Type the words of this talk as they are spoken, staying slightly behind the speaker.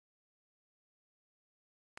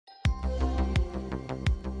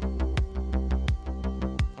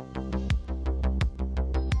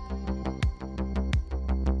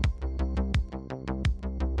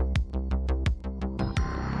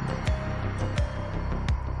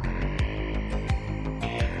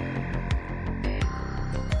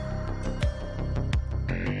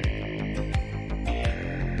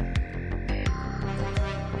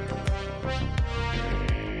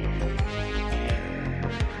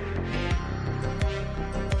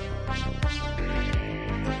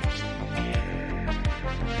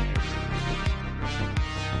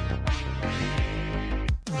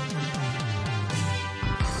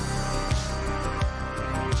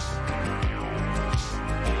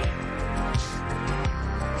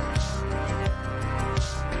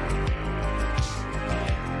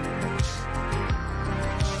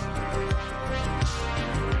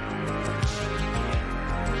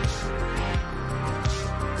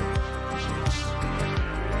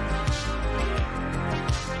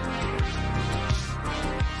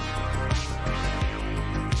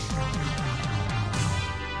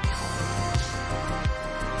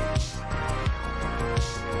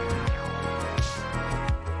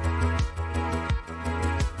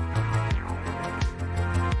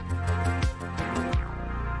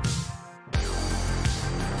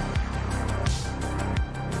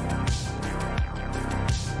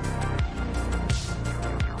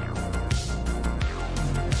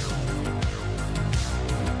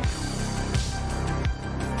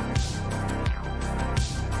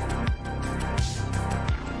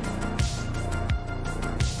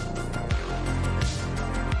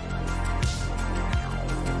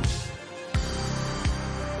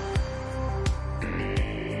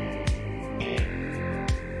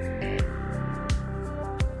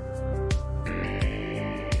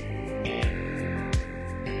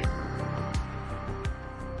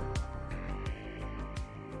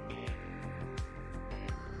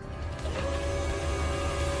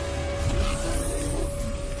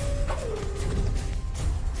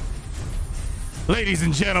Ladies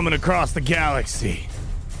and gentlemen across the galaxy,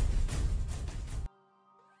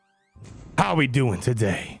 how we doing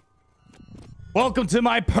today? Welcome to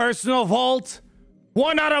my personal vault.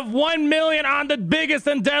 1 out of 1 million on the biggest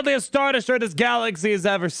and deadliest Star Destroyer this galaxy has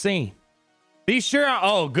ever seen. Be sure,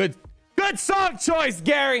 oh, good song choice,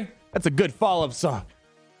 Gary. That's a good follow-up song.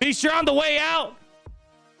 Be sure on the way out,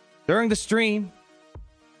 during the stream,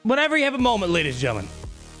 whenever you have a moment, ladies and gentlemen,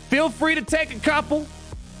 feel free to take a couple.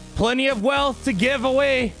 Plenty of wealth to give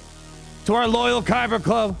away to our loyal Kyber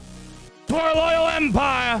Club, to our loyal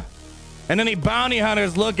empire, and any bounty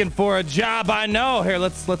hunters looking for a job. I know. Here,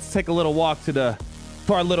 let's take a little walk to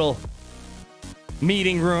our little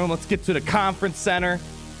meeting room. Let's get to the conference center.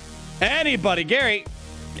 Anybody, Gary,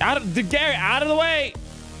 out of the way,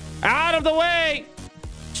 out of the way.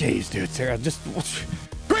 Jeez, dude, Sarah, just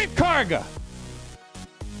GREEF KARGA,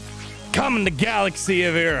 coming to Galaxy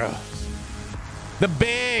of Heroes. The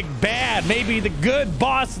big, bad, maybe the good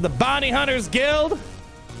boss of the Bounty Hunters Guild.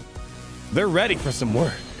 They're ready for some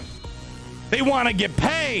work. They want to get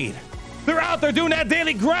paid. They're out there doing that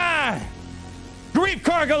daily grind. GREEF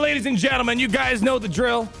KARGA, ladies and gentlemen, you guys know the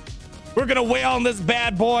drill. We're going to wail on this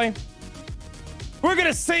bad boy. We're going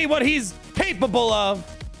to see what he's capable of.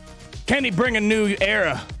 Can he bring a new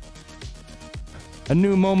era? A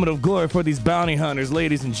new moment of glory for these bounty hunters,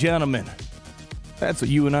 ladies and gentlemen. That's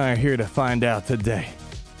what you and I are here to find out today.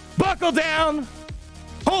 Buckle down.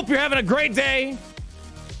 Hope you're having a great day.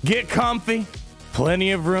 Get comfy.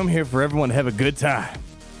 Plenty of room here for everyone to have a good time.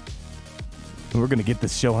 And we're going to get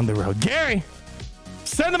this show on the road. Gary,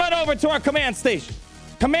 send them on over to our command station.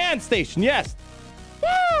 Command station, yes.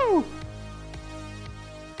 Woo!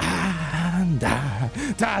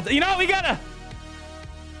 You know, we gotta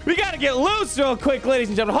get loose real quick, ladies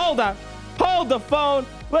and gentlemen. Hold on. Hold the phone.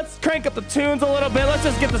 Let's crank up the tunes a little bit. Let's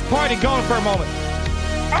just get this party going for a moment.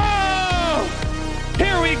 Oh!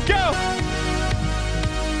 Here we go.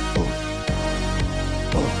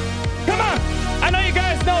 Oh. Come on. I know you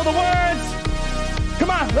guys know the words. Come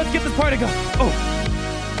on. Let's get this party going. Oh.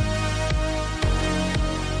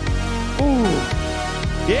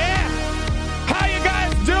 Ooh. Yeah. How you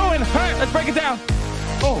guys doing? All right, let's break it down.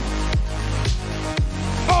 Oh.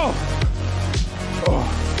 Oh.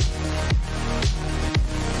 Oh.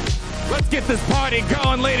 Let's get this party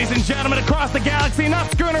going, ladies and gentlemen, across the galaxy.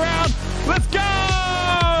 Not screwing around. Let's go!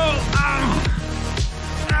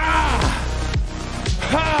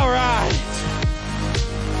 All right.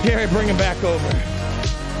 Gary, bring him back over.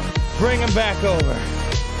 Bring him back over.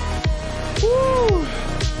 Woo!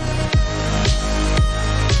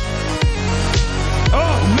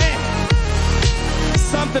 Oh, man.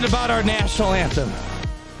 Something about our national anthem.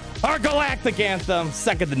 Our galactic anthem,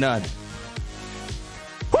 second to none.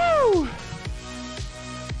 Woo!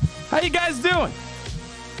 How you guys doing?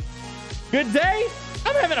 Good day?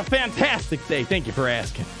 I'm having a fantastic day. Thank you for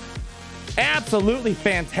asking. Absolutely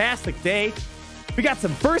fantastic day. We got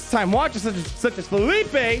some first-time watchers such as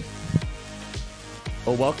Felipe.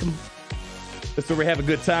 Oh, welcome. This is where we have a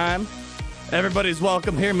good time. Everybody's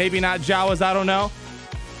welcome here. Maybe not Jawas. I don't know.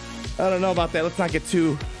 I don't know about that. Let's not get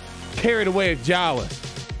too carried away with Jawas.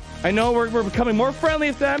 I know we're becoming more friendly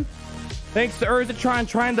with them. Thanks to Urzatron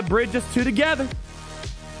trying to bridge us two together.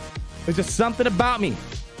 There's just something about me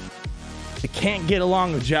that can't get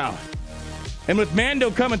along with Jawa. And with Mando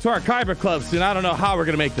coming to our Kyber Club soon, I don't know how we're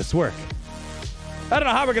going to make this work. I don't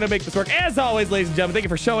know how we're going to make this work. As always, ladies and gentlemen, thank you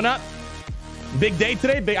for showing up. Big day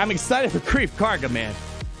today. I'm excited for GREEF KARGA, man.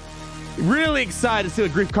 Really excited to see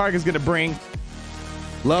what GREEF KARGA is going to bring.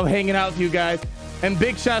 Love hanging out with you guys. And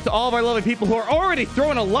big shout out to all of our lovely people who are already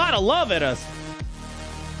throwing a lot of love at us.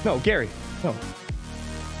 No, Gary. No.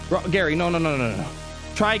 Gary, no.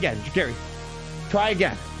 Try again, Gary. Try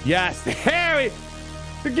again. Yes, Harry.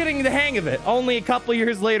 You're getting the hang of it. Only a couple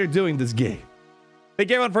years later doing this game. Thank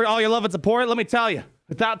you everyone for all your love and support. Let me tell you,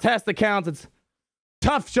 without test accounts, it's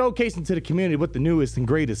tough showcasing to the community what the newest and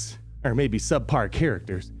greatest, or maybe subpar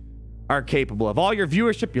characters are capable of. All your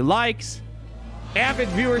viewership, your likes, average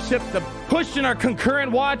viewership, the pushing our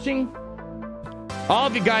concurrent watching. All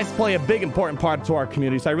of you guys play a big, important part to our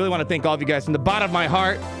community. So I really want to thank all of you guys from the bottom of my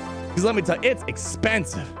heart. Because let me tell you, it's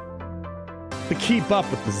expensive to keep up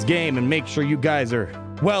with this game and make sure you guys are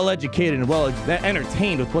well educated and well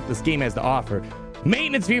entertained with what this game has to offer.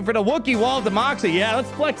 Maintenance fee for the Wookiee Wall of Democracy. Yeah, let's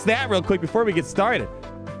flex that real quick before we get started.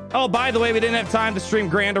 Oh, by the way, we didn't have time to stream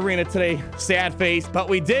Grand Arena today. Sad face, but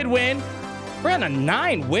we did win. We're on a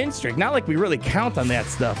 9-win streak. Not like we really count on that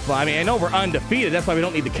stuff. I mean, I know we're undefeated. That's why we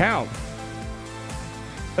don't need to count.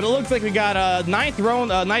 But it looks like we got a ninth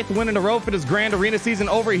win in a row for this Grand Arena season.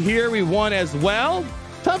 Over here, we won as well.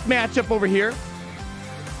 Tough matchup over here.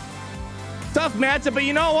 Tough matchup, but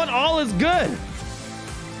you know what? All is good.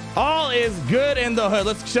 All is good in the hood.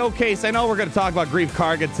 Let's showcase. I know we're going to talk about GREEF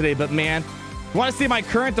KARGA today, but man, you want to see my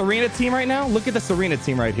current arena team right now? Look at this arena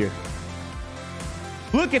team right here.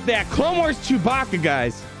 Look at that. Clone Wars Chewbacca,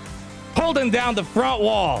 guys. Holding down the front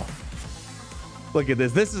wall. Look at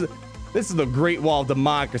this. This is the Great Wall of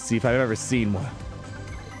Democracy if I've ever seen one.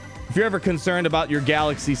 If you're ever concerned about your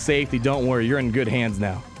galaxy safety, don't worry. You're in good hands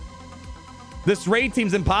now. This raid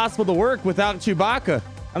team's impossible to work without Chewbacca.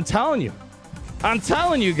 I'm telling you. I'm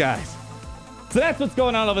telling you guys. So that's what's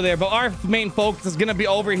going on over there. But our main focus is going to be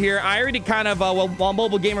over here. I already kind of, while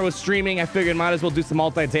Mobile Gamer was streaming, I figured might as well do some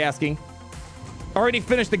multitasking. Already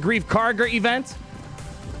finished the GREEF KARGA event.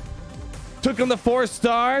 Took him to 4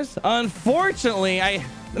 stars. Unfortunately,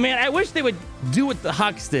 I wish they would do what the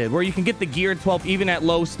Hux did, where you can get the gear 12 even at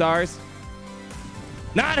low stars.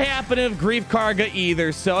 Not happening with GREEF KARGA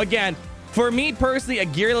either. So again, for me personally, a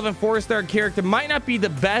gear 11 4-star character might not be the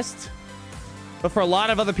best, but for a lot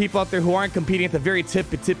of other people out there who aren't competing at the very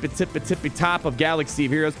tippy top of Galaxy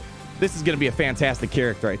of Heroes, this is going to be a fantastic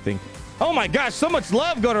character, I think. Oh my gosh, so much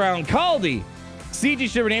love going around. Caldy. CG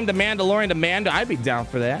should rename the Mandalorian to Mando. I'd be down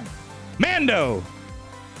for that. Mando.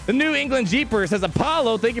 The New England Jeeper says,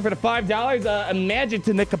 Apollo, thank you for the $5. Imagine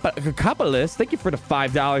to Nicopolis, thank you for the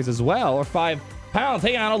 $5 as well, or £5.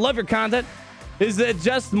 Hey, I love your content. Is it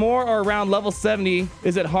just more or around level 70?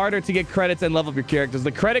 Is it harder to get credits and level up your characters?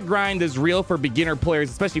 The credit grind is real for beginner players,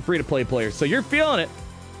 especially free-to-play players. So you're feeling it.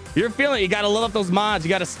 You're feeling it. You got to level up those mods. You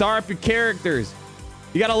got to star up your characters.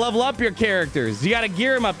 You got to level up your characters. You got to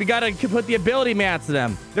gear them up. You got to put the ability mats to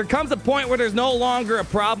them. There comes a point where there's no longer a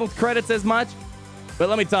problem with credits as much. But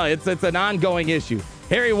let me tell you, it's an ongoing issue.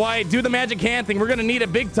 Harry White, do the magic hand thing. We're going to need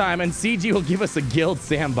it big time. And CG will give us a guild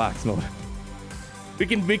sandbox mode.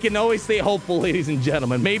 We can always stay hopeful, ladies and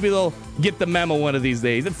gentlemen. Maybe they'll get the memo one of these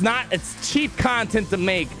days. It's cheap content to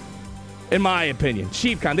make, in my opinion.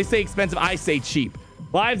 Cheap content. They say expensive. I say cheap.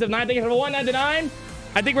 Lives of 9. Thank you for the $1.99.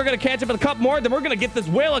 I think we're going to catch up with a couple more. Then we're going to get this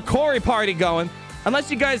Whale of Corey party going. Unless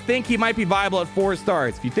you guys think he might be viable at 4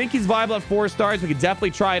 stars. If you think he's viable at 4 stars, we could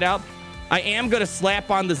definitely try it out. I am going to slap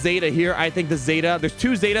on the Zeta here. I think the Zeta, there's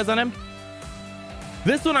 2 Zetas on him.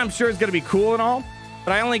 This one I'm sure is going to be cool and all.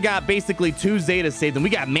 But I only got basically 2 Zetas saved. And we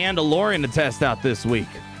got Mandalorian to test out this week.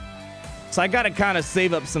 So I got to kind of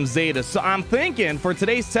save up some Zetas. So I'm thinking for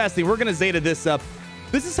today's testing, we're going to Zeta this up.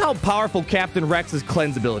 This is how powerful Captain Rex's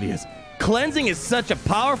cleanse ability is. Cleansing is such a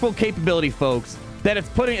powerful capability, folks, that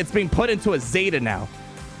it's being put into a Zeta now.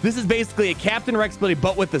 This is basically a Captain Rex ability,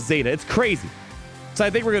 but with a Zeta. It's crazy. So I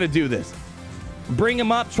think we're going to do this. Bring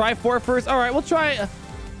him up. Try 4 first. All right, we'll try...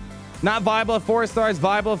 not viable at 4 stars.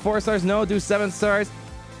 Viable at 4 stars. No, do 7 stars.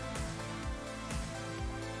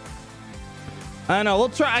 I don't know. We'll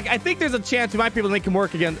try. I think there's a chance we might be able to make him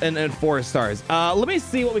work again in 4 stars. Let me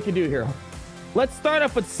see what we can do here. Let's start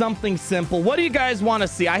off with something simple. What do you guys want to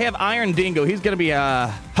see? I have Iron Dingo. He's going to be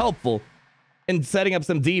helpful in setting up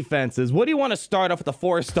some defenses. What do you want to start off with a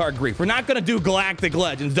 4-star GREEF? We're not going to do Galactic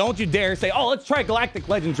Legends. Don't you dare say, oh, let's try Galactic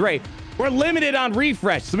Legends Raid. We're limited on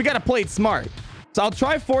refresh, so we got to play it smart. So I'll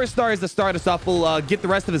try 4 stars to start us off. We'll get the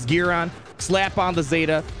rest of his gear on, slap on the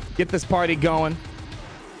Zeta, get this party going.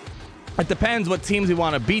 It depends what teams we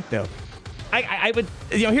want to beat, though. I would,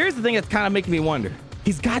 here's the thing that's kind of making me wonder.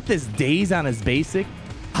 He's got this daze on his basic.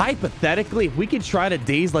 Hypothetically, if we could try to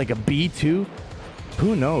daze like a B2,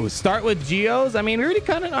 who knows? Start with Geos. I mean, we already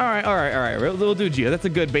kind of, all right. We'll do Geo. That's a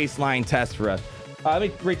good baseline test for us. Let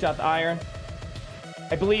me reach out to Iron.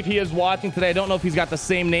 I believe he is watching today. I don't know if he's got the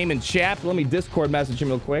same name in chat. But let me Discord message him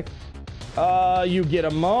real quick. You get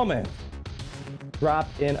a moment. Drop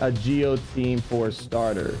in a Geo team for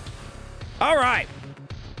starter. All right.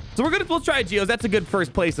 So we'll try Geos. That's a good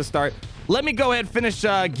first place to start. Let me go ahead and finish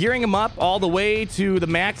gearing him up all the way to the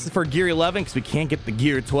max for gear 11 because we can't get the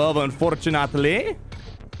gear 12, unfortunately.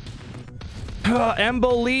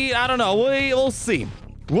 Embo Lee, I don't know. We'll see.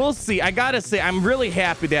 We'll see. I gotta say, I'm really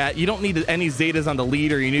happy that you don't need any Zetas on the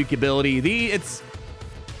lead or unique ability. It's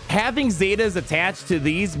having Zetas attached to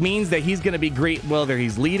these means that he's going to be great whether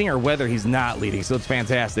he's leading or whether he's not leading. So it's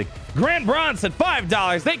fantastic. Grant Bronson,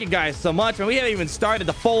 $5. Thank you guys so much. And we haven't even started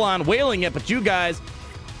the full-on whaling yet, but you guys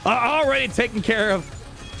are already taking care of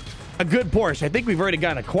a good portion. I think we've already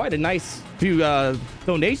gotten quite a nice few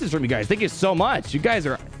donations from you guys. Thank you so much. You guys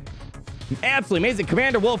are absolutely amazing.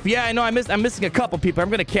 Commander Wolf, yeah, I know I'm missing a couple people. I'm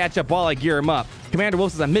going to catch up while I gear him up. Commander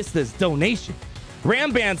Wolf says, I missed this donation.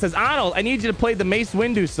 Rambam says, Arnold, I need you to play the Mace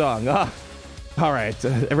Windu song. Oh, all right,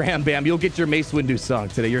 Rambam, you'll get your Mace Windu song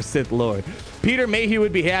today. Your Sith Lord. Peter Mayhew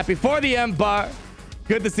would be happy for the M-Bar.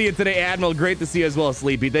 Good to see you today, Admiral. Great to see you as well,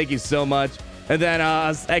 Sleepy. Thank you so much. And then,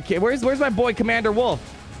 where's my boy, Commander Wolf?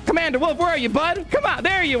 Commander Wolf, where are you, bud? Come on,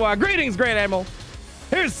 there you are. Greetings, Great Admiral.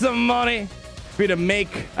 Here's some money for you to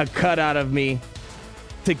make a cut out of me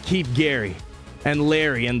to keep Gary and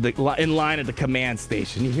Larry in line at the command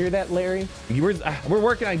station. You hear that, Larry? We're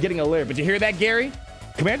working on getting a Larry, but you hear that, Gary?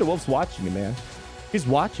 Commander Wolf's watching you, man. He's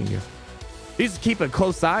watching you. He's keeping a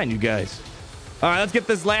close eye on you guys. All right, let's get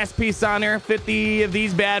this last piece on there. 50 of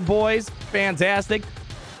these bad boys. Fantastic.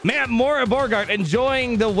 Matt Borgart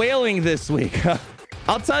enjoying the whaling this week.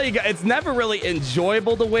 I'll tell you guys, it's never really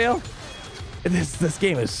enjoyable to whale. This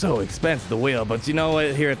game is so expensive to whale, but you know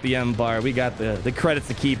what? Here at the M Bar, we got the credits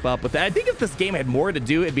to keep up with that. I think if this game had more to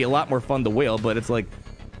do, it'd be a lot more fun to whale, but it's like...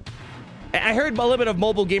 I heard a little bit of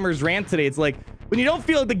Mobile Gamers rant today. It's like, when you don't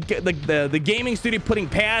feel the gaming studio putting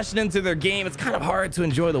passion into their game, it's kind of hard to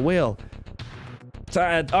enjoy the whale.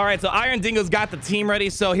 So, all right, so Iron Dingo's got the team ready.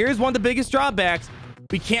 So here's one of the biggest drawbacks.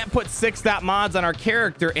 We can't put 6 mods on our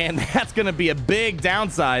character, and that's going to be a big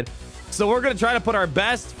downside. So we're going to try to put our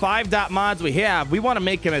best 5 mods we have. We want to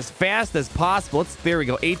make him as fast as possible. There we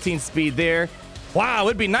go, 18 speed there. Wow,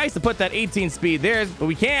 it'd be nice to put that 18 speed there, but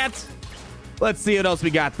we can't. Let's see what else we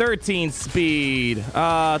got. 13 speed.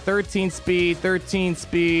 13 speed, 13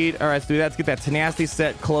 speed. All right, let's do that. Let's get that tenacity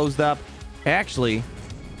set closed up. Actually,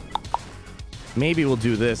 maybe we'll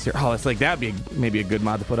do this here. Oh, it's like that'd be maybe a good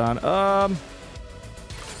mod to put on.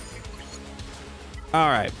 All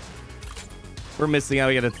right. We're missing out.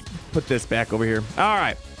 We got to put this back over here. All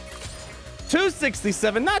right.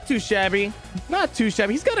 267. Not too shabby. Not too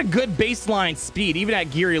shabby. He's got a good baseline speed, even at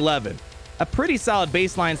gear 11. A pretty solid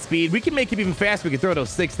baseline speed. We can make him even faster. We can throw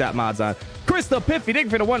those 6 mods on. Crystal Piffy, thank you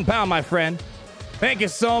for the 1 pound, my friend. Thank you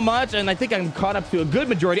so much. And I think I'm caught up to a good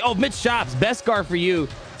majority. Oh, Mitch Shops. Best scar for you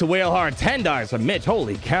to whale hard. $10 from Mitch.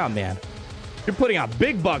 Holy cow, man. You're putting out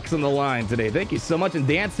big bucks on the line today. Thank you so much. And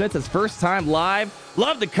Dan Smith's his first time live.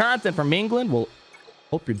 Love the content from England. Well,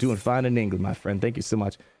 hope you're doing fine in England, my friend. Thank you so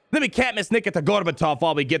much. Let me can't miss Nikita Gorbatov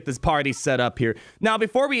while we get this party set up here. Now,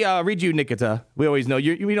 before we read you, Nikita, we always know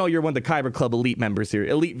we know you're one of the Kyber Club elite members here,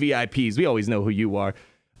 elite VIPs. We always know who you are.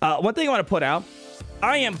 One thing I want to put out,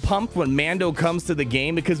 I am pumped when Mando comes to the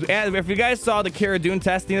game because if you guys saw the Cara Dune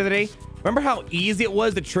test the other day, remember how easy it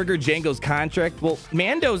was to trigger Django's contract? Well,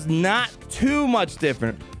 Mando's not too much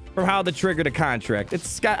different from how to trigger the contract.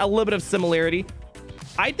 It's got a little bit of similarity.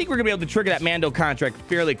 I think we're going to be able to trigger that Mando contract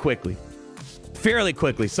fairly quickly.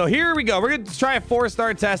 So here we go. We're going to try a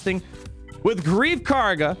 4-star testing with GREEF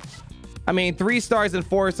Karga. I mean, 3 stars and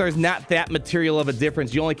 4 stars, not that material of a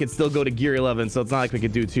difference. You only can still go to gear 11, so it's not like we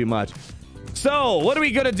could do too much. So what are we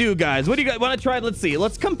going to do, guys? What do you guys want to try? Let's see.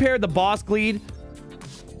 Let's compare the boss lead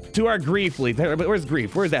to our GREEF lead. Where's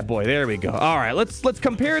GREEF? Where's that boy? There we go. All right, let's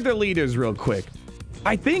compare their leaders real quick.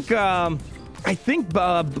 I think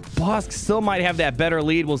Bosk still might have that better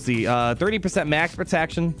lead. We'll see. 30% max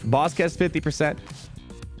protection. Bosk has 50%.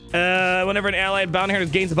 Whenever an allied bounty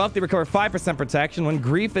hunter gains a buff, they recover 5% protection. When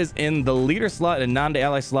GREEF is in the leader slot and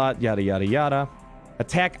non-ally slot, yada, yada, yada.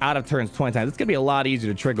 Attack out of turns 20 times. It's going to be a lot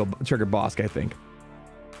easier to trigger Bosk, I think.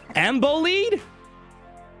 Embo lead?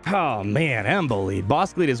 Oh, man. Embo lead.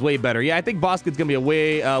 Bosk lead is way better. Yeah, I think Bosk lead's going to be a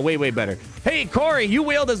way better. Hey, Corey, you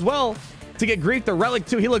whaled as well. To get GREEF the Relic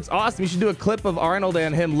too. He looks awesome. You should do a clip of Arnold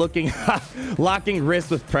and him locking wrists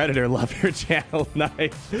with Predator. Love your channel.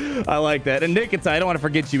 Nice. I like that. And Nikita, I don't want to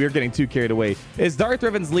forget you. We're getting too carried away. Is Darth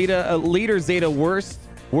Revan's leader Zeta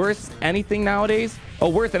worth anything nowadays? Oh,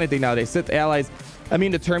 worth anything nowadays? Sith allies. I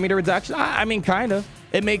mean, the turn meter reduction. I mean, kind of.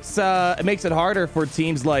 It makes it harder for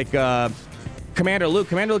teams like Commander Luke.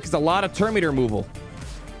 Commander Luke is a lot of turn meter removal.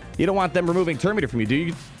 You don't want them removing turn meter from you, do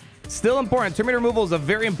you? Still important. Turn meter removal is a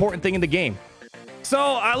very important thing in the game.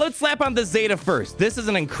 So let's slap on this Zeta first. This is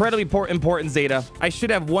an incredibly important Zeta. I should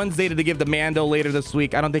have 1 Zeta to give to Mando later this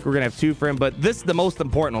week. I don't think we're going to have 2 for him, but this is the most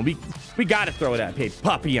important one. We got to throw it at. Hey,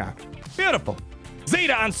 Papillon. Beautiful.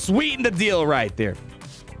 Zeta on Sweeten the Deal right there.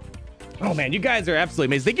 Oh, man, you guys are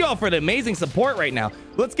absolutely amazing. Thank you all for the amazing support right now.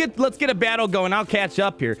 Let's get a battle going. I'll catch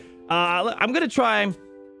up here. I'm going to try...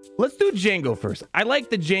 Let's do Django first. I like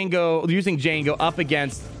the Django, using Django up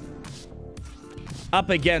against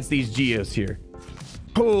these Geos here.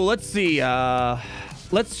 Oh, let's see.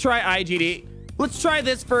 Let's try IGD. Let's try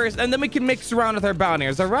this first, and then we can mix around with our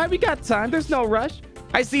bounties. All right, we got time. There's no rush.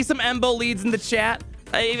 I see some Embo leads in the chat.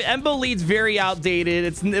 Embo leads very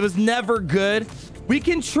outdated. It was never good. We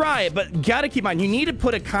can try it, but gotta keep on. You need to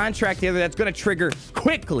put a contract together that's going to trigger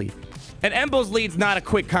quickly. And Embo's lead's not a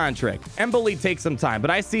quick contract. Embo lead takes some time,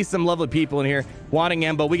 but I see some lovely people in here wanting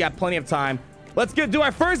Embo. We got plenty of time. Let's do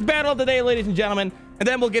our first battle of the day, ladies and gentlemen. And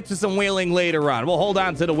then we'll get to some whaling later on. We'll hold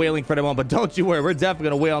on to the whaling for the moment, but don't you worry. We're definitely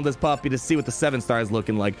going to whale on this puppy to see what the 7-star is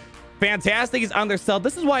looking like. Fantastic. He's undersold.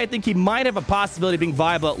 This is why I think he might have a possibility of being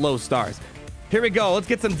viable at low stars. Here we go. Let's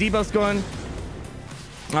get some debuffs going.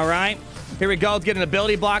 All right. Here we go. Let's get an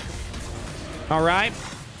ability block. All right.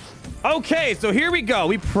 Okay, so here we go.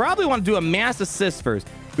 We probably want to do a mass assist first.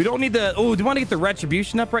 We don't need the... Oh, do you want to get the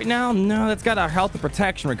retribution up right now? No, that's got our health and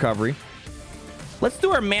protection recovery. Let's do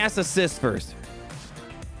our mass assist first.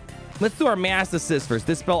 Let's do our mass assist first.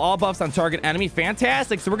 Dispel all buffs on target enemy.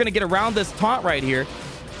 Fantastic. So we're going to get around this taunt right here.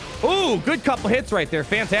 Ooh, good couple hits right there.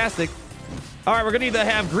 Fantastic. All right, we're going to need to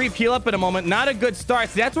have Grief heal up in a moment. Not a good start.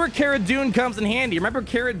 See, that's where Cara Dune comes in handy. Remember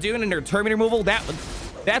Cara Dune and her Terminator removal?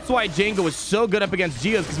 That's why Django was so good up against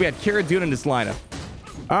Geos, because we had Cara Dune in this lineup.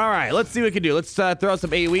 All right, let's see what we can do. Let's throw some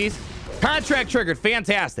AoEs. Contract triggered.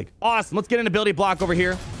 Fantastic. Awesome. Let's get an ability block over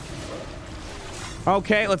here.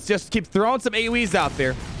 Okay, let's just keep throwing some AoEs out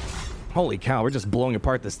there. Holy cow, we're just blowing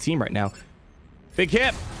apart this team right now. Big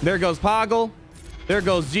hit. There goes Poggle. There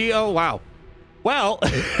goes Geo. Wow. Well,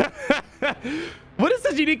 what does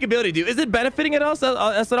this unique ability do? Is it benefiting us at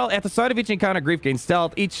all? At the start of each encounter, Grief gains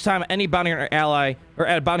stealth. Each time any bounty hunter ally or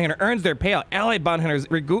a bounty hunter earns their payout, allied bounty hunters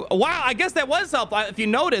wow, I guess that was helpful. If you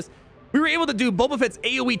notice, we were able to do Boba Fett's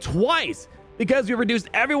AoE twice because we reduced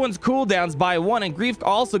everyone's cooldowns by 1, and Grief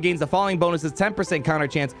also gains the following bonuses: 10% counter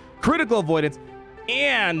chance, critical avoidance,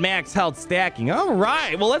 and max health stacking. All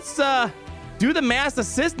right, well, let's do the mass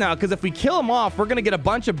assist now, because if we kill him off, we're gonna get a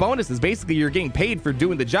bunch of bonuses. Basically, you're getting paid for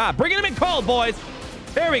doing the job. Bringing him in cold, boys.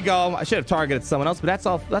 There we go. I should have targeted someone else, but that's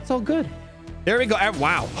all good. There we go.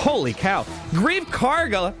 Wow, holy cow. GREEF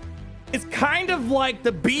KARGA is kind of like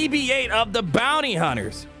the BB-8 of the bounty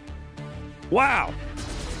hunters. Wow.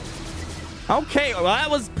 Okay, well, that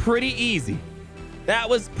was pretty easy. That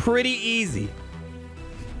was pretty easy.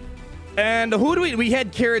 And who do we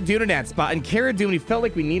had Cara Dune in that spot, and Cara Dune we felt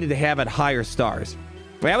like we needed to have at higher stars.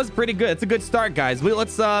 Well, that was pretty good. It's a good start, guys.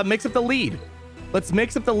 Let's mix up the lead. Let's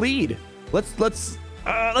mix up the lead. Let's try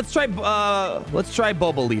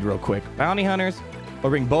Boba lead real quick. Bounty hunters. We'll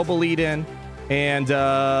bring Boba lead in, and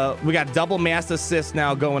we got double mass assist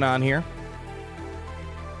now going on here.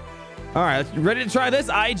 All right, ready to try this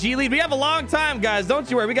IG lead? We have a long time, guys.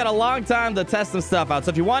 Don't you worry. We got a long time to test some stuff out. So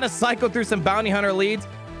if you want to cycle through some bounty hunter leads,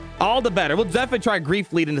 all the better. We'll definitely try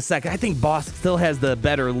Grief lead in a second. I think Boss still has the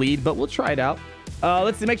better lead, but we'll try it out.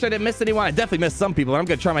 Let's see, make sure I didn't miss anyone. I definitely missed some people, but I'm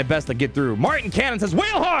going to try my best to get through. Martin Cannon says,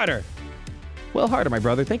 "Whale harder." Well harder, my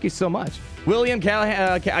brother. Thank you so much. William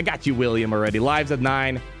Callahan, I got you, William, already. Lives at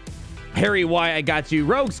 9. Harry Y, I got you.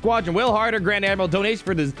 Rogue Squadron, Will Harder, Grand Admiral,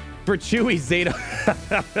 donation for Chewy Zeta.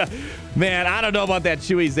 Man, I don't know about that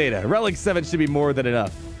Chewy Zeta. Relic 7 should be more than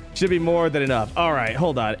enough. Should be more than enough. All right,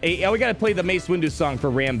 hold on. Hey, we got to play the Mace Windu song for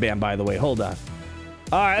Ram Bam, by the way. Hold on.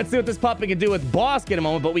 All right, let's see what this puppy can do with Boss in a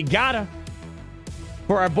moment, but we gotta.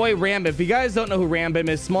 For our boy Ram Bam. If you guys don't know who Ram Bam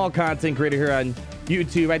is, small content creator here on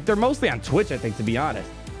YouTube. They're mostly on Twitch, I think, to be honest.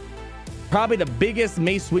 Probably the biggest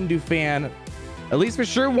Mace Windu fan, at least for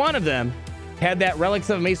sure one of them, had that Relics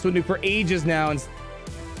of Mace Windu for ages now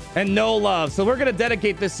and no love. So we're going to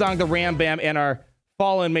dedicate this song to Ram Bam and our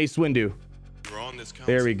fallen Mace Windu.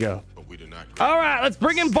 There we go. All right, let's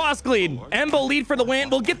bring in Boss lead. Embo lead for the win.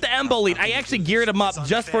 We'll get the Embo lead. I actually geared him up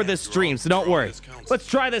just for this stream, so don't worry. Let's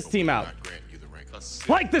try this team out.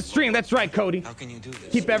 Like the stream. That's right, Cody.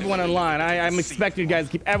 Keep everyone in line. I'm expecting you guys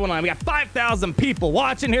to keep everyone in line. We got 5,000 people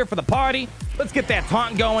watching here for the party. Let's get that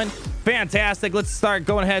taunt going. Fantastic. Let's start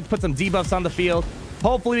going ahead, put some debuffs on the field.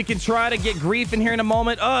 Hopefully we can try to get Grief in here in a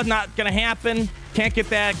moment. Oh, not gonna happen. Can't get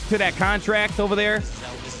that to that contract over there.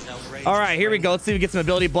 All right, here we go. Let's see if we get some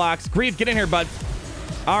ability blocks. Grief, get in here, bud.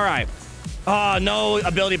 All right. Oh, no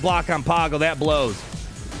ability block on Poggle. That blows.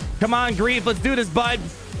 Come on, Grief. Let's do this, bud.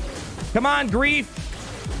 Come on, Grief.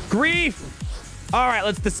 Grief. All right,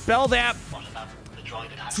 let's dispel that.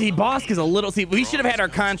 See, Bosk is a little... See, we should have had our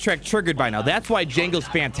contract triggered by now. That's why Django's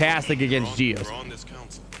fantastic against Geos.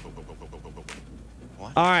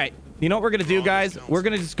 All right. You know what we're going to do, guys? We're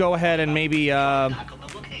going to just go ahead and maybe...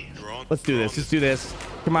 let's do this. Let's do this.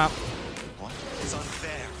 Come on.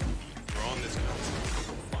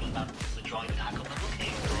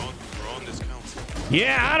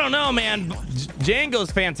 Yeah, I don't know, man.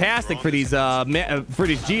 Django's fantastic for these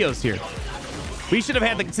Geos here. We should have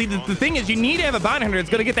had the... See, the thing is, you need to have a bounty hunter that's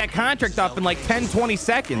going to get that contract off in like 10, 20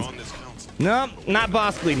 seconds. No, not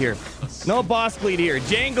boss lead here. No boss lead here.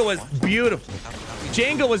 Django was beautiful.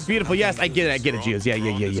 Django was beautiful. Yes, I get it, Geos.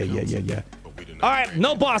 Yeah. All right,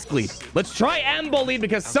 no boss lead. Let's try Embo lead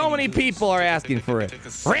because so many people are asking for it.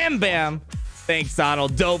 Ram Bam. Thanks,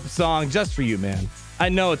 Donald. Dope song just for you, man. I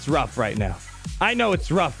know it's rough right now. I know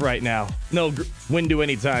it's rough right now. No window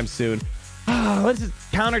anytime soon. Let's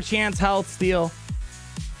just counter chance health steal.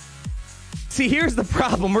 See, here's the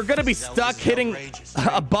problem. We're going to be stuck hitting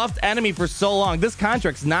a buffed enemy for so long. This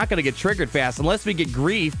contract's not going to get triggered fast unless we get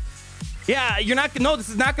grief. Yeah, you're not. No, this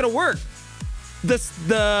is not going to work.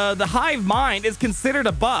 The hive mind is considered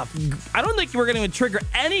a buff. I don't think we're going to trigger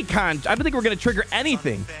any I don't think we're going to trigger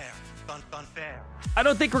anything. I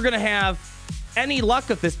don't think we're going to have any luck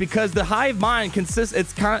with this because the hive mind consists.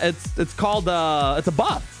 It's called it's a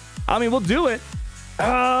buff. I mean, we'll do it.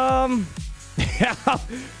 Yeah,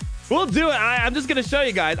 we'll do it. I'm just going to show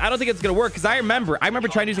you guys. I don't think it's going to work because I remember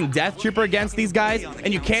trying using Death Trooper against these guys,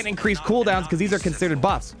 and you can't increase cooldowns because these are considered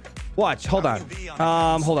buffs. Watch. Hold on.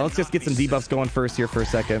 Hold on. Let's just get some debuffs going first here for a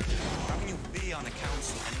second.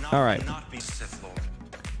 All right.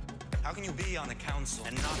 How can you be on the council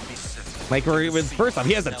and not be Sith? Like, first off,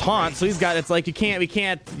 he has a taunt, so he's got. It's like you can't do.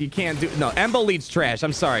 No, Embo leads trash.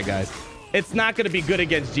 I'm sorry, guys. It's not going to be good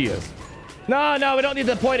against Geos. No, we don't need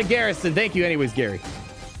the point of Garrison. Thank you, anyways, Gary.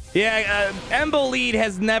 Yeah, Embo lead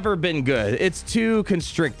has never been good. It's too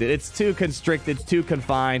constricted. It's too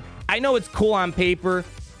confined. I know it's cool on paper.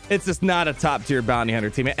 It's just not a top tier bounty hunter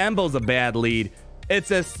team. Embo's a bad lead. It's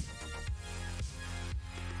just.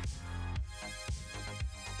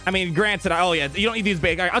 I mean, granted, oh yeah, you don't need these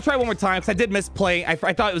big. I'll try one more time because I did misplay. I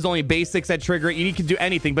thought it was only basics that trigger it. You can do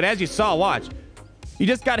anything, but as you saw, watch. You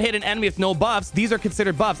just got to hit an enemy with no buffs. These are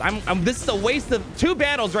considered buffs. This is a waste of 2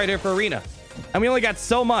 battles right here for Arena. And we only got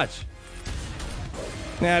so much.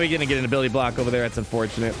 Nah, we're gonna get an ability block over there. That's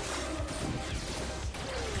unfortunate.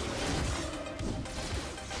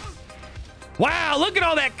 Wow, look at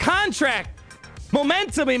all that contract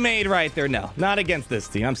momentum he made right there. No, not against this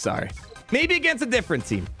team. I'm sorry. Maybe against a different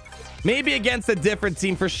team. Maybe against a different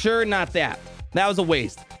team. For sure, not that. That was a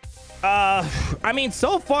waste. I mean,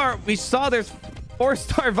 so far, we saw there's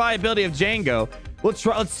 4-star viability of Django. Let's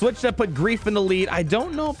switch to put Grief in the lead. I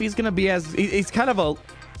don't know if he's going to be as... He's kind of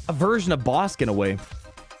a version of Bosk in a way.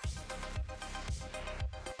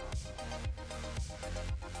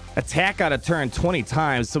 Attack out of turn 20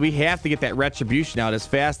 times, so we have to get that Retribution out as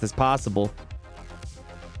fast as possible.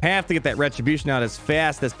 Have to get that Retribution out as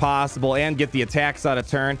fast as possible and get the attacks out of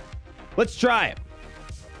turn. Let's try it.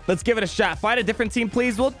 Let's give it a shot. Find a different team,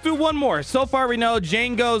 please. We'll do one more. So far, we know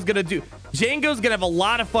Django's going to have a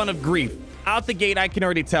lot of fun of Grief. Out the gate, I can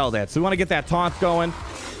already tell that. So we want to get that taunt going.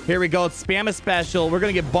 Here we go. Let's spam a special. We're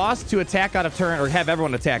going to get Boss to attack out of turn, or have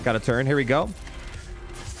everyone attack out of turn. Here we go.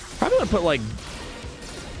 Probably want to put, like,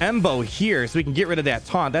 Embo here so we can get rid of that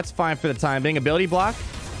taunt. That's fine for the time being. Ability block.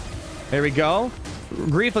 There we go.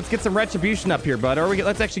 Grief, let's get some Retribution up here, bud. Or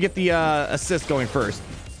let's actually get the assist going first.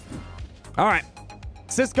 All right.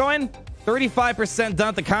 Assist going. 35% done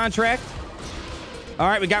at the contract. All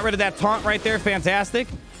right, we got rid of that taunt right there. Fantastic.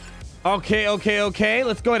 Okay.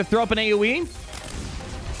 Let's go ahead and throw up an AoE.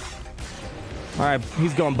 All right,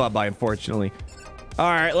 he's going bye-bye, unfortunately. All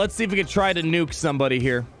right, let's see if we can try to nuke somebody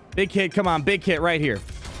here. Big hit, come on, big hit right here.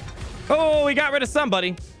 Oh, we got rid of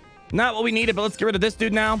somebody. Not what we needed, but let's get rid of this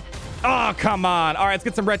dude now. Oh, come on. All right, let's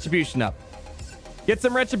get some Retribution up. Get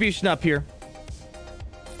some Retribution up here.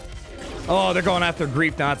 Oh, they're going after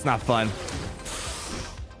Grief now. It's not fun.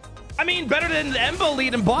 I mean, better than the Embo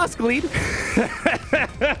lead and Bosk lead.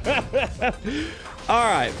 All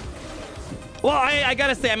right. Well, I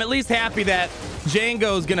gotta say, I'm at least happy that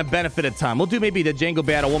Django's gonna benefit a ton. We'll do maybe the Django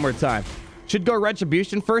battle one more time. Should go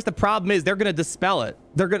Retribution first. The problem is they're gonna dispel it.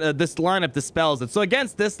 This lineup dispels it. So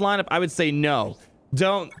against this lineup, I would say no.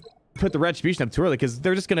 Don't put the Retribution up too early because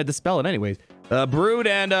they're just gonna dispel it anyways. Brood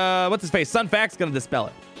and what's his face? Sunfact's gonna dispel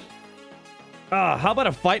it. How about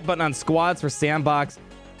a fight button on squads for Sandbox?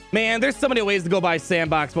 Man, there's so many ways to go by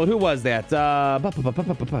Sandbox mode. Who was that?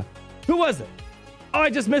 Who was it? Oh, I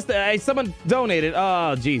just missed it. Someone donated.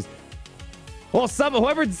 Oh, geez. Well,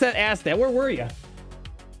 whoever asked that, where were you?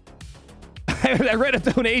 I read a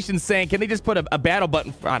donation saying, can they just put a battle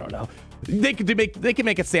button? I don't know. They can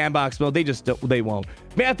make a Sandbox mode. They won't.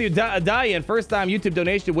 Matthew Diane, first time YouTube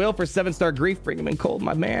donation. Will for 7-star Grief. Bring him in cold,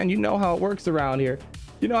 my man. You know how it works around here.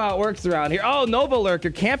 You know how it works around here. Oh, Nova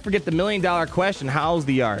Lurker. Can't forget the $1 million question. How's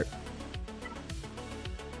the art?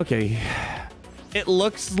 Okay. It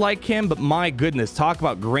looks like him, but my goodness. Talk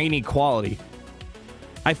about grainy quality.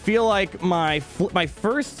 I feel like my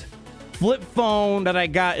first flip phone that I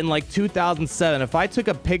got in like 2007, if I took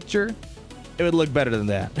a picture, it would look better than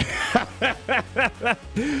that.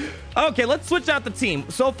 Okay, let's switch out the team.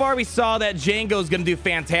 So far, we saw that Django's going to do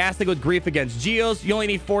fantastic with Grief against Geos. You only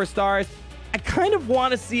need 4 stars. I kind of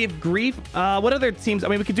want to see if Grief... what other teams... I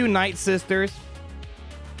mean, we could do Night Sisters.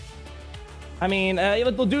 I mean,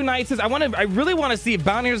 we'll do Night Sisters. I really want to see if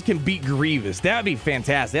Bounty Hunters can beat Grievous. That'd be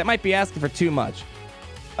fantastic. That might be asking for too much.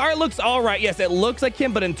 All right, looks all right. Yes, it looks like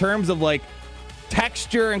him, but in terms of like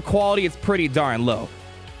texture and quality, it's pretty darn low.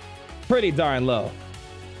 Pretty darn low.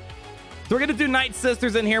 So we're gonna do Night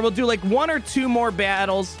Sisters in here. We'll do like 1 or 2 more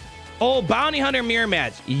battles. Oh, Bounty Hunter mirror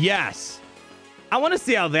match. Yes. I want to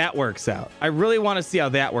see how that works out. I really want to see how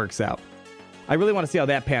that works out. I really want to see how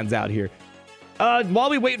that pans out here. While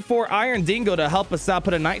we wait for Iron Dingo to help us out,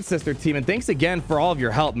 put a Night Sister team. And thanks again for all of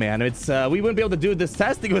your help, man. It's we wouldn't be able to do this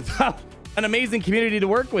testing without an amazing community to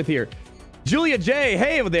work with here. Julia J,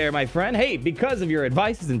 hey there, my friend. Hey, because of your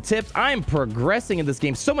advices and tips, I'm progressing in this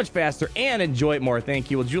game so much faster and enjoy it more. Thank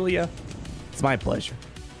you. Well, Julia, it's my pleasure.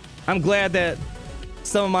 I'm glad that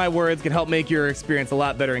some of my words can help make your experience a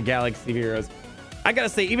lot better in Galaxy of Heroes. I gotta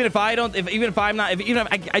say, even if I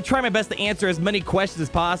try my best to answer as many questions as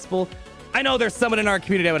possible, I know there's someone in our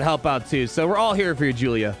community that would help out too. So we're all here for you,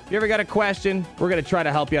 Julia. If you ever got a question, we're gonna try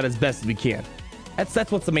to help you out as best as we can.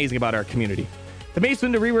 That's what's amazing about our community. The Mace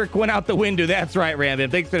Window rework went out the window. That's right,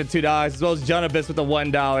 Rambin. Thanks for the $2, as well as Jonabus with the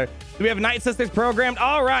 $1. Do we have Night Sisters programmed?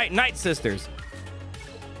 All right, Night Sisters.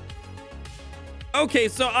 Okay,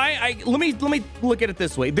 so let me look at it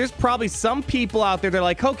this way. There's probably some people out there that are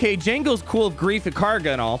like, okay, Django's cool with Grief Karga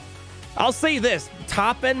and all. I'll say this,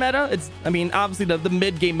 top end meta, I mean, obviously the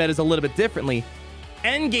mid game meta is a little bit differently.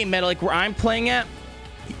 End game meta, like where I'm playing at,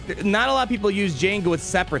 not a lot of people use Django with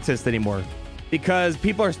Separatist anymore because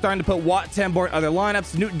people are starting to put Wat Tambor in other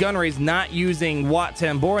lineups. Newt Gunray's not using Wat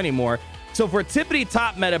Tambor anymore. So for tippity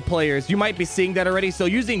top meta players, you might be seeing that already. So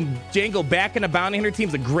using Django back in a Bounty Hunter team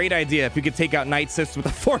is a great idea if you could take out Night Sisters with a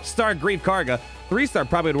 4-star Grief Karga. 3-star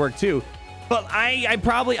probably would work too. But I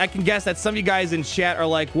can guess that some of you guys in chat are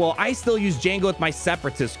like, well, I still use Django with my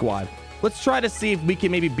Separatist squad. Let's try to see if we can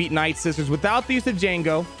maybe beat Night Sisters without the use of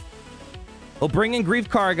Django. We'll bring in Grief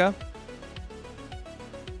Karga.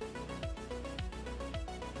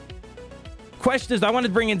 Question is, I want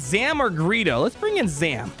to bring in Zam or Greedo. Let's bring in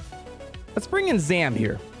Zam. Let's bring in Zam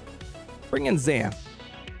here. Bring in Zam.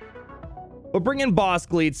 We'll bring in Boss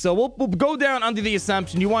Gleed. So we'll go down under the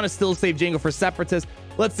assumption you want to still save Django for Separatist.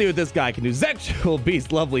 Let's see what this guy can do. Zexual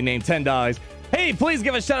Beast, lovely name, $10. Hey, please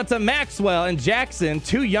give a shout out to Maxwell and Jackson,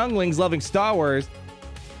 2 younglings loving Star Wars.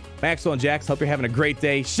 Maxwell and Jackson, hope you're having a great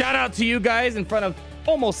day. Shout out to you guys in front of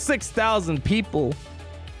almost 6,000 people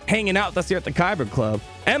hanging out with us here at the Kyber Club.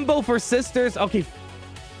 Embo for sisters. Okay.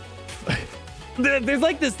 There's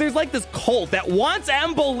like this cult that wants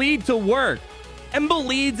Embo Lead to work. Embo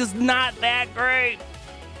Leads is not that great.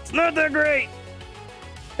 It's not that great.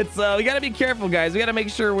 It's we gotta be careful, guys. We gotta make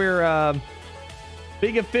sure we're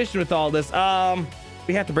being efficient with all this.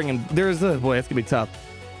 We have to bring in. Boy, that's gonna be tough.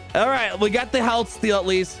 All right, we got the health steal at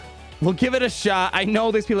least. We'll give it a shot. I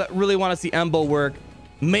know there's people that really want to see Embo work.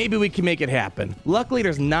 Maybe we can make it happen. Luckily,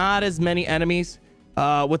 there's not as many enemies.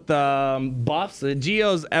 With the buffs,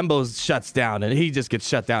 Geo's Embo's shuts down, and he just gets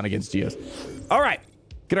shut down against Geo's. All right,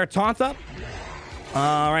 get our taunt up.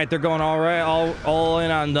 All right, they're going all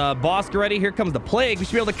in on the boss already. Here comes the plague. We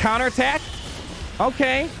should be able to counterattack.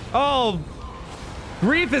 Okay. Oh,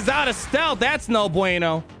 Grief is out of stealth. That's no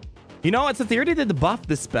bueno. You know what? Since they already did the buff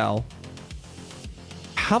this spell,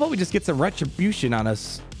 how about we just get some retribution on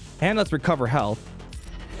us, and let's recover health.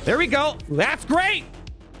 There we go. That's great.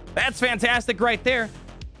 That's fantastic right there.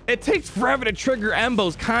 It takes forever to trigger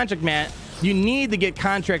Embo's contract, man. You need to get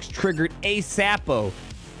contracts triggered ASAPO.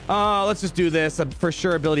 Let's just do this. For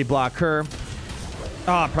sure, ability block her.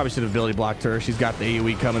 Oh, I probably should have ability blocked her. She's got the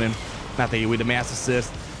AoE coming in. Not the AoE, the mass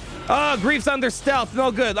assist. Oh, Grief's under stealth.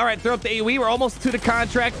 No good. All right, throw up the AoE. We're almost to the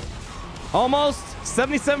contract. Almost.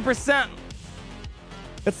 77%.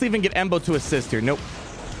 Let's see if we can get Embo to assist here. Nope.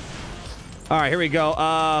 All right, here we go.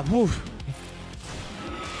 Whew.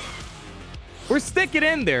 We're sticking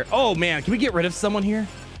in there. Oh, man. Can we get rid of someone here?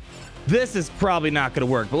 This is probably not going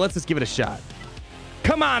to work, but let's just give it a shot.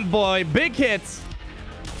 Come on, boy. Big hits.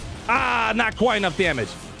 Ah, not quite enough damage.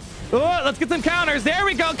 Oh, let's get some counters. There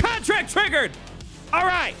we go. Contract triggered. All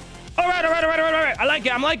right. All right. I like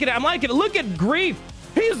it. I'm liking it. Look at Grief.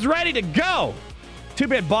 He's ready to go. Too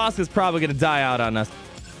bad Boss is probably going to die out on us.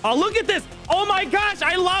 Oh, look at this. Oh, my gosh.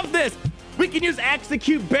 I love this. We can use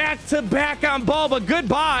Execute back to back on Bulba.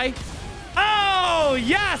 Goodbye. Oh,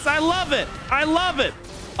 yes. I love it. I love it.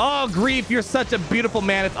 Oh, Grief, you're such a beautiful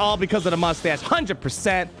man. It's all because of the mustache.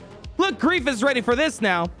 100%. Look, Grief is ready for this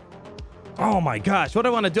now. Oh, my gosh. What do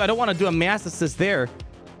I want to do? I don't want to do a mass assist there.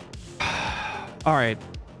 All right.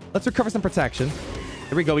 Let's recover some protection.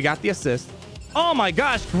 Here we go. We got the assist. Oh, my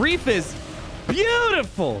gosh. Grief is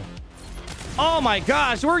beautiful. Oh, my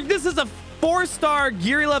gosh. This is a 4-star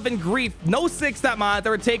Gear 11 Grief. No 6-stat mod. They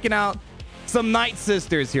were taking out some Night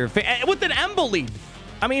Sisters here with an Embo lead.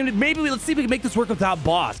 I mean, maybe let's see if we can make this work without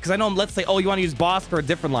boss. Because I know, let's say, oh, you want to use boss for a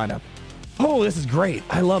different lineup. Oh, this is great.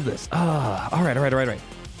 I love this. All right.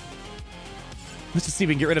 Let's just see if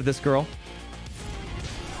we can get rid of this girl.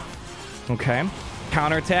 Okay.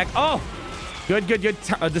 Counterattack. Oh, good.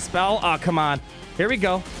 Dispel. Oh, come on. Here we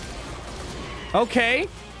go. Okay.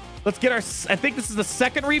 Let's get our... I think this is the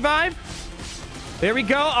second revive. There we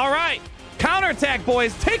go. All right. Counterattack,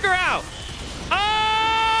 boys. Take her out.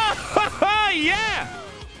 Oh, yeah.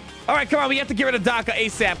 All right, come on. We have to get rid of Daka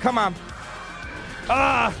ASAP. Come on.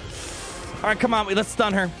 All right, come on. Let's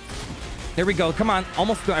stun her. There we go. Come on.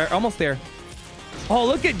 Almost there. Oh,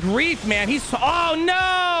 look at Grief, man. Oh,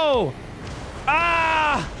 no.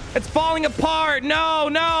 It's falling apart. No.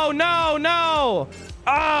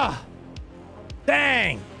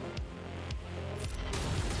 Dang.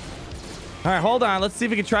 All right, hold on. Let's see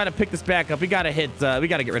if we can try to pick this back up. We got to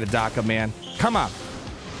get rid of Daka, man. Come on.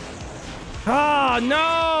 Oh,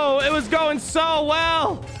 no. It was going so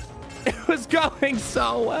well. Let's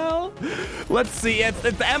see. It's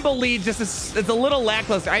the Embo lead. It's a little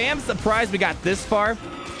lackluster. I am surprised we got this far.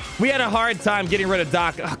 We had a hard time getting rid of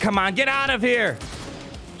Daka. Oh, come on. Get out of here.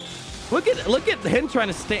 Look at him trying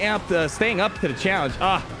to staying up to the challenge.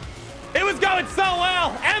 It was going so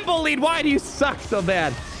well. Embo lead. Why do you suck so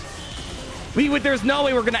bad? There's no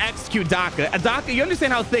way we're going to execute Daka. Daka, you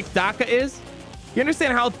understand how thick Daka is?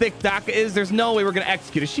 There's no way we're going to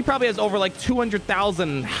execute it. She probably has over like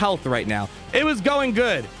 200,000 health right now. It was going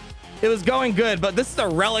good. But this is a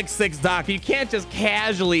Relic 6 Daka. You can't just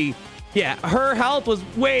casually... Yeah, her health was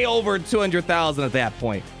way over 200,000 at that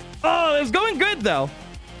point. Oh, it was going good, though.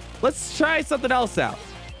 Let's try something else out.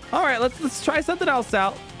 All right, let's try something else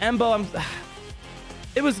out. Embo,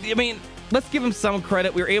 let's give him some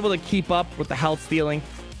credit. We were able to keep up with the health stealing.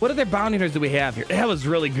 What other bounty hunters do we have here? That was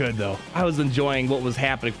really good, though. I was enjoying what was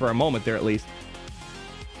happening for a moment there, at least.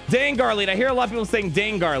 Dangar lead. I hear a lot of people saying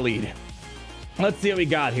Dangar lead. Let's see what we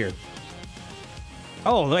got here.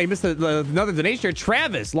 Oh, I missed another donation here.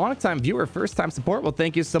 Travis, longtime viewer, first-time support. Well,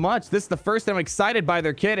 thank you so much. This is the first time I'm excited by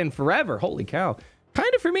their kit in forever. Holy cow.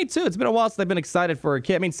 Kind of for me, too. It's been a while since I've been excited for a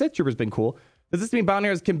kit. I mean, Sith Trooper's been cool. Does this mean bounty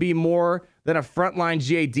hunters can be more than a frontline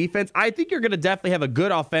GA defense? I think you're going to definitely have a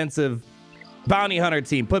good offensive bounty hunter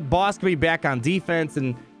team. Put Boss Kirby back on defense,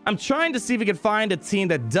 and I'm trying to see if we can find a team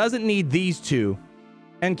that doesn't need these two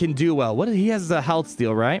and can do well. He has a health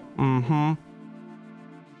steal, right? Mm-hmm.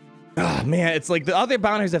 Oh, man, it's like the other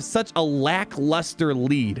bounty hunters have such a lackluster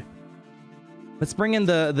lead. Let's bring in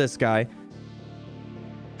this guy.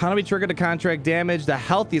 How do we trigger the contract damage? The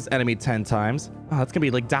healthiest enemy 10 times. Oh, that's gonna be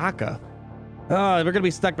like Daka. Oh, we're gonna be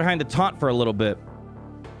stuck behind the taunt for a little bit.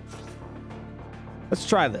 Let's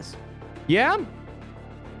try this. Yeah?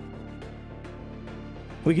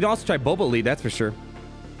 We can also try Boba lead, that's for sure.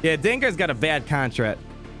 Yeah, Dengar's got a bad contract.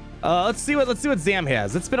 Let's see what Zam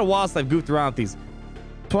has. It's been a while since I've goofed around with these.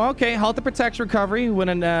 Well, okay, health and protection recovery when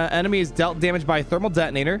an enemy is dealt damage by a thermal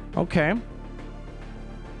detonator. Okay.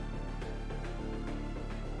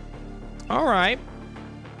 All right.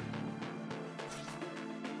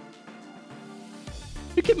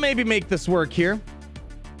 We could maybe make this work here.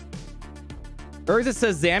 Or is it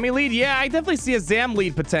says Zammy lead? Yeah, I definitely see a Zam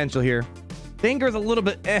lead potential here. Dengar's a little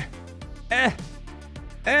bit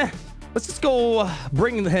Let's just go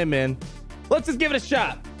bring him in. Let's just give it a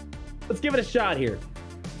shot. Let's give it a shot here.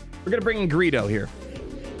 We're going to bring in Greedo here.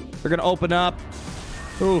 We're going to open up.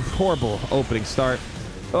 Ooh, horrible opening start.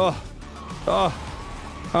 Oh.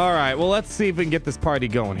 All right, well, let's see if we can get this party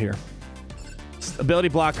going here. Ability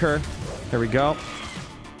block her. There we go.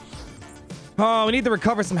 Oh, we need to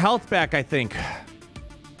recover some health back, I think.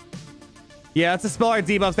 Yeah, let's dispel our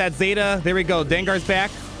debuffs. That Zeta. There we go. Dengar's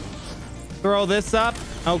back. Throw this up.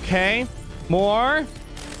 Okay. More.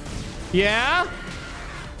 Yeah.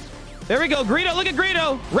 There we go. Greedo. Look at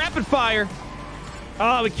Greedo. Rapid fire.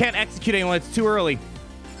 Oh, we can't execute anyone. It's too early.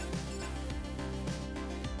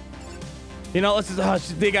 You know, let's just...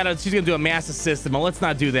 she's going to do a mass assist. Well, let's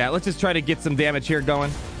not do that. Let's just try to get some damage here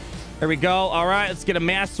going. There we go. All right. Let's get a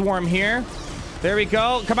mass swarm here. There we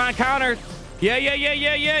go. Come on, counter.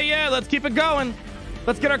 Yeah. Let's keep it going.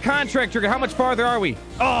 Let's get our contract trigger. How much farther are we?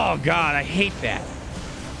 Oh, God. I hate that.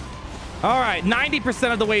 All right.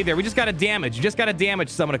 90% of the way there. We just got to damage. You just got to damage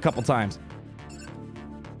someone a couple times.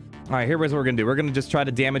 All right. Here's what we're going to do. We're going to just try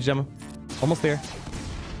to damage them. Almost there.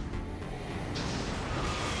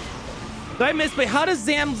 Did I miss? Wait, how does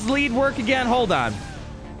Zam's lead work again? Hold on.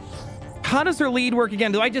 How does her lead work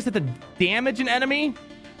again? Do I just have to damage an enemy?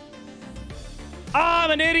 Oh,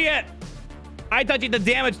 I'm an idiot. I thought you had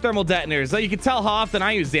the damage thermal detonators. So you can tell how often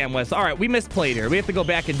I use Zam West. All right, we misplayed here. We have to go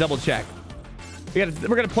back and double check. We're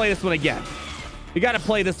gonna play this one again. We gotta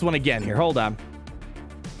play this one again here. Hold on.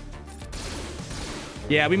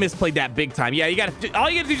 Yeah, we misplayed that big time. Yeah, all you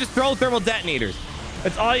gotta do is just throw thermal detonators.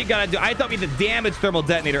 That's all you gotta do. I thought we had the damage thermal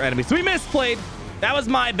detonator enemy. So we misplayed. That was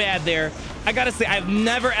my bad there. I gotta say, I've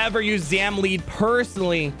never ever used Zam lead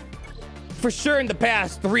personally, for sure in the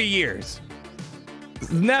past 3 years.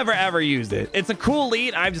 Never ever used it. It's a cool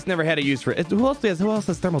lead. I've just never had a use for it. Who else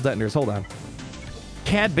has thermal detonators? Hold on.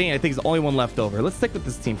 Cad Bane, I think, is the only one left over. Let's stick with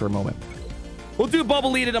this team for a moment. We'll do bubble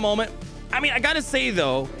lead in a moment. I mean, I gotta say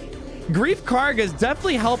though, GREEF KARGA is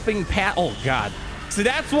definitely helping Pat. Oh God. So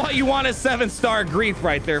that's why you want a 7-star GREEF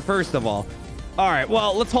right there, first of all. All right,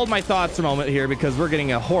 well, let's hold my thoughts for a moment here because we're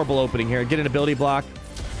getting a horrible opening here. Get an ability block.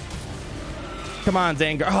 Come on,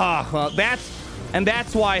 Zangar. Oh, well,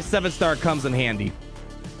 that's why 7-star comes in handy.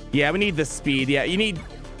 Yeah, we need the speed. Yeah, you need...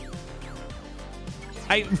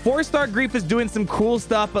 4-star GREEF is doing some cool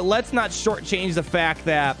stuff, but let's not shortchange the fact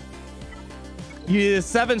that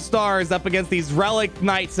 7 stars up against these Relic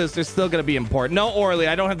Night Sisters still going to be important. No Aura lead.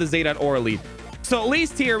 I don't have the Zeta on Aura lead. So at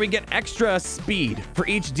least here we get extra speed for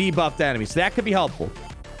each debuffed enemy. So that could be helpful.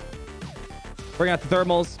 Bring out the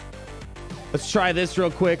thermals. Let's try this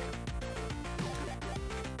real quick.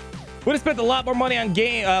 Would have spent a lot more money on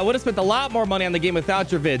game. Would have spent a lot more money on the game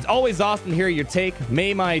without your vids. Always awesome to hear your take.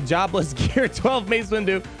 May my jobless Gear 12 Mace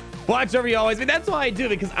Windu watch over you always. I mean, that's why I do,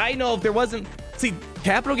 because I know if there wasn't... See,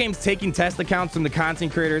 Capital Games taking test accounts from the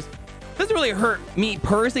content creators doesn't really hurt me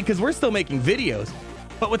personally because we're still making videos.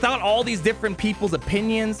 But without all these different people's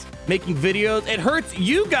opinions making videos, it hurts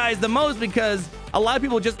you guys the most because a lot of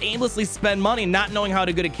people just aimlessly spend money not knowing how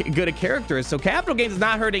to good a character is. So Capital Games is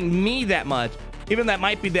not hurting me that much. Even that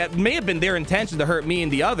may have been their intention to hurt me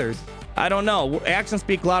and the others. I don't know. Actions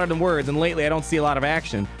speak louder than words, and lately I don't see a lot of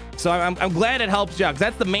action. So I'm glad it helps you out, because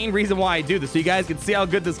that's the main reason why I do this. So you guys can see how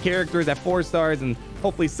good this character is at 4 stars and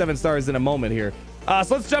hopefully 7 stars in a moment here.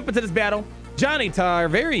 So let's jump into this battle. Johnny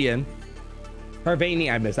Tarvarian. I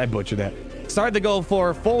butchered that. Started to go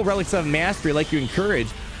for full Relic 7 Mastery like you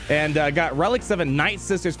encouraged, and got Relic 7 Night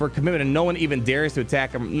Sisters for commitment, and no one even dares to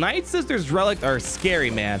attack them. Night Sisters Relic are scary,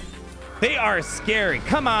 man. They are scary.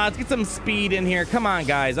 Come on, let's get some speed in here. Come on,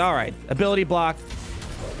 guys. All right, ability block.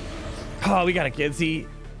 Oh, we gotta get... See,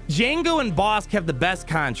 Django and Bosk have the best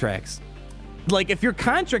contracts. Like, if your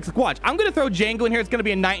contracts... Watch, I'm gonna throw Django in here. It's gonna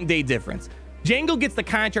be a night and day difference. Django gets the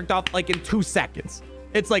contract off like in 2 seconds.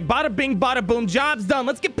 It's like bada bing, bada boom, job's done.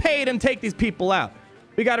 Let's get paid and take these people out.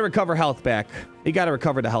 We got to recover health back. You got to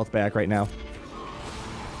recover the health back right now.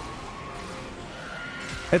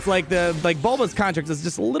 It's like Bulba's contract is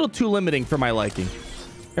just a little too limiting for my liking.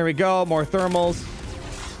 There we go. More thermals.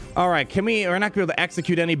 All right. We're not going to be able to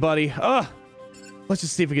execute anybody. Ugh. Let's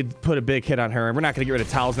just see if we could put a big hit on her. We're not going to get rid of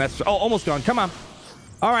towels. And that's... Oh, almost gone. Come on.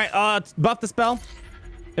 All right. Buff the spell.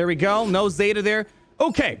 There we go. No Zeta there.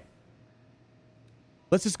 Okay.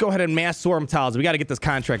 Let's just go ahead and mass swarm towels. We got to get this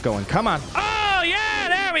contract going. Come on. Oh, yeah.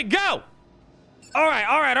 There we go. All right.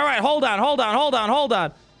 Hold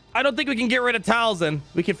on. I don't think we can get rid of Talzin.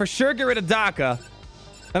 We can for sure get rid of Daka.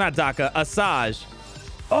 Not Daka. Asajj.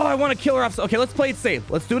 Oh, I want to kill her off. Okay, let's play it safe.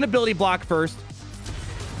 Let's do an ability block first.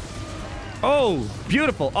 Oh,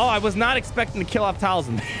 beautiful. Oh, I was not expecting to kill off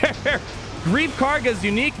Talzin. GREEF KARGA is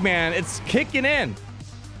unique, man. It's kicking in.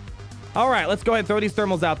 All right, let's go ahead and throw these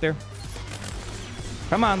thermals out there.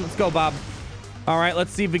 Come on, let's go, Bob. All right,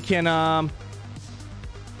 let's see if we can... I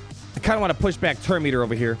kind of want to push back turn meter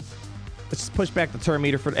over here. Let's just push back the turn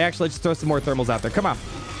meter for... Actually, let's just throw some more thermals out there. Come on.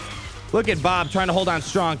 Look at Bob trying to hold on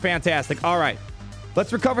strong. Fantastic. All right.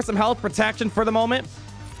 Let's recover some health protection for the moment.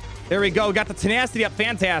 There we go. We got the tenacity up.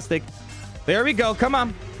 Fantastic. There we go. Come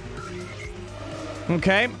on.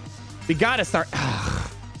 Okay. We got to start...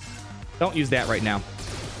 Don't use that right now.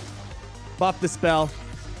 Buff the spell.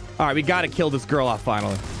 All right, we got to kill this girl off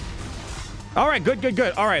finally. All right, good.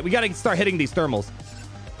 All right, we got to start hitting these thermals.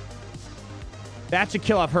 That should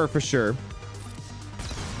kill off her for sure.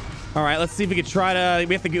 All right, let's see if we can try to...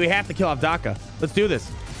 We have to kill off Daka. Let's do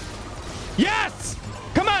this. Yes!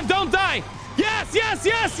 Come on, don't die! Yes!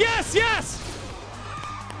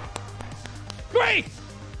 Great!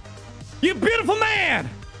 You beautiful man!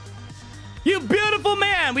 We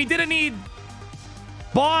didn't need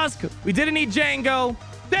Bosk. We didn't need Django.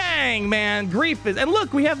 Dang, man. GREEF is... And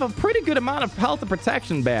look, we have a pretty good amount of health and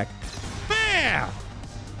protection back. Man!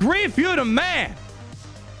 GREEF, you the man!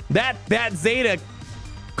 That Zeta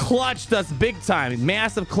clutched us big time.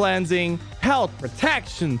 Massive cleansing, health,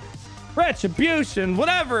 protection, retribution,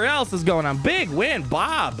 whatever else is going on. Big win,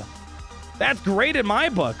 Bob. That's great in my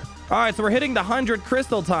book. All right, so we're hitting the 100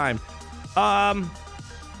 crystal time.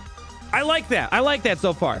 I like that. I like that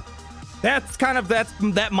so far.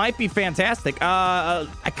 That might be fantastic. I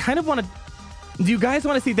kind of want to. Do you guys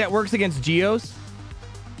want to see if that works against Geos?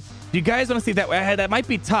 Do you guys want to see if that? That might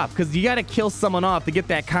be tough because you got to kill someone off to get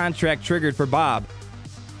that contract triggered for Bob.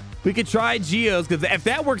 We could try Geos because if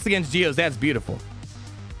that works against Geos, that's beautiful.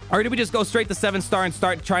 Or do we just go straight to 7-star and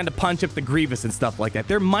start trying to punch up the Grievous and stuff like that?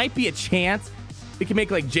 There might be a chance we can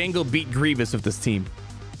make like Django beat Grievous with this team.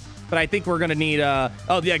 But I think we're going to need...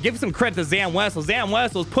 oh, yeah, give some credit to Zam Wessel. Zam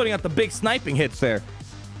Wessel's putting up the big sniping hits there.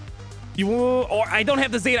 Or I don't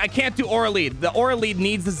have the Zeta. I can't do Aura Lead. The Aura Lead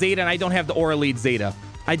needs the Zeta, and I don't have the Aura Lead Zeta.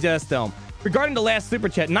 I just don't. Regarding the last super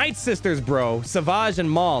chat, Night Sisters, bro. Savage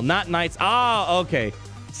and Maul, not Knights. Ah, okay.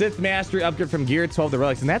 Sith Mastery upgrade from Gear 12 to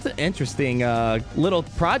Relics. And that's an interesting little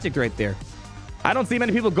project right there. I don't see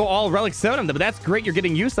many people go all Relic 7 on them, but that's great. You're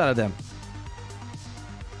getting use out of them.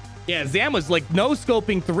 Yeah, Zam was like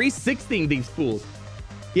no-scoping 360ing these fools.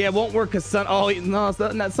 Yeah, it won't work because Sun... Oh, no, it's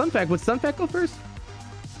not Sunfac. Would Sunfac go first?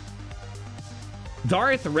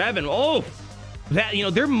 Darth Revan. Oh, that, you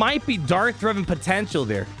know, there might be Darth Revan potential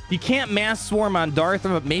there. You can't mass swarm on Darth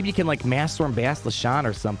Revan, but maybe you can like mass swarm Bas Lashan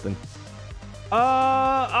or something. All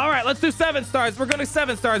right, let's do 7 stars. We're going to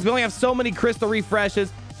 7 stars. We only have so many crystal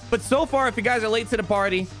refreshes, but so far, if you guys are late to the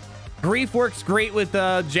party, Grief works great with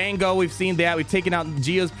Django. We've seen that. We've taken out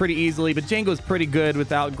Geos pretty easily, but Django's pretty good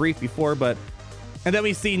without Grief before. But and then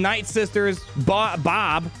we see Night Sisters,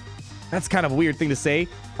 Bob. That's kind of a weird thing to say.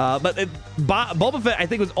 But Boba Fett, I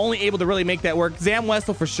think, was only able to really make that work. Zam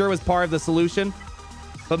Wesell for sure was part of the solution.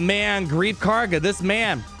 But man, GREEF Karga,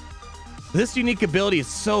 this unique ability is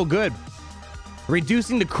so good.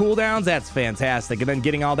 Reducing the cooldowns, that's fantastic. And then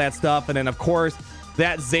getting all that stuff. And then, of course,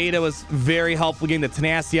 that Zeta was very helpful. Getting the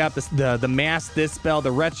tenacity up, the mass dispel,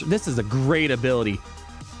 the retro. This is a great ability.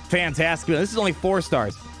 Fantastic. This is only 4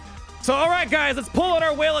 stars. So, all right, guys, let's pull out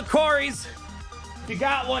our Whale of Cories. If you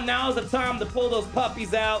got one, now's the time to pull those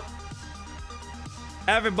puppies out.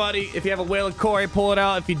 Everybody, if you have a Whale of Cory, pull it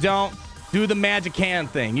out. If you don't, do the magic hand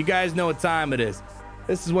thing. You guys know what time it is.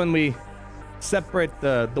 This is when we separate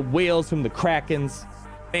the whales from the krakens.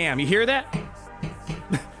 Bam, you hear that?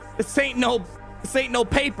 This ain't no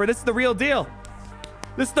paper. This is the real deal.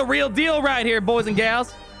 This is the real deal right here, boys and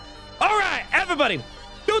gals. All right, everybody,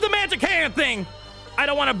 do the magic hand thing. I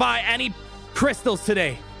don't want to buy any crystals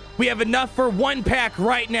today. We have enough for 1 pack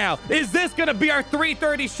right now. Is this gonna be our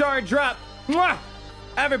 330 shard drop? Mwah!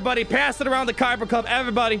 Everybody, pass it around the Kyber Club.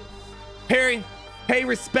 Everybody, pay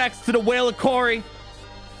respects to the Whale of Cory.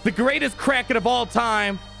 The greatest Kraken of all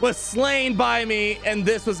time was slain by me, and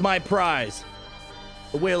this was my prize.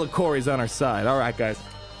 The Whale of Cory's on our side. All right, guys.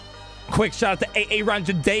 Quick shout out to Aaron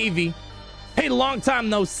Davey. Hey, long time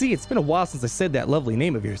no see. It's been a while since I said that lovely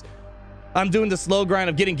name of yours. I'm doing the slow grind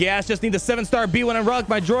of getting gas. Just need the 7-star B1 and Relic,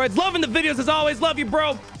 my droids. Loving the videos as always. Love you,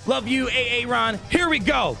 bro. Love you, Aaron. Here we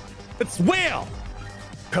go. It's Whale.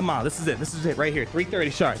 Come on. This is it. This is it right here.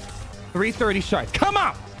 330 shards. 330 shards. Come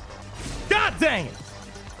on. God dang it.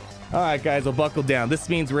 All right, guys. We'll buckle down. This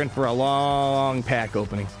means we're in for a long pack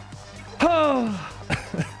opening. Oh.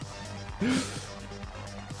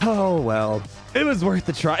 Oh, well. It was worth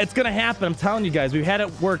the try. It's going to happen. I'm telling you guys. We've had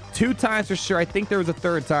it work 2 times for sure. I think there was a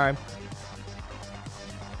 3rd time.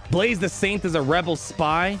 Blaze the Saint is a rebel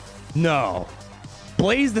spy? No.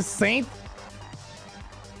 Blaze the Saint?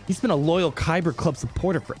 He's been a loyal Kyber Club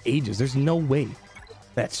supporter for ages. There's no way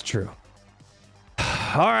that's true.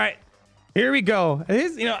 All right. Here we go.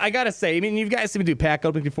 You know, I gotta say, I mean, you guys seen me do pack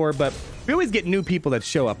openings before, but we always get new people that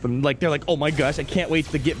show up and they're like, oh my gosh, I can't wait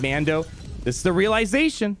to get Mando. This is the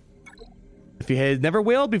realization. If you had never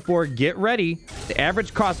whaled before, get ready. The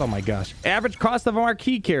average cost, oh my gosh, average cost of a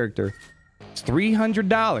marquee character is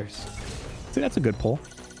 $300. See, that's a good pull.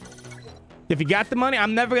 If you got the money,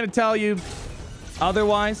 I'm never gonna tell you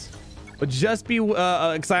otherwise, but just be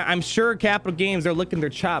excited. I'm sure Capital Games are licking their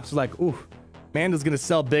chops like, ooh, Mando's gonna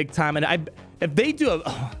sell big time. And if they do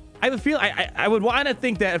I have a feeling I would want to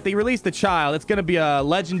think that if they release the child, it's gonna be a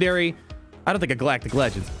legendary. I don't think a Galactic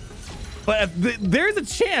Legends, but there's a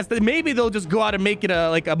chance that maybe they'll just go out and make it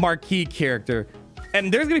like a marquee character,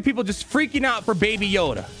 and there's gonna be people just freaking out for Baby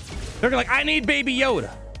Yoda. They're gonna like, I need Baby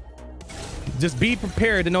Yoda. Just be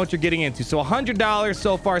prepared to know what you're getting into. So $100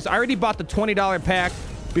 so far. So I already bought the $20 pack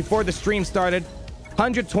before the stream started.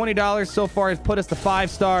 $120 so far has put us to 5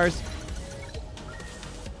 stars.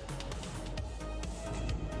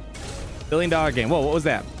 $1 billion game. Whoa, what was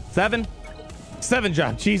that? 7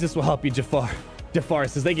 drop. Jesus will help you, Jafar. Jafar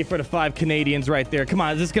says, thank you for the 5 Canadians right there. Come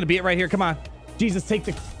on, is this gonna be it right here? Come on. Jesus, take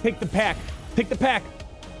the pack. Take the pack.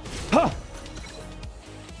 Huh.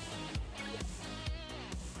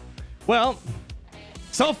 Well,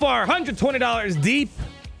 so far, $120 deep.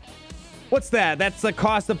 What's that? That's the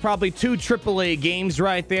cost of probably 2 AAA games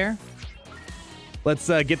right there. Let's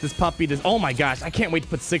get this puppy to... Oh my gosh, I can't wait to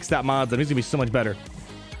put 6 stat mods on. He's gonna be so much better.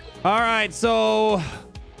 All right, so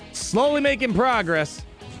slowly making progress.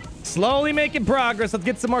 Slowly making progress. Let's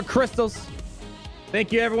get some more crystals.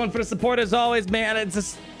 Thank you everyone for the support as always, man. It's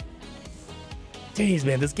just... Jeez,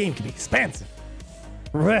 man, this game can be expensive.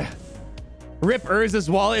 Rip Urza's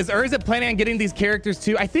wallet. Is Urza planning on getting these characters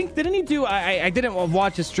too? I think, didn't he do... I didn't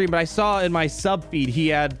watch his stream, but I saw in my sub feed he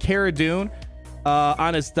had Cara Dune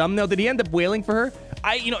on his thumbnail. Did he end up wailing for her?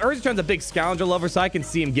 You know, Urzatron's a big scoundrel lover, so I can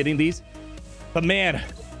see him getting these. But man,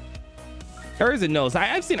 Urza knows.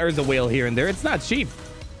 I've seen Urza wail here and there. It's not cheap.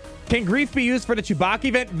 Can Grief be used for the Chewbacca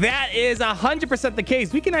event? That is 100% the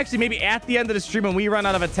case. We can actually maybe at the end of the stream when we run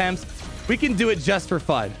out of attempts, we can do it just for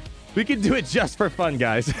fun. We can do it just for fun,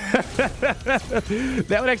 guys.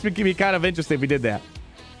 That would actually be kind of interesting if we did that.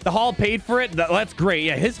 The haul paid for it. That's great.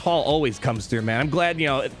 Yeah, his haul always comes through, man. I'm glad, you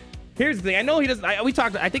know. Here's the thing. I know he doesn't. I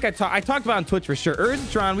talked about on Twitch for sure.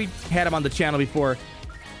 Urzatron, we had him on the channel before.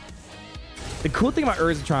 The cool thing about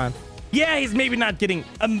Urzatron, yeah, he's maybe not getting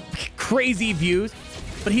crazy views,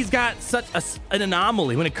 but he's got such an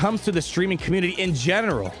anomaly when it comes to the streaming community in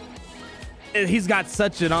general. He's got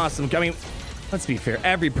such an awesome... I mean, let's be fair.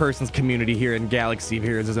 Every person's community here in Galaxy of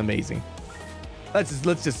Heroes is amazing. Let's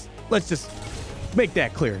just make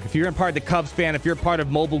that clear. If you're a part of the Cubs fan, if you're a part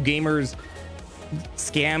of Mobile Gamers,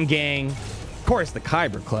 Scam Gang, of course, the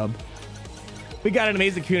Kyber Club. We got an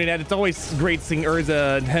amazing community, and it's always great seeing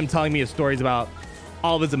Urza and him telling me his stories about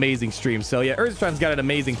all of his amazing streams. So yeah, Urzatron's got an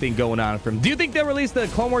amazing thing going on for him. Do you think they'll release the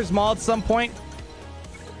Clone Wars mod at some point?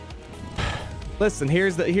 Listen,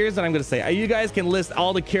 here's what I'm gonna say. You guys can list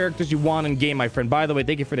all the characters you want in game, my friend. By the way,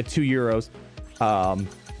 thank you for the €2.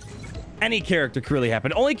 Any character could really happen.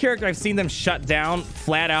 The only character I've seen them shut down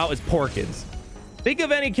flat out is Porkins. Think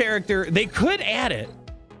of any character. They could add it.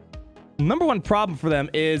 Number one problem for them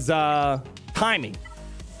is timing.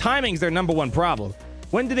 Timing's their number one problem.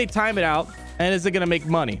 When do they time it out? And is it gonna make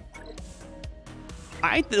money?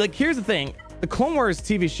 Like, here's the thing. The Clone Wars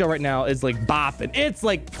TV show right now is like bopping. It's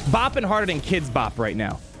like bopping harder than kids bop right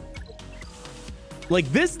now. Like,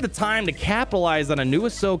 this is the time to capitalize on a new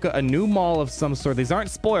Ahsoka, a new Maul of some sort. These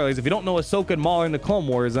aren't spoilers. If you don't know Ahsoka and Maul are in the Clone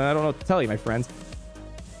Wars, I don't know what to tell you, my friends.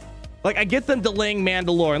 Like, I get them delaying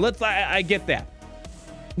Mandalorian. I get that.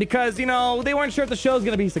 Because, you know, they weren't sure if the show's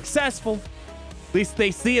going to be successful. At least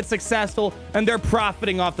they see it's successful, and they're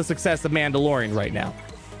profiting off the success of Mandalorian right now.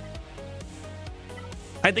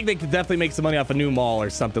 I think they could definitely make some money off a new Maul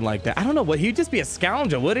or something like that. I don't know. He'd just be a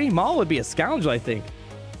scoundrel, would he? Maul would be a scoundrel, I think.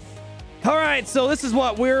 All right, so this is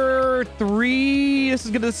what we're 3.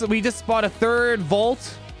 We just bought a 3rd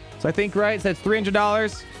Volt. So I think, right? So that's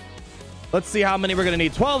 $300. Let's see how many we're going to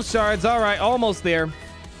need. 12 shards. All right, almost there.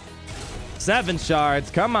 7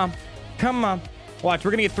 shards. Come on. Come on. Watch,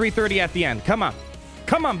 we're going to get 330 at the end. Come on.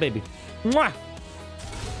 Come on, baby. Mwah.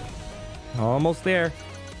 Almost there.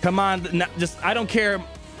 Come on. I don't care.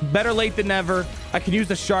 Better late than never. I can use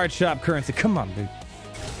the shard shop currency. Come on, dude.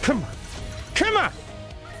 Come on. Come on.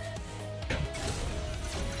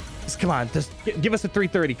 Just come on. Just give us a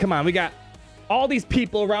 330. Come on. We got all these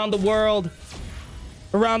people around the world,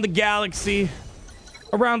 around the galaxy,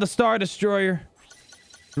 around the Star Destroyer.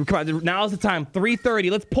 Come on. Now's the time. 330.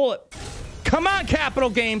 Let's pull it. Come on, Capital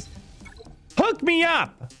Games. Hook me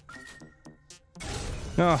up.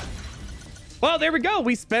 Oh. Well, there we go.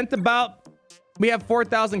 We spent we have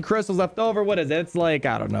 4,000 crystals left over. What is it? It's like,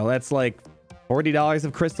 I don't know. That's like $40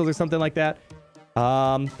 of crystals or something like that.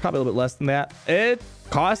 Probably a little bit less than that. It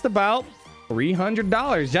cost about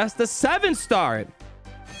 $300 just to 7-star it.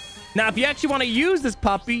 Now, if you actually want to use this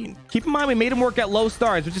puppy, keep in mind we made him work at low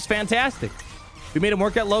stars, which is fantastic. We made him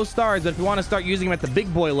work at low stars, but if you want to start using him at the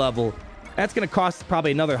big boy level, that's going to cost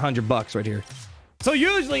probably another $100 right here. So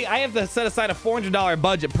usually I have to set aside a $400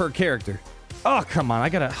 budget per character. Oh, come on. I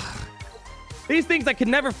gotta... These things I could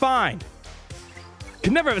never find.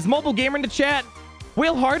 Could never... Is Mobile Gamer in the chat?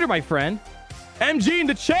 Wail harder, my friend. MG in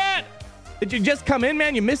the chat! Did you just come in,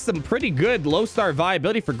 man? You missed some pretty good low-star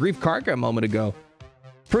viability for Grief Karga a moment ago.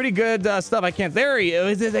 Pretty good stuff. I can't... There he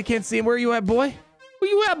is. I can't see him. Where you at, boy? Where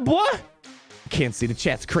you at, boy? Can't see. The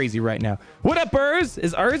chat's crazy right now. What up, Urz?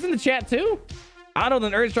 Is Urz in the chat, too? I know the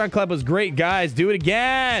Urzatron Club was great, guys. Do it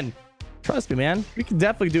again. Trust me, man. We can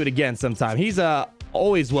definitely do it again sometime. He's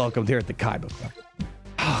always welcomed here at the Kyber Club.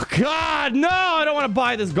 Oh, God, no. I don't want to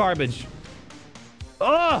buy this garbage.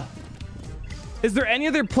 Ugh. Is there any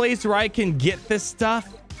other place where I can get this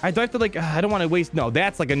stuff? I don't have to, like, I don't want to waste. No,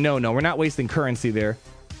 that's like a no-no. We're not wasting currency there.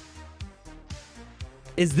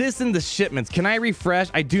 is this in the shipments? Can I refresh?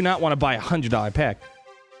 I do not want to buy a $100 pack.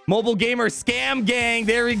 Mobile Gamer Scam Gang.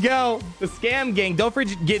 There we go. The Scam Gang. Don't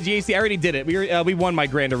forget to get GAC. I already did it. We won my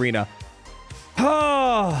Grand Arena.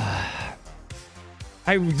 Oh,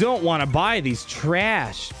 I don't want to buy these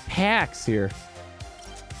trash packs here.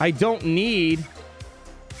 I don't need...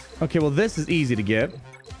 Okay, well, this is easy to get.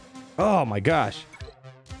 Oh, my gosh.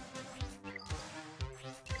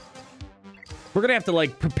 We're going to have to,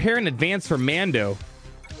 like, prepare in advance for Mando.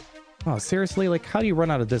 Oh, seriously? Like, how do you run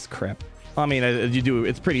out of this crap? I mean, you do.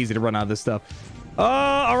 It's pretty easy to run out of this stuff. Oh,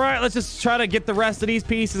 all right. Let's just try to get the rest of these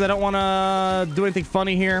pieces. I don't want to do anything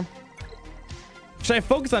funny here. Should I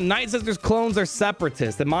focus on Night Sisters, clones, or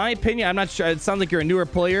Separatists? In my opinion, I'm not sure. It sounds like you're a newer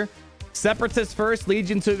player. Separatists first,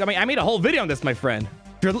 Legion 2. I mean, I made a whole video on this, my friend.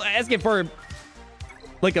 If you're asking for,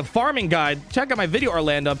 like, a farming guide, check out my video,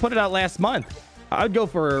 Orlando. I put it out last month. I'd go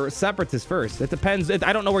for Separatists first. It depends.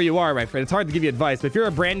 I don't know where you are, my friend. It's hard to give you advice. But if you're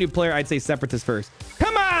a brand new player, I'd say Separatists first.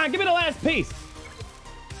 Come on, give me the last piece.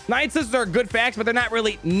 Night Sisters are good facts, but they're not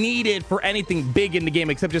really needed for anything big in the game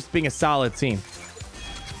except just being a solid team.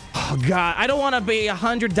 Oh, God. I don't want to pay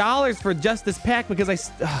 $100 for just this pack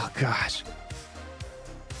because oh, gosh.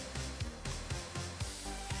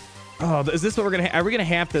 Oh, is this what we're going to... Are we going to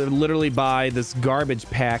have to literally buy this garbage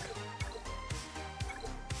pack?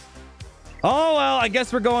 Oh, well, I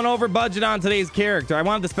guess we're going over budget on today's character. I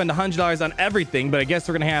wanted to spend $100 on everything, but I guess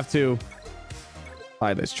we're going to have to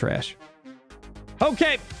buy this trash.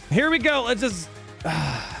 Okay, here we go. Let's just...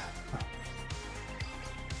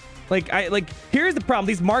 here's the problem.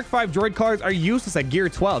 These Mark V droid cars are useless at Gear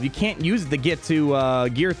 12. You can't use it to get to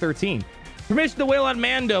Gear 13. Permission to whale on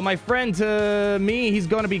Mando. My friend, to me, he's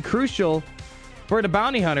going to be crucial for the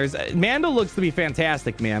bounty hunters. Mando looks to be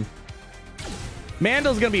fantastic, man.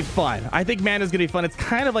 Mando's going to be fun. I think Mando's going to be fun. It's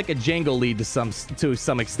kind of like a Django lead to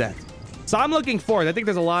some extent. So I'm looking forward. I think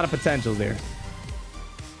there's a lot of potential there.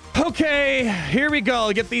 Okay, here we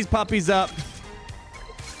go. Get these puppies up.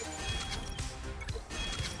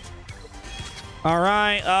 All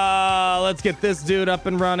right, let's get this dude up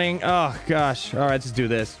and running. Oh, gosh. All right, let's just do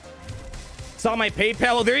this. Saw my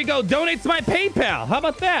PayPal. Oh, there you go. Donate to my PayPal. How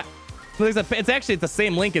about that? It's actually the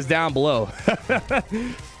same link as down below.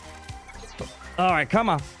 All right, come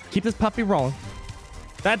on. Keep this puppy rolling.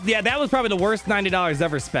 That was probably the worst $90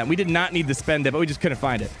 ever spent. We did not need to spend it, but we just couldn't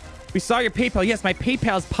find it. We saw your PayPal. Yes, my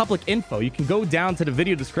PayPal is public info. You can go down to the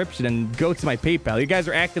video description and go to my PayPal. You guys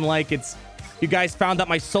are acting like it's... You guys found out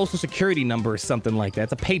my social security number or something like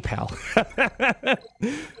that. It's a PayPal.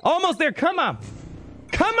 Almost there. Come on.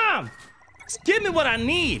 Come on. Just give me what I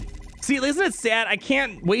need. See, isn't it sad? I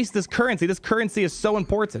can't waste this currency. This currency is so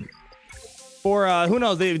important. Or who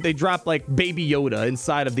knows? They dropped like Baby Yoda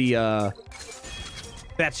inside of the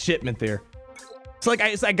that shipment there. So like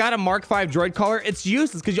I got a Mark V droid collar. It's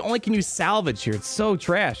useless because you only can use salvage here. It's so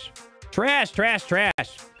trash. Trash, trash,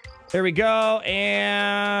 trash. There we go.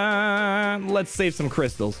 And let's save some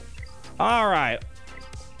crystals. All right.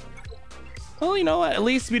 Well, you know what? At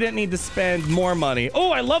least we didn't need to spend more money.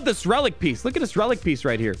 Oh, I love this relic piece. Look at this relic piece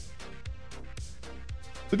right here.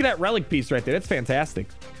 Look at that relic piece right there. That's fantastic.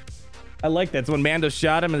 I like that. It's when Mando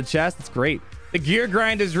shot him in the chest. It's great. The gear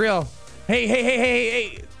grind is real.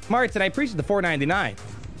 Hey. Martin, I appreciate the $4.99.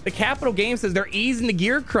 The Capital Game says they're easing the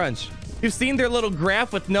gear crunch. You've seen their little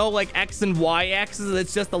graph with no like X and Y axes.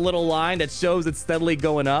 It's just a little line that shows it's steadily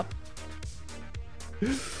going up.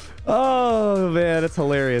 Oh, man, that's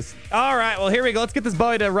hilarious. All right, well, here we go. Let's get this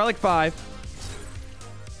boy to Relic 5.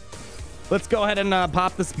 Let's go ahead and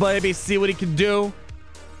pop this baby, see what he can do.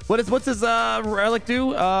 What's his relic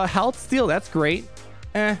do? Health steal, that's great.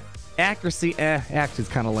 Accuracy, actually, it's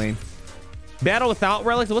kind of lame. Battle without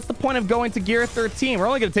relics. What's the point of going to Gear 13? We're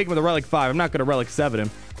only going to take him with a Relic 5. I'm not going to Relic 7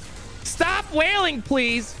 him. Stop wailing,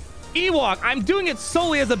 please. Ewok, I'm doing it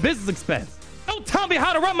solely as a business expense. Don't tell me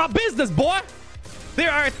how to run my business, boy.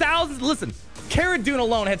 There are thousands. Listen, Cara Dune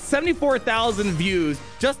alone had 74,000 views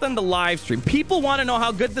just on the live stream. People want to know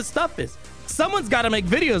how good this stuff is. Someone's got to make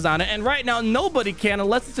videos on it, and right now nobody can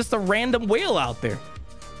unless it's just a random whale out there.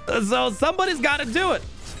 So somebody's got to do it.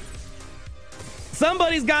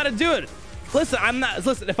 Somebody's got to do it. Listen,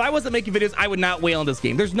 listen, if I wasn't making videos, I would not whale on this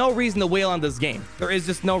game. There's no reason to whale on this game. There is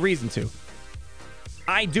just no reason to.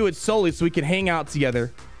 I do it solely so we can hang out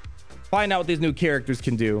together, find out what these new characters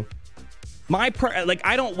can do. I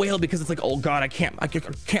don't whale because it's like, oh God, I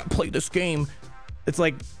can't play this game. It's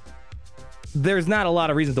like, there's not a lot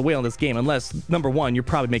of reason to whale in this game unless, number one, you're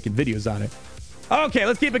probably making videos on it. Okay,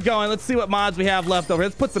 let's keep it going. Let's see what mods we have left over.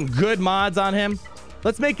 Let's put some good mods on him.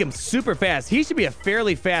 Let's make him super fast. He should be a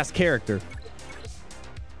fairly fast character.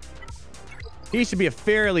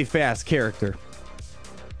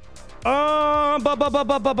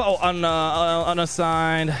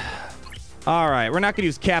 Unassigned. All right, we're not gonna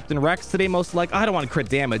use Captain Rex today, most likely. I don't want crit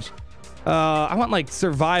damage. I want like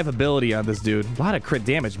survivability on this dude. A lot of crit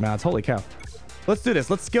damage mods. Holy cow. Let's do this.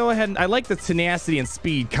 Let's go ahead and I like the tenacity and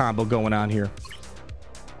speed combo going on here.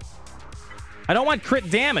 I don't want crit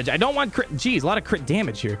damage. I don't want crit. Geez, a lot of crit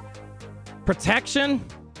damage here. Protection.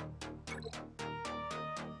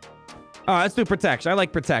 Oh, let's do protection. I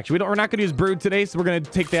like protection. We're not gonna use Brood today, so we're gonna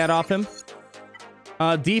take that off him.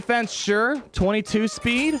 Defense, sure. 22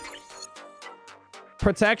 speed.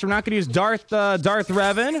 Protection. We're not gonna use Darth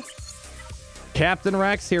Revan. Captain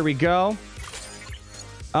Rex. Here we go.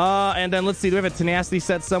 And then let's see. Do we have a tenacity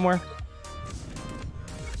set somewhere?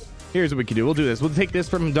 Here's what we can do. We'll do this. We'll take this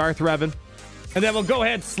from Darth Revan, and then we'll go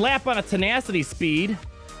ahead and slap on a tenacity speed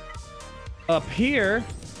up here.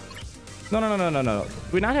 No. Do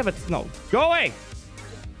we not have a... No. Go away!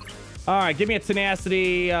 Alright, give me a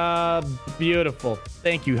tenacity. Beautiful.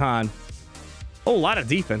 Thank you, Han. Oh, a lot of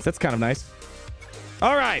defense. That's kind of nice.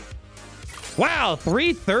 Alright. Wow,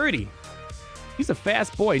 330. He's a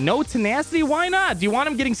fast boy. No tenacity? Why not? Do you want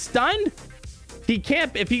him getting stunned? He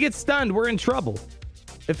can't... If he gets stunned, we're in trouble.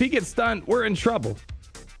 If he gets stunned, we're in trouble.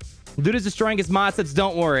 Dude is destroying his mod sets.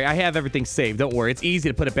 Don't worry. I have everything saved. Don't worry. It's easy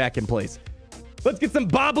to put it back in place. Let's get some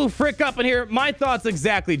Babu Frick up in here. My thoughts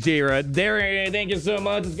exactly, Jira. There, thank you so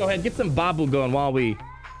much. Let's go ahead and get some Babu going while we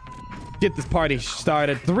get this party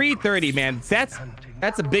started. 330, man. That's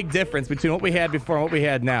a big difference between what we had before and what we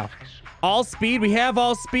had now. All speed. We have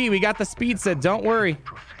all speed. We got the speed set. Don't worry.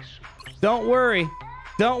 Don't worry.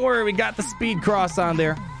 Don't worry. We got the speed cross on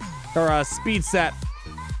there. Or speed set.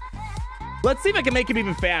 Let's see if I can make him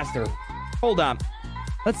even faster. Hold on.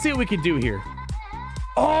 Let's see what we can do here.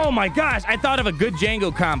 Oh my gosh, I thought of a good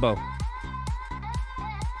Django combo.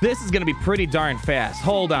 This is going to be pretty darn fast.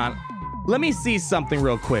 Hold on. Let me see something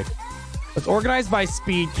real quick. Let's organize by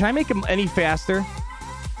speed. Can I make him any faster?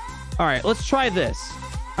 All right, let's try this.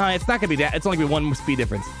 It's not going to be that. It's only going to be one speed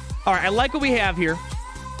difference. All right, I like what we have here.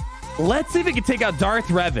 Let's see if we can take out Darth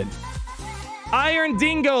Revan. Iron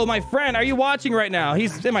Dingo, my friend, are you watching right now?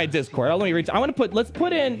 He's in my Discord. Let me reach. I want to put. Let's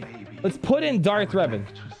put in Darth Revan.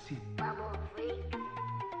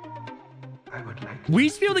 We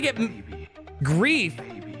should be able to get Grief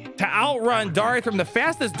to outrun Darth Revan. The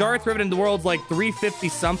fastest Darth Revan in the world is like 350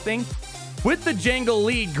 something. With the Django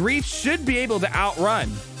lead, Grief should be able to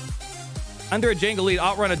outrun. Under a Django lead,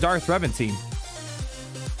 outrun a Darth Revan team.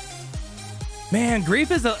 Man,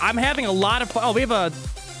 Grief is I'm having a lot of fun. Oh, we have a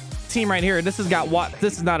team right here. This has got what?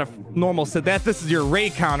 This is not a normal set. This is your Ray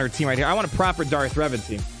counter team right here. I want a proper Darth Revan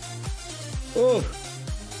team. Ooh.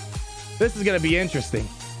 This is going to be interesting.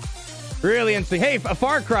 Really interesting. Hey, a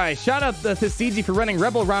Far Cry. Shout out to CG for running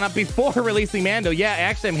Rebel Roundup before releasing Mando. Yeah,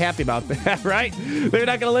 actually, I'm happy about that, right? They're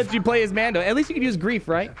not going to let you play as Mando. At least you can use Grief,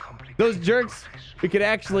 right? Those jerks, we could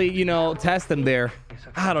actually, you know, test them there.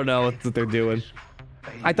 I don't know what they're doing.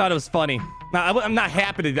 I thought it was funny. Now, I'm not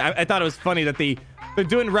happy to... I thought it was funny that they're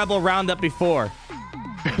doing Rebel Roundup before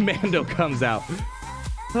Mando comes out.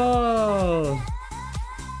 Oh...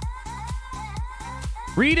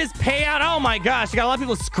 Rita's payout. Oh my gosh, I got a lot of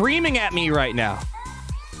people screaming at me right now.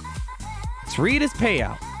 It's Rita's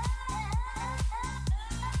payout.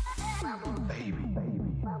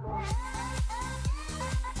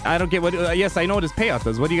 I don't get what. Yes, I know what his payout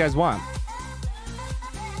does. What do you guys want?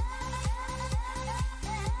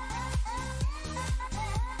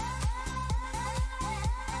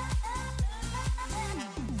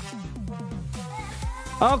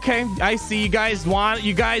 Okay, I see you guys want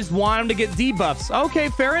him to get debuffs. Okay,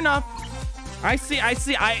 fair enough. I see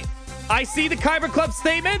the Kyber Club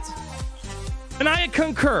statement, and I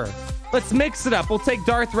concur. Let's mix it up. We'll take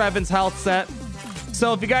Darth Revan's health set.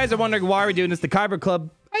 So if you guys are wondering why we're doing this, the Kyber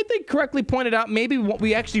Club, I think correctly pointed out, maybe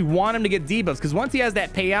we actually want him to get debuffs, because once he has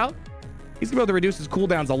that payout, he's gonna be able to reduce his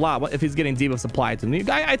cooldowns a lot if he's getting debuffs applied to him.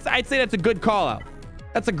 I'd say that's a good call out.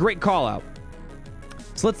 That's a great call out.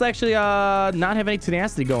 So let's actually not have any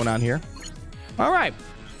tenacity going on here. All right.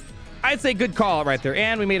 I'd say good call right there.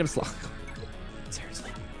 And we made him slow.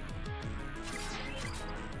 Seriously.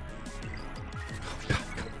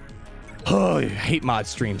 Oh, I hate mod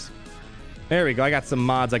streams. There we go. I got some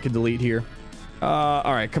mods I could delete here.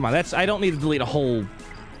 All right, come on. I don't need to delete a whole...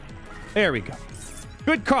 There we go.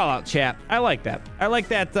 Good call out, chat. I like that. I like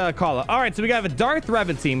that call out. All right, so we got a Darth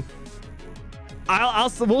Revan team.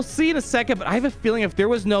 We'll see in a second, but I have a feeling if there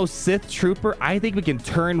was no Sith Trooper, I think we can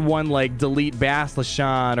turn one like delete Bas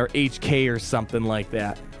Lashan or HK or something like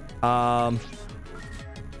that.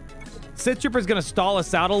 Sith Trooper is going to stall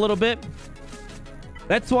us out a little bit.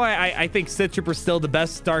 That's why I think Sith Trooper's still the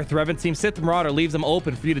best Darth Revan team. Sith Marauder leaves them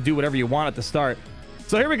open for you to do whatever you want at the start.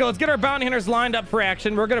 So here we go. Let's get our bounty hunters lined up for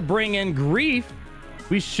action. We're going to bring in Greef.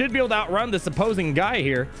 We should be able to outrun this opposing guy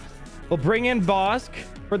here. We'll bring in Bosk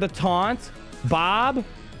for the taunt. Bob.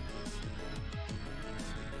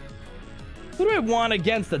 Who do I want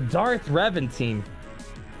against the Darth Revan team?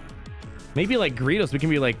 Maybe like Greedos. We can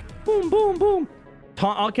be like, boom, boom, boom.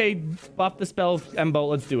 Taunt. Okay, buff the spell, Embo.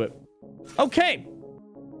 Let's do it. Okay.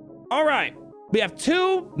 All right. We have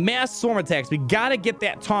 2 mass swarm attacks. We got to get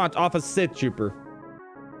that taunt off of Sith Trooper.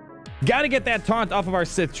 Got to get that taunt off of our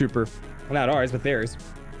Sith Trooper. Well, not ours, but theirs.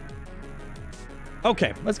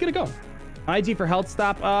 Okay, let's get it going. IG for health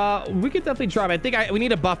stop. We could definitely try. I think we need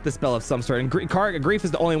to buff the spell of some sort. And Greef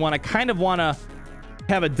is the only one. I kind of want to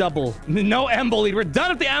have a double. No Embo lead. We're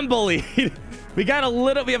done with the Embo lead. We got a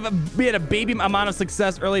little. We had a baby amount of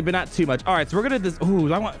success early, but not too much. All right, so we're gonna do this. Ooh,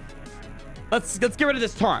 let's get rid of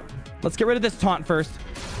this taunt. Let's get rid of this taunt first.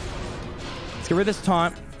 Let's get rid of this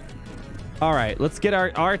taunt. All right, let's get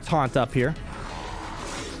our taunt up here.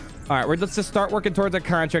 All right, let's just start working towards our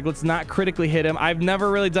contract. Let's not critically hit him. I've never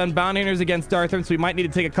really done bounty hunters against Darth Revan, so we might need to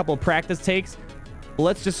take a couple of practice takes.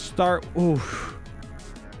 Let's just start. Ooh.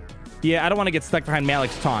 Yeah, I don't want to get stuck behind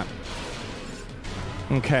Malik's taunt.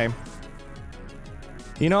 Okay.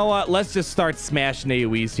 You know what? Let's just start smashing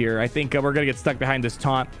AoEs here. I think we're gonna get stuck behind this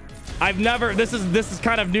taunt. This is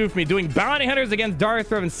kind of new for me, doing bounty hunters against Darth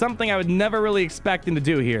Revan, something I would never really expect him to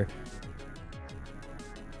do here.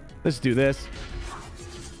 Let's do this.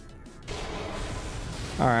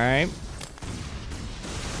 All right.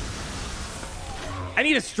 I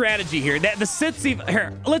need a strategy here. The Sith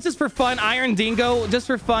here. Let's just for fun, Iron Dingo, just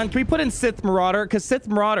for fun. Can we put in Sith Marauder? Because Sith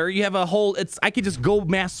Marauder, you have a whole. I could just go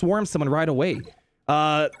mass swarm someone right away.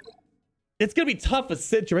 It's gonna be tough with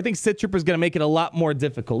Sith Trooper. I think Sith Trooper is gonna make it a lot more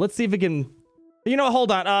difficult. Let's see if we can. You know,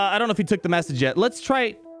 hold on. I don't know if he took the message yet. Let's try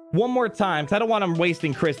it one more time because I don't want him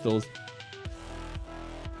wasting crystals.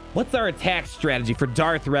 What's our attack strategy for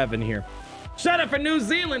Darth Revan here? Shout out for New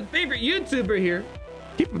Zealand, favorite YouTuber here.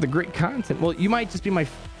 Keep up the great content. Well, you might just be my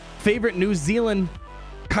favorite New Zealand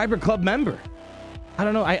Kyber Club member. I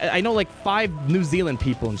don't know. I know like 5 New Zealand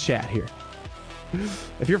people in chat here.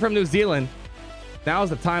 If you're from New Zealand, now's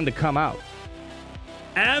the time to come out.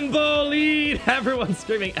 Embo lead. Everyone's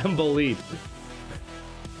screaming Embo lead.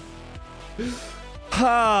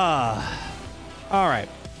 All right.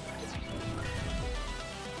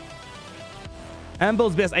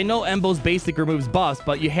 Embo's best. I know Embo's basic removes buffs,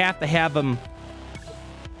 but you have to have him.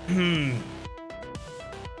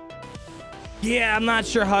 Yeah, I'm not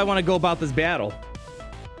sure how I want to go about this battle.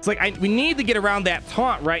 It's like we need to get around that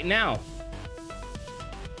taunt right now.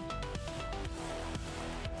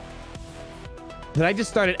 Did I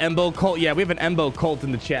just start an Embo cult? Yeah, we have an Embo cult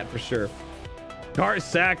in the chat for sure. Gar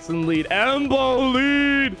Saxon lead. Embo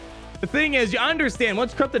lead. The thing is, you understand,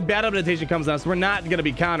 once Corrupted Battle Meditation comes out, so we're not going to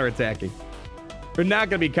be counterattacking. We're not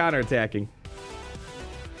going to be counterattacking.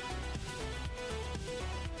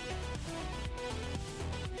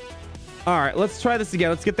 All right, let's try this again.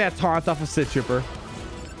 Let's get that taunt off of Sith Trooper.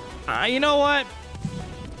 You know what?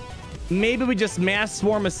 Maybe we just mass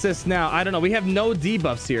swarm assist now. I don't know. We have no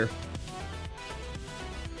debuffs here.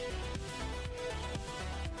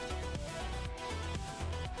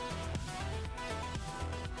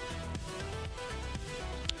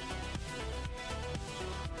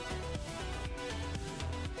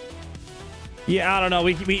 Yeah, I don't know.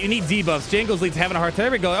 We need debuffs. Jangles leads having a hard time.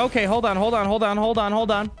 There we go. Okay, hold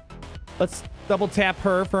on. Let's double tap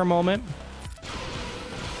her for a moment.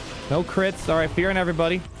 No crits. All right, fearing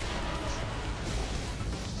everybody.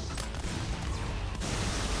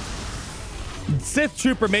 Sith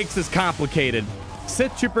Trooper makes this complicated.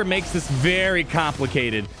 Sith Trooper makes this very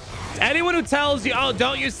complicated. Anyone who tells you, oh,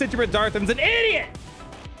 don't use Sith Trooper Darth Revan's an idiot.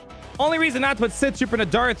 Only reason not to put Sith Trooper in a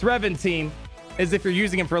Darth Revan team is if you're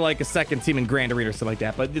using him for like a second team in Grand Arena or something like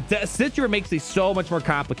that. But Sith Trooper makes these so much more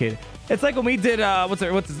complicated. It's like when we did what's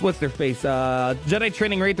their face? Jedi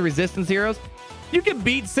Training Rate the Resistance Heroes. You can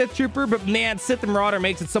beat Sith Trooper, but man, Sith Marauder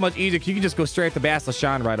makes it so much easier because you can just go straight to Bastila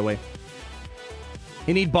Shan right away.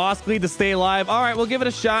 You need Boss Lead to stay alive. All right, we'll give it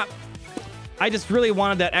a shot. I just really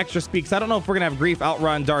wanted that extra speed because I don't know if we're gonna have Greef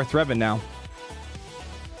outrun Darth Revan now.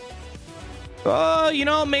 Oh, you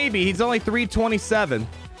know, maybe. He's only 327.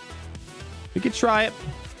 We could try it.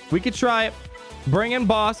 Bring in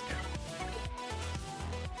Bosk.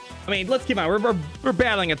 I mean, let's keep on. We're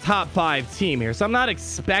battling a top 5 team here, so I'm not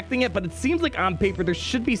expecting it, but it seems like on paper there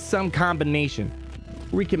should be some combination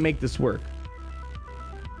where we can make this work.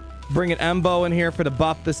 Bring an Embo in here for the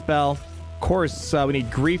buff the spell. Of course, we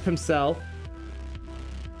need Greef himself.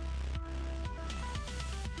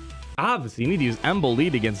 Obviously, you need to use Embo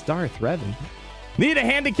lead against Darth Revan. Need a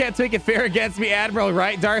handicap to make it fair against me, Admiral,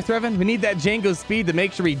 right, Darth Revan? We need that Django speed to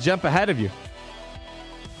make sure we jump ahead of you.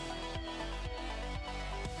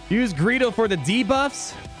 Use Greedo for the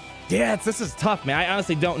debuffs. Yeah, this is tough, man. I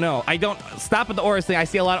honestly don't know. I don't stop at the Aura Sing. I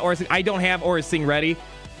see a lot of Aura Sing. I don't have Aura Sing ready.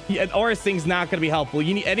 Yeah, Aura Sing's not going to be helpful.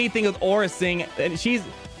 You need anything with Aura Sing. And she's...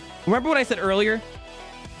 Remember what I said earlier?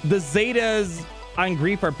 The Zetas on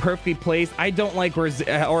Grief are perfectly placed. I don't like where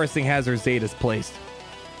Aura Sing has her Zetas placed.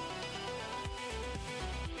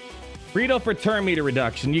 Greedo for turn meter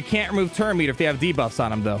reduction. You can't remove turn meter if they have debuffs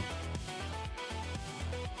on them, though.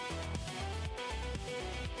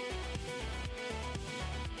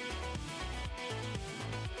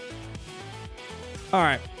 All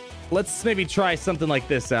right, let's maybe try something like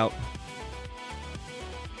this out.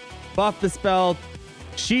 Buff the spell.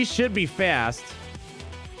 She should be fast.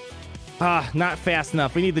 Not fast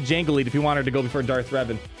enough. We need the Django lead if you want her to go before Darth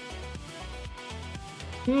Revan.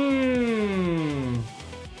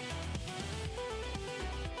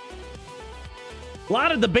 A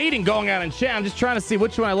lot of debating going on in chat. I'm just trying to see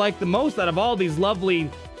which one I like the most out of all these lovely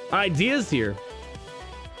ideas here.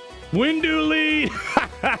 Windu lead.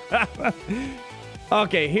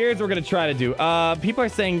 Okay, here's what we're gonna try to do. People are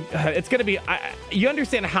saying it's gonna be. You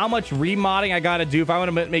understand how much remodding I gotta do if I want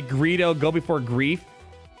to make Greedo go before Grief?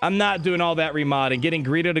 I'm not doing all that remodding. Getting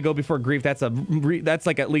Greedo to go before Grief, that's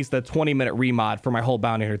like at least a 20-minute remod for my whole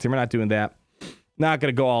bounty hunter team. We're not doing that. Not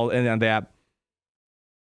gonna go all in on that.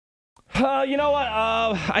 You know what?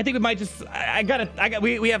 I think we might just.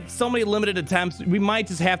 We have so many limited attempts. We might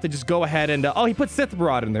just have to just go ahead and. Oh, he put Sith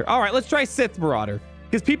Marauder in there. All right, let's try Sith Marauder.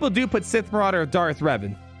 Because people do put Sith Marauder of Darth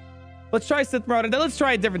Revan. Let's try Sith Marauder. Then let's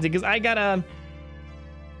try a different thing. Because I gotta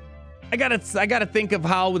think of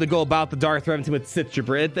how to go about the Darth Revan team with Sith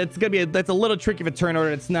Trooper. That's a little tricky of a turn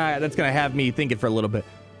order. It's not. That's gonna have me thinking for a little bit.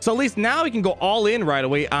 So at least now we can go all in right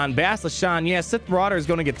away on Bastila Shan. Yeah, Sith Marauder is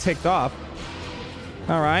gonna get ticked off.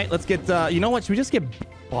 All right, let's get. You know what? Should we just get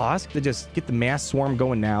Bosk to just get the mass swarm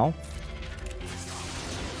going now?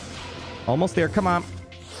 Almost there. Come on.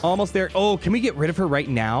 Almost there. Oh, can we get rid of her right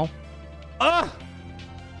now?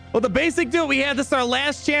 Well, the basic deal we had. This is our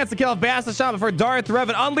last chance to kill off Bastila Shan before Darth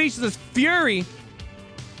Revan unleashes his fury.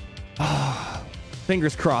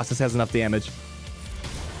 Fingers crossed this has enough damage.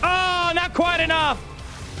 Oh, not quite enough.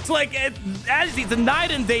 It's like it's a night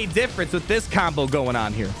and day difference with this combo going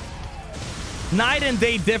on here. Night and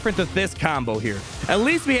day difference with this combo here. At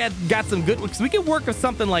least we got some good. We can work with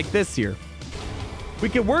something like this here. We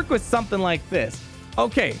can work with something like this.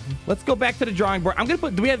 Okay, let's go back to the drawing board. I'm gonna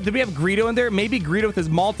put. Do we have Greedo in there? Maybe Greedo with his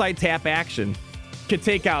multi-tap action could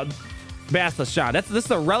take out Bastila Shan. This is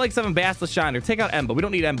a Relic 7 Bastila Shan. Or take out Embo. We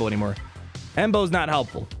don't need Embo anymore. Embo's not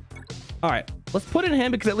helpful. All right, let's put in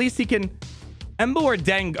him because at least he can. Embo or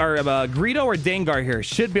Greedo or Dengar here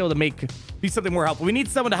should be able to be something more helpful. We need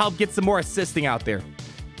someone to help get some more assisting out there.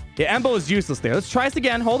 Yeah, Embo is useless there. Let's try this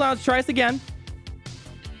again. Hold on, let's try this again.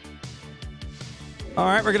 All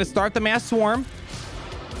right, we're gonna start the mass swarm.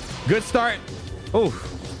 Good start. Oh,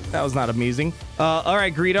 that was not amazing. All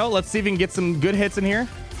right, Greedo. Let's see if we can get some good hits in here.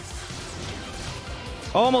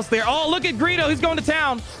 Almost there. Oh, look at Greedo. He's going to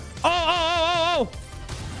town. Oh,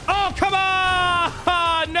 come on.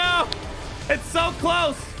 Oh, no. It's so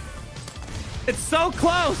close. It's so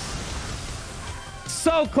close.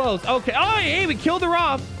 So close. Okay. Oh, hey, we killed her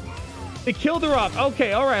off. We killed her off.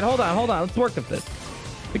 Okay. All right. Hold on. Let's work with this.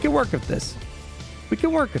 We can work with this. We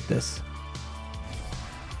can work with this.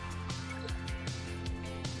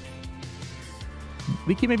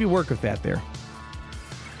 We can maybe work with that there.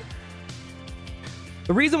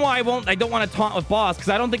 The reason why I don't want to taunt with Boss because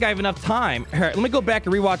I don't think I have enough time. All right, let me go back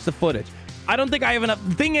and rewatch the footage. I don't think I have enough.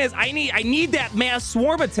 The thing is, I need that mass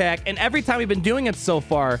swarm attack, and every time we've been doing it so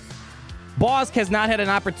far, Boss has not had an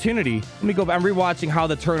opportunity. Let me go back. I'm rewatching how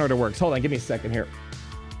the turn order works. Hold on, give me a second here.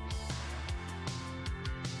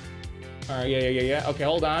 All right, yeah. Okay,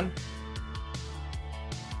 hold on.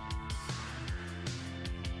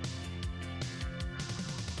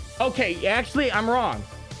 Okay, actually, I'm wrong.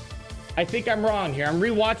 I think I'm wrong here. I'm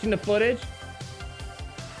rewatching the footage.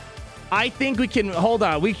 I think we can, hold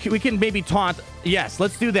on. We can maybe taunt. Yes,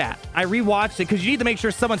 let's do that. I rewatched it because you need to make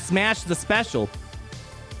sure someone smashed the special.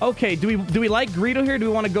 Okay, do we like Greedo here? Or do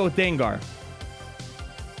we want to go with Dengar?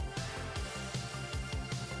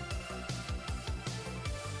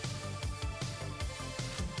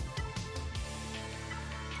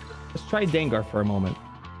 Let's try Dengar for a moment.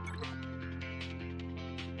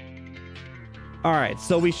 All right,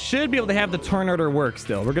 so we should be able to have the turn order work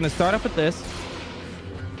still. We're going to start off with this.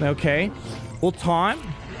 Okay, we'll taunt.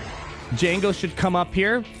 Django should come up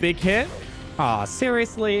here. Big hit. Aw,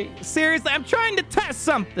 seriously? Seriously? I'm trying to test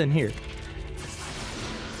something here.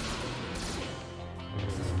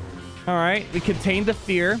 All right, we contained the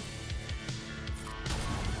fear.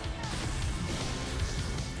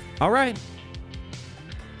 All right.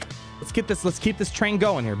 Let's keep this train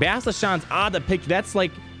going here. Baslashan's odd to pick. That's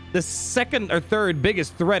like the second or third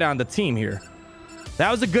biggest threat on the team here.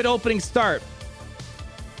 That was a good opening start.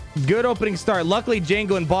 Good opening start. Luckily,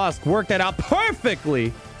 Django and Bosk worked that out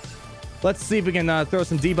perfectly. Let's see if we can throw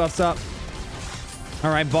some debuffs up.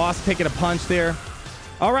 All right, Bosk taking a punch there.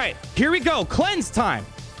 All right, here we go. Cleanse time.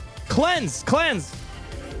 Cleanse.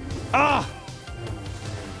 Ah.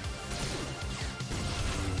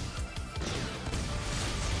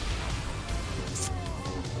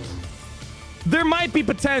 There might be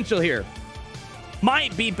potential here.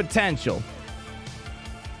 Might be potential.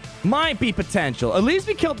 At least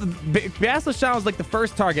we killed the Baslashan was like the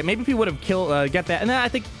first target. Maybe if we would have killed, get that. And then I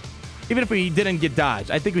think even if we didn't get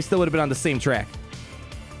dodged, I think we still would have been on the same track.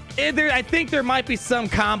 I think there might be some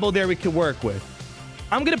combo there we could work with.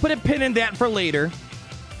 I'm going to put a pin in that for later.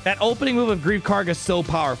 That opening move of GREEF KARGA is so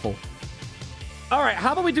powerful. All right,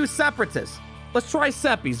 how about we do Separatists? Let's try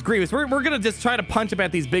Seppies. Grievous. We're going to just try to punch up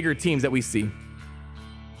at these bigger teams that we see.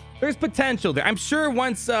 There's potential there. I'm sure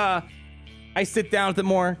once I sit down with it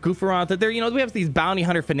more, goof around with it, there, you know, we have these bounty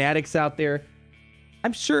hunter fanatics out there.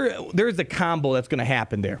 I'm sure there's a combo that's going to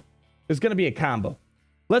happen there. There's going to be a combo.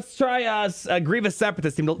 Let's try a Grievous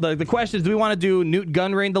Separatist team. The question is, do we want to do Newt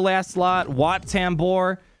Gunrain the last slot? Wat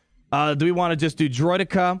Tambor? Do we want to just do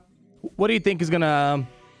Droideka? What do you think is going to...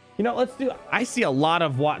 You know, let's do... I see a lot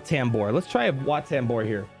of Wat Tambor. Let's try a Wat Tambor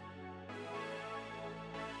here.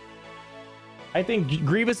 I think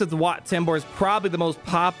Grievous as Wat Tambor is probably the most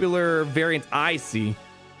popular variant I see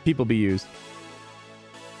people be used.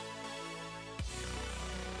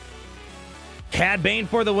 Cad Bane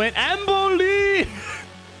for the win. Embo lead!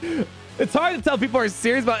 It's hard to tell if people are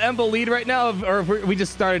serious about Embo lead right now, or if we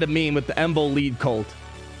just started a meme with the Embo lead cult.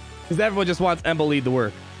 Because everyone just wants Embo lead to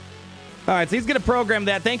work. All right, so he's going to program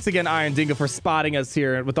that. Thanks again, Iron Dingo, for spotting us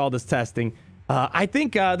here with all this testing. I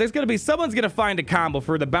think there's going to be... Someone's going to find a combo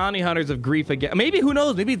for the Bounty Hunters of Grief again. Maybe, who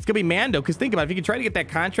knows? Maybe it's going to be Mando. Because think about it. If you could try to get that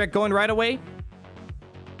contract going right away...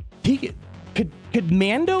 Could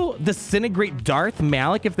Mando disintegrate Darth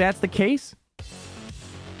Malak if that's the case?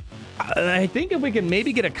 I think if we can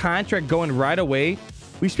maybe get a contract going right away,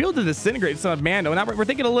 we should be able to disintegrate some of Mando. And we're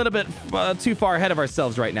thinking a little bit too far ahead of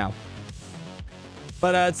ourselves right now.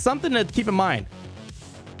 But it's something to keep in mind.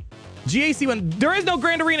 GAC won. There is no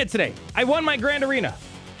Grand Arena today. I won my Grand Arena.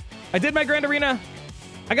 I did my Grand Arena.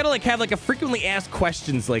 I gotta like have like a frequently asked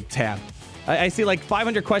questions like tab. I see like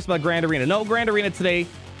 500 questions about Grand Arena. No Grand Arena today.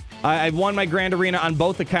 I won my Grand Arena on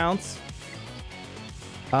both accounts.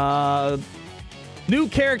 New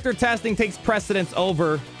character testing takes precedence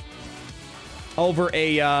over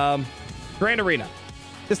a Grand Arena.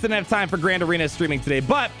 Just didn't have time for Grand Arena streaming today,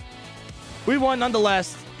 but we won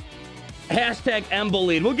nonetheless. Hashtag Embo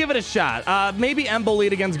lead. We'll give it a shot. Maybe Embo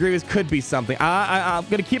lead against Grievous could be something. I'm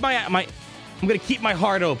gonna keep I'm gonna keep my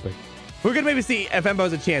heart open. We're gonna maybe see if Embo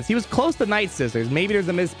has a chance. He was close to Night Sisters. Maybe there's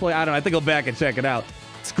a misplay. I don't know. I think I'll go back and check it out.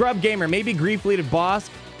 Scrub Gamer. Maybe Grief lead of Bosk,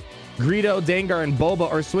 Greedo, Dengar, and Boba,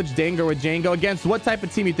 or switch Dengar with Django. Against what type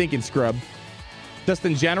of team you thinking, Scrub? Just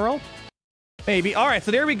in general? Maybe. All right,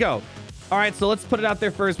 so there we go. All right, so let's put it out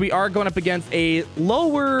there first. We are going up against a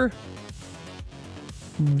lower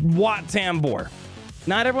Wat Tambor.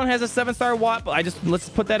 Not everyone has a 7-star Wat, but let's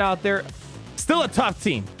put that out there. Still a tough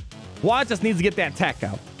team. Wat just needs to get that tech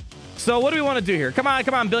out. So what do we want to do here? Come on,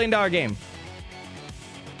 $1 billion game.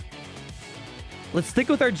 Let's stick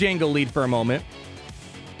with our Django lead for a moment.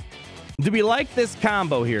 Do we like this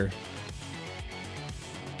combo here?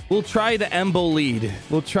 We'll try the Embo lead.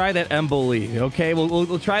 We'll try that Embo lead. Okay,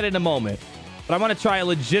 we'll try it in a moment. But I want to try a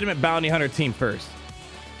legitimate bounty hunter team first.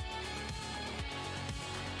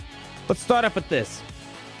 Let's start off with this.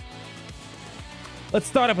 Let's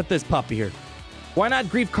start off with this puppy here. Why not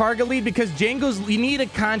GREEF KARGA lead? Because Django's... You need a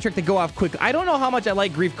contract to go off quickly. I don't know how much I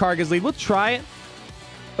like GREEF KARGA's lead. We'll try it.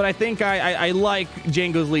 But I think I like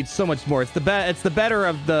Django's lead so much more. It's the better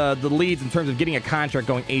of the leads in terms of getting a contract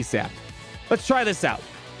going ASAP. Let's try this out.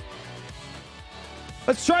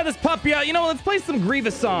 Let's try this puppy out. You know, let's play some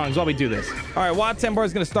Grievous songs while we do this. All right, Wat Tambor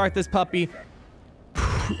is going to start this puppy.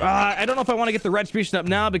 I don't know if I want to get the Retribution up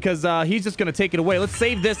now because he's just going to take it away. Let's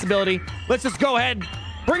save this ability. Let's just go ahead.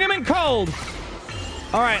 Bring him in cold.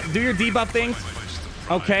 All right, do your debuff things.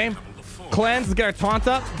 Okay. Cleanse. Let's get our taunt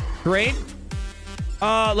up. Great.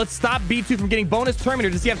 Let's stop B2 from getting bonus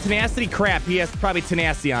Terminator. Does he have tenacity? Crap. He has probably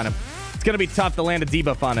tenacity on him. It's going to be tough to land a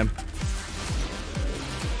debuff on him.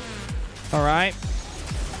 All right.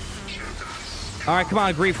 All right, come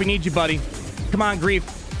on, Grief. We need you, buddy. Come on, Grief.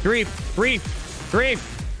 Grief. Grief.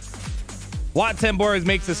 Grief. Watt 10 boards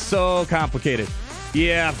makes this so complicated.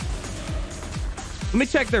 Yeah. Let me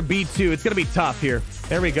check their B2. It's going to be tough here.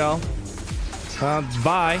 There we go.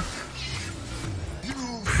 Bye.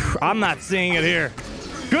 I'm not seeing it here.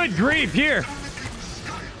 Good grief here.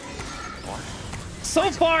 So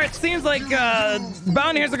far, it seems like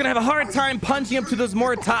Bounty Hunters are going to have a hard time punching up to those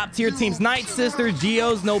more top-tier teams. Night Sisters,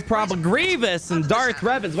 Geos, no problem. Grievous and Darth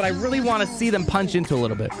Revens, but I really want to see them punch into a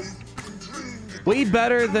little bit. Way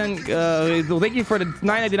better than... thank you for the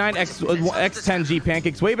 $9.99 X10G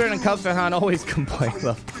pancakes. Way better than Cubs fan Han always complain.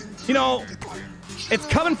 Though. You know, it's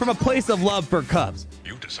coming from a place of love for Cubs.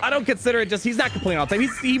 I don't consider it just... He's not complaining all the time.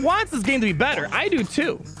 He wants this game to be better. I do,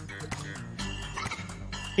 too.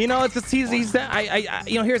 You know, it's just...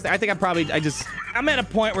 you know, here's the... I think I'm at a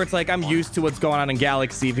point where it's like I'm used to what's going on in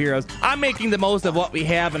Galaxy of Heroes. I'm making the most of what we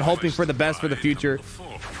have and hoping for the best for the future.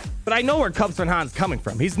 But I know where Cubs fan Han's coming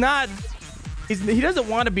from. He's not... He doesn't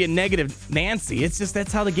want to be a negative Nancy. It's just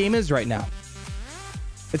that's how the game is right now.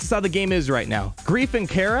 It's just how the game is right now. Grief and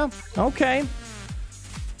Kara? Okay.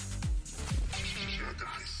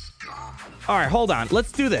 All right, hold on.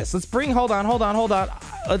 Let's do this. Let's bring... Hold on.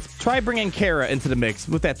 Let's try bringing Kara into the mix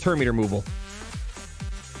with that turn meter removal.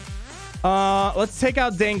 Let's take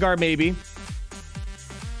out Dengar, maybe.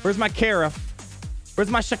 Where's my Kara? Where's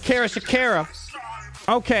my Shakira?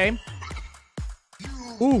 Okay.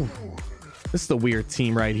 Ooh. This is a weird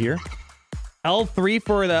team right here. L3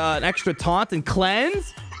 for the an extra taunt and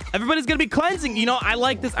cleanse. Everybody's going to be cleansing. You know, I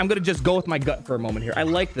like this. I'm going to just go with my gut for a moment here. I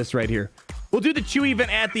like this right here. We'll do the Chew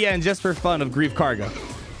event at the end just for fun of GREEF KARGA.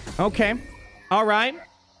 Okay. All right.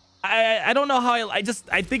 I don't know how I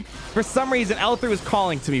think for some reason L3 was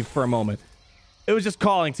calling to me for a moment. It was just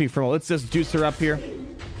calling to me for a moment. Let's just juice her up here.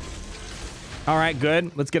 All right,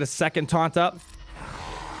 good. Let's get a second taunt up.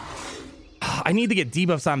 I need to get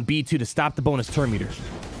debuffs on B2 to stop the bonus turn meter.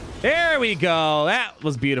 There we go. That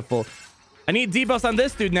was beautiful. I need debuffs on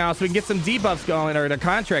this dude now so we can get some debuffs going, or the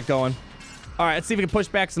contract going. All right, let's see if we can push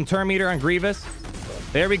back some turn meter on Grievous.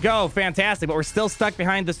 There we go. Fantastic. But we're still stuck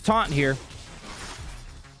behind this taunt here.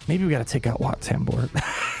 Maybe we got to take out Watt 10 board.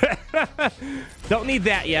 Don't need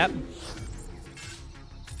that yet.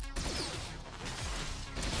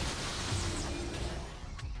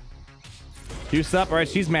 Juice up. All right,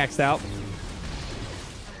 she's maxed out.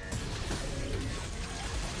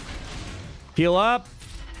 Heal up.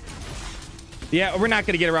 Yeah, we're not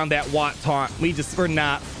going to get around that Watt taunt.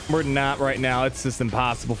 We're not right now. It's just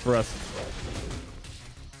impossible for us.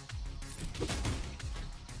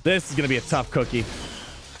 This is going to be a tough cookie.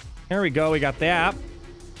 There we go. We got that.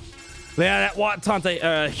 Yeah, that Watt taunt's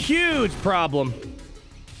a huge problem.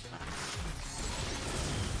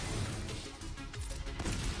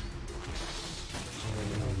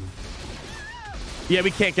 Yeah,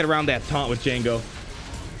 we can't get around that taunt with Django.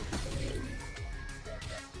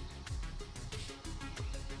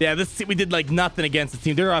 Yeah, we did like nothing against the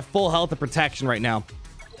team. They're at full health and protection right now.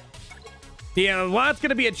 Yeah, Watt's going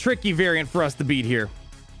to be a tricky variant for us to beat here.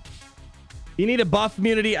 You need a buff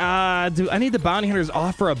immunity. I need the Bounty Hunters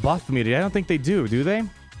offer a buff immunity. I don't think they do they?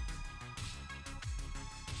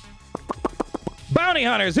 Bounty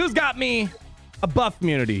Hunters, who's got me a buff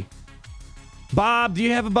immunity? Bob, do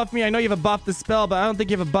you have a buff immunity? I know you have a buff to spell, but I don't think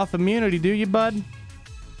you have a buff immunity, do you, bud?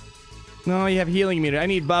 No, you have healing immunity. I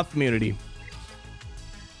need buff immunity.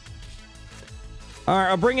 All right,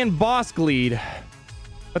 I'll bring in Bosk Lead.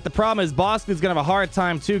 But the problem is Bosk Lead's going to have a hard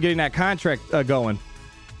time, too, getting that contract going.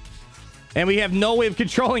 And we have no way of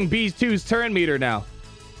controlling B2's turn meter now.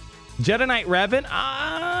 Jedi Knight Revan?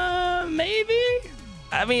 Maybe?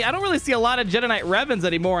 I mean, I don't really see a lot of Jedi Knight Revans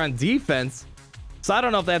anymore on defense. So I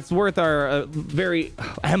don't know if that's worth our very...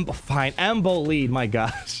 fine. Embo Lead, my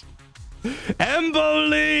gosh. Embo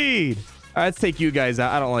Lead! All right, let's take you guys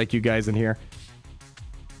out. I don't like you guys in here.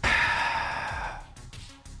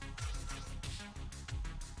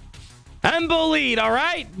 Embo Lead, all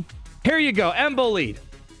right? Here you go, Embo Lead.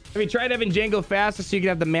 Have you tried having Django faster so you can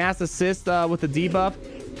have the mass assist with the debuff?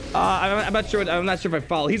 I'm not sure if I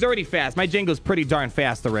follow. He's already fast. My Django's pretty darn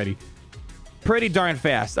fast already. Pretty darn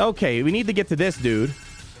fast. Okay, we need to get to this dude.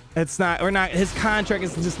 His contract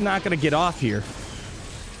is just not going to get off here.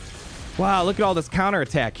 Wow, look at all this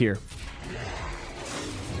counterattack here.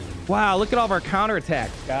 Wow, look at all of our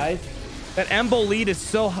counterattacks, guys. That Embo Lead is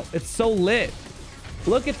so lit.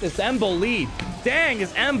 Look at this Embo Lead. Dang,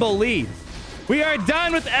 it's Embo Lead. We are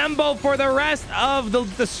done with Embo for the rest of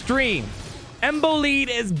the stream. Embo Lead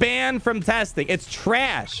is banned from testing. It's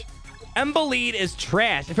trash. Embo lead is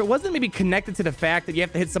trash. If it wasn't maybe connected to the fact that you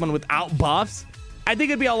have to hit someone without buffs, I think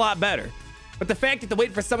it'd be a lot better. But the fact that you have to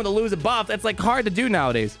wait for someone to lose a buff, that's like hard to do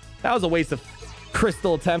nowadays. That was a waste of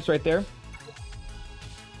crystal attempts right there.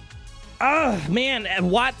 Oh, man.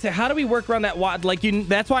 How do we work around that Watt? Like,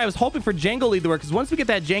 that's why I was hoping for Django lead to work, because once we get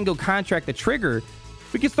that Django contract to trigger,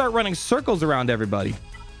 we can start running circles around everybody.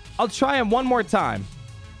 I'll try him one more time.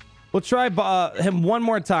 We'll try him one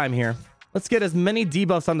more time here. Let's get as many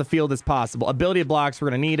debuffs on the field as possible. Ability blocks,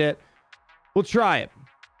 we're going to need it. We'll try it.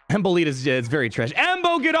 Embo lead is very trash.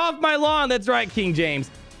 Embo, get off my lawn. That's right, King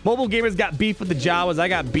James. Mobile Gamers got beef with the Jawas. I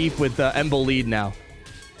got beef with Embo lead now.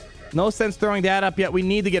 No sense throwing that up yet. We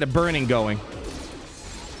need to get a burning going.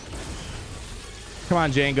 Come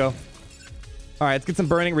on, Django. All right, let's get some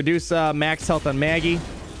burning. Reduce max health on Maggie.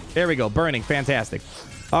 There we go. Burning. Fantastic.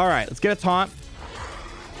 All right, let's get a taunt.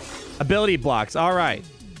 Ability blocks. All right.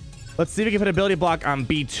 Let's see if we can put ability block on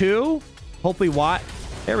B2. Hopefully Watt.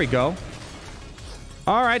 There we go.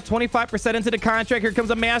 All right, 25% into the contract. Here comes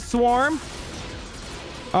a mass swarm.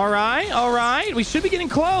 All right, all right. We should be getting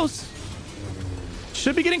close.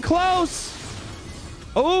 Should be getting close.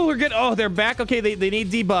 Oh, we're good. Oh, they're back. Okay, they need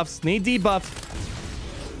debuffs. Need debuffs.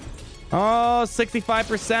 Oh,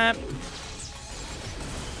 65%.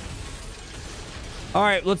 All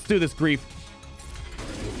right, let's do this, Grief.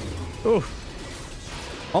 Ooh.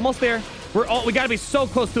 Almost there. We got to be so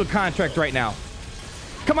close to a contract right now.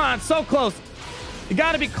 Come on, so close. You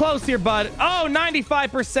got to be close here, bud. Oh,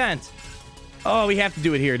 95%. Oh, we have to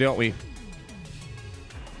do it here, don't we?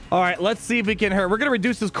 All right, let's see if we can hurt. We're going to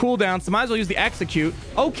reduce this cooldown, so might as well use the execute.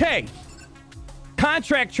 Okay.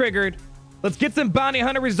 Contract triggered. Let's get some bounty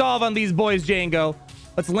hunter resolve on these boys, Django.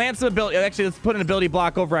 Let's land some ability. Actually, let's put an ability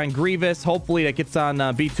block over on Grievous. Hopefully that gets on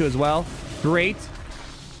B2 as well. Great.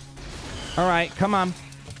 All right, come on.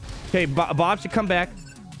 Okay, Bob should come back.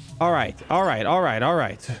 All right, all right, all right, all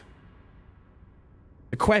right.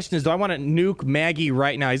 The question is, do I want to nuke Maggie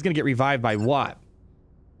right now? He's going to get revived by what?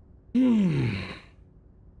 Oh,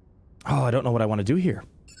 I don't know what I want to do here.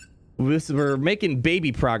 We're making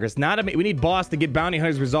baby progress. We need boss to get bounty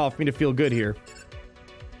hunters resolved for me to feel good here.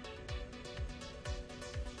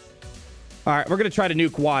 All right, we're going to try to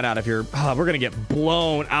nuke Watt out of here. Oh, we're going to get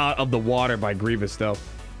blown out of the water by Grievous, though.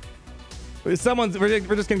 We're just going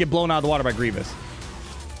to get blown out of the water by Grievous.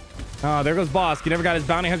 Oh, there goes boss. He never got his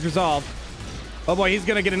bounty hunters resolved. Oh, boy, he's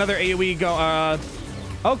going to get another AoE go.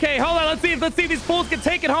 Okay, hold on. Let's see if these fools can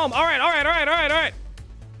take it home. All right, all right, all right, all right, all right.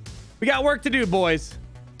 We got work to do, boys.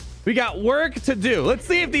 We got work to do. Let's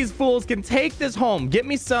see if these fools can take this home. Get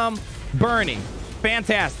me some burning.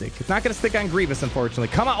 Fantastic. It's not going to stick on Grievous, unfortunately.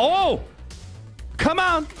 Come on. Oh! Come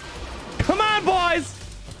on. Come on, boys.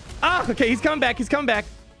 Ah, okay, he's coming back. He's coming back.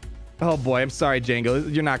 Oh, boy. I'm sorry,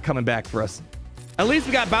 Django. You're not coming back for us. At least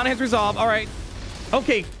we got bounty hunters resolved. All right.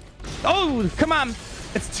 Okay. Oh, come on.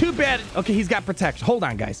 It's too bad. Okay, he's got protection. Hold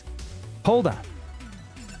on, guys. Hold on.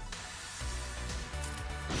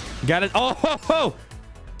 Got it. Oh, ho, ho.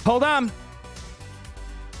 Hold on.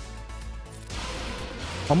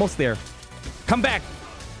 Almost there. Come back.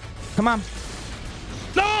 Come on.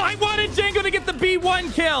 No, I wanted Django to get the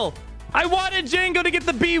B1 kill. I wanted Django to get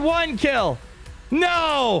the B1 kill.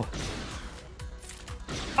 No.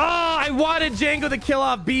 Oh, I wanted Django to kill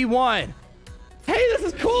off B1. Hey, this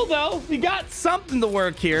is cool, though. We got something to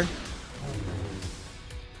work here.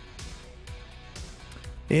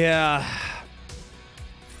 Yeah.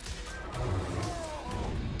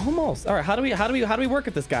 Almost. All right, how do we work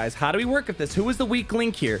at this, guys? How do we work at this? Who is the weak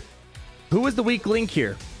link here? Who is the weak link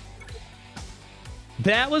here?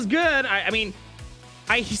 That was good. I mean,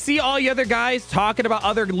 I see all the other guys talking about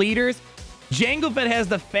other leaders. Jango Fett has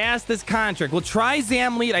the fastest contract. We'll try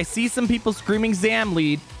Zam lead. I see some people screaming Zam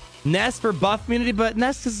lead. Nest for buff immunity, but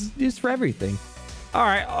Nest is used for everything. All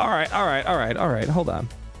right, all right, all right, all right, all right. Hold on.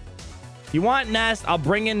 You want Nest? I'll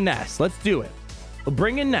bring in Nest. Let's do it. We'll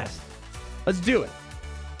bring in Nest. Let's do it.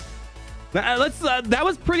 That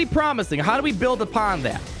was pretty promising. How do we build upon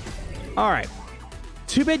that? All right.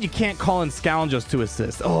 Too bad you can't call in Scoundrels to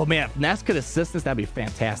assist. Oh, man. If Nest could assist us, that'd be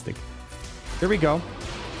fantastic. Here we go.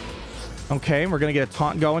 Okay, we're going to get a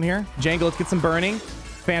taunt going here. Django, let's get some burning.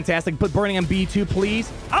 Fantastic. Put burning on B2, please.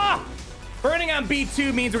 Ah! Burning on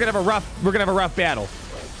B2 means we're going to have a rough battle.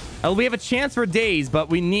 We have a chance for days, but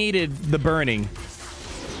we needed the burning.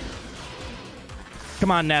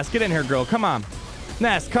 Come on, Nest. Get in here, girl. Come on.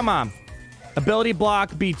 Nest, come on. Ability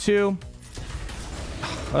block, B2.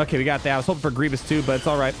 Okay, we got that. I was hoping for Grievous too, but it's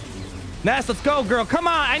all right. Nest, let's go, girl. Come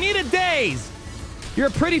on. I need a daze. You're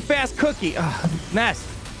a pretty fast cookie. Nest.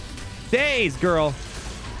 Daze, girl.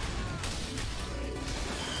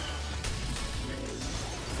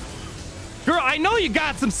 I know you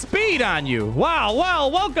got some speed on you. Wow, well,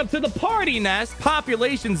 welcome to the party, Nest.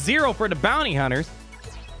 Population 0 for the bounty hunters.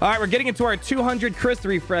 All right, we're getting into our 200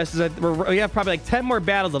 crystal refreshes. We have probably like 10 more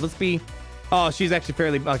battles left. Let's be... Oh, she's actually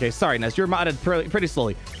fairly... Okay, sorry, Nest. You're modded pretty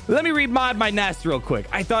slowly. Let me remod my Nest real quick.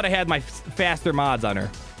 I thought I had my faster mods on her.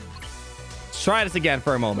 Let's try this again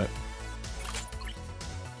for a moment.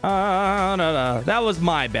 No. That was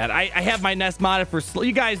my bad. I have my Nest modded for slow.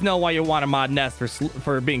 You guys know why you want to mod Nest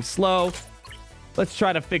for being slow. Let's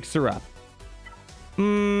try to fix her up.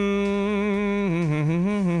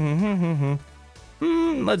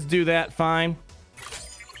 Let's do that. Fine.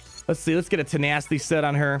 Let's see. Let's get a tenacity set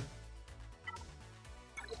on her.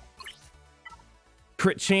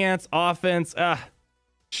 Crit chance, offense.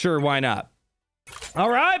 Sure, why not? All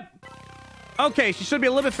right. Okay, she should be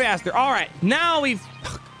a little bit faster. All right, now we've...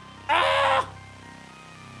 I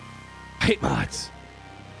hate mods.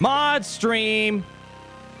 Mod stream.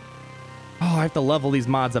 Oh, I have to level these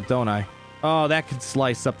mods up, don't I? Oh, that could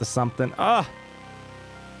slice up to something.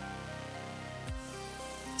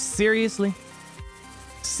 Seriously?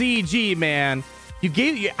 CG, man.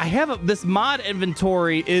 I have this mod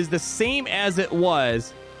inventory is the same as it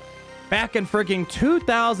was back in freaking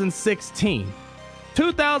 2016.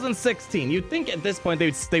 2016. You'd think at this point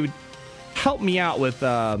they would help me out with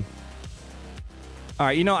all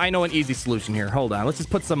right, I know an easy solution here. Hold on. Let's just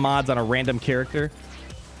put some mods on a random character.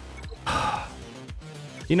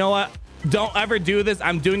 You know what? Don't ever do this.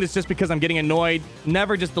 I'm doing this just because I'm getting annoyed.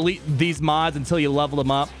 Never just delete these mods until you level them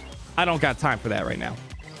up. I don't got time for that right now.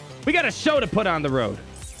 We got a show to put on the road.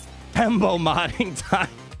 Embo modding time.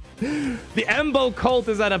 The Embo cult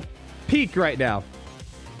is at a peak right now.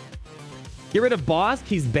 Get rid of Bosk.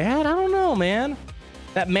 He's bad? I don't know, man.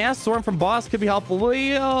 That mass swarm from Bosk could be helpful.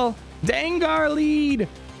 Wheel. Dengar lead.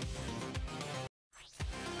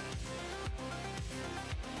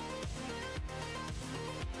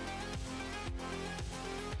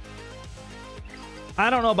 I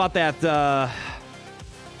don't know about that.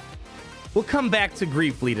 We'll come back to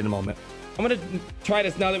Grief lead in a moment. I'm going to try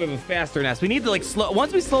this now that we have a faster Nest. We need to like slow...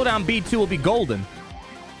 Once we slow down B2, we'll be golden.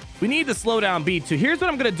 We need to slow down B2. Here's what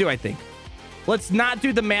I'm going to do, I think. Let's not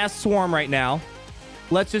do the mass swarm right now.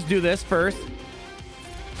 Let's just do this first.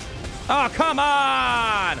 Oh, come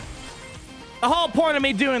on! The whole point of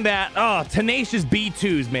me doing that... Oh, tenacious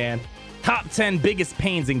B2s, man. Top 10 biggest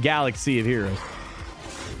pains in Galaxy of Heroes.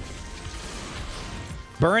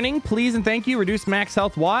 Burning, please and thank you. Reduce max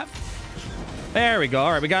health watt. There we go.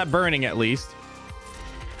 All right, we got burning at least.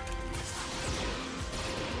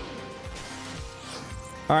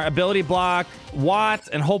 All right, ability block, watt,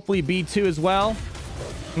 and hopefully B2 as well.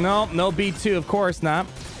 No B2, of course not.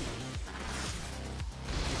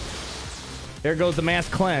 There goes the mass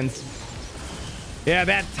cleanse. Yeah,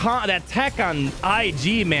 that tech on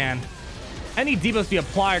IG, man. Any debuffs you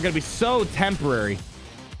apply are going to be so temporary.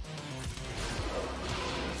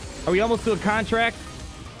 Are we almost to a contract?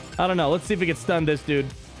 I don't know. Let's see if we can stun this dude.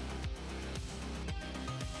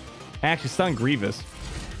 Actually, stun Grievous.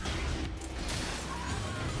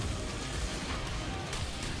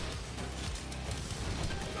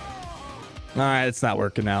 All right, it's not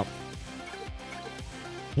working out.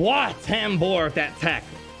 What? Tambor with that tech.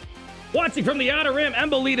 Watching from the outer rim,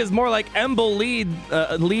 Embo lead is more like Embo lead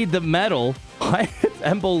the metal. What?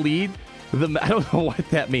 Embo lead the... I don't know what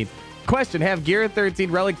that means. Question: have Gear 13,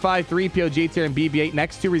 Relic 5, 3PO, G-Tier, and BB-8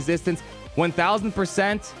 next to Resistance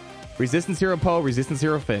 1000%. Resistance Hero Poe, Resistance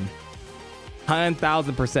Hero Finn.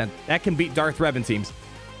 1000%. That can beat Darth Revan teams.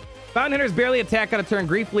 Fountain Hunters barely attack on a turn.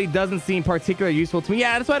 Grief lead doesn't seem particularly useful to me.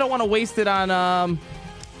 Yeah, that's why I don't want to waste it on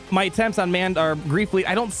my attempts on Grief lead.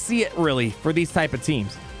 I don't see it really for these type of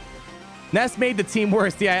teams. Nest made the team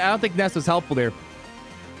worse. Yeah, I don't think Nest was helpful there.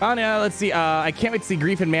 Oh, no, let's see. I can't wait to see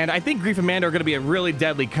Grief and Manda. I think Grief and Manda are going to be a really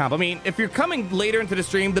deadly comp. I mean, if you're coming later into the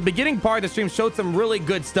stream, the beginning part of the stream showed some really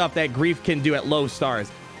good stuff that Grief can do at low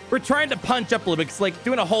stars. We're trying to punch up a little bit because, like,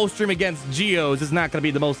 doing a whole stream against Geos is not going to be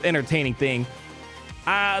the most entertaining thing.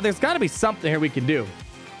 There's got to be something here we can do.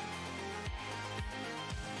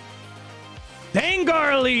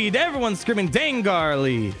 Dengar lead! Everyone's screaming Dengar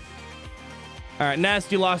lead. All right,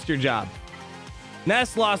 Nest, you lost your job.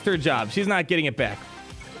 Nest lost her job. She's not getting it back.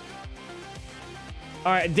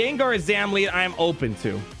 All right, Dengar is Zam lead. I'm open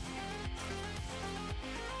to.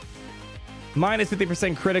 Minus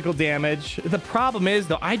 50% critical damage. The problem is,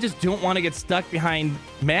 though, I just don't want to get stuck behind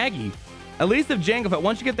Maggie. At least if Jango Fett,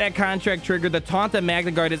 once you get that contract triggered, the taunt at Magna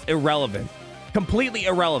Guard is irrelevant. Completely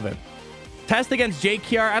irrelevant. Test against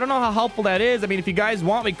JKR. I don't know how helpful that is. I mean, if you guys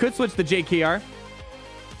want, we could switch to JKR.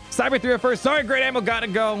 Cyber 301st. Sorry, Great Ammo. Gotta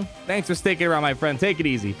go. Thanks for sticking around, my friend. Take it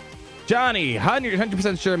easy. Johnny,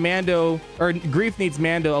 100% sure Mando or Grief needs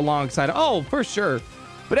Mando alongside. Oh, for sure.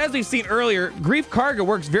 But as we've seen earlier, Grief Karga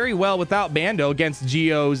works very well without Mando against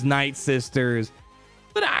Geos, Night Sisters.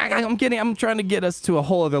 But I'm trying to get us to a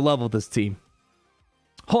whole other level with this team.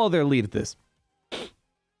 Whole other lead at this.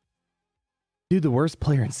 Do the worst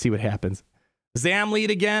player and see what happens. Zam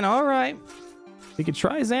lead again. All right. We could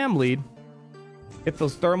try Zam lead. Get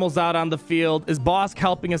those thermals out on the field. Is Bosk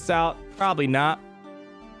helping us out? Probably not.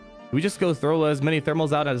 Do we just go throw as many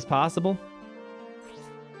thermals out as possible?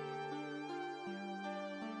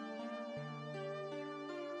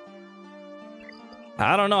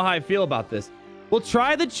 I don't know how I feel about this. We'll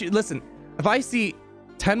try the... Listen, if I see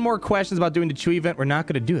 10 more questions about doing the Chew event, we're not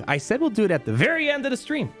going to do it. I said we'll do it at the very end of the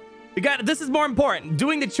stream. This is more important.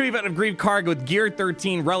 Doing the Chew event of Greed Karga with Gear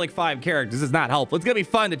 13 Relic 5 characters is not helpful. It's going to be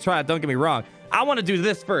fun to try it, don't get me wrong. I want to do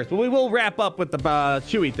this first, but we will wrap up with the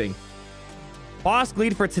Chewy thing. Bosk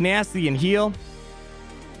lead for Tenacity and Heal.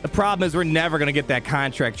 The problem is we're never going to get that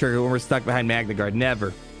contract trigger when we're stuck behind Magna Guard.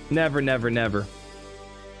 Never. Never, never, never.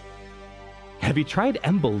 Have you tried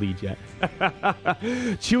Embo lead yet?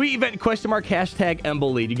 Chewy event question mark hashtag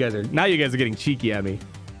Embo lead. You guys are getting cheeky at me.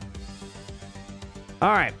 All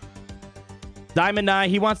right. Diamond Eye,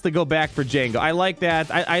 he wants to go back for Django. I like that.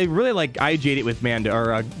 I really like IG88 with Mando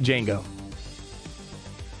or Django.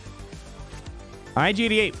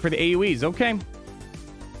 IG88 for the AoEs. Okay.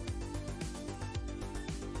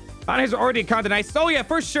 Honors are already accounted nice. Oh yeah,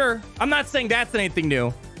 for sure. I'm not saying that's anything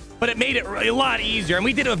new, but it made it a lot easier. And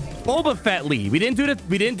we did a Boba Fett lead. We didn't do it.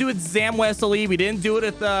 We didn't do it Zam Wessel lead. We didn't do it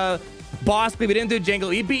at the Boss lead. We didn't do Django.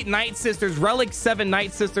 We beat Night Sisters, Relic 7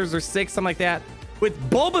 Night Sisters or 6, something like that. With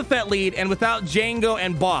Boba Fett lead and without Django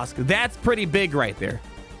and Bosk. That's pretty big right there.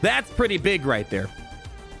 That's pretty big right there.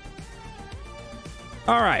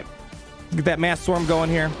 All right. Get that mass swarm going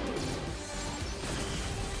here.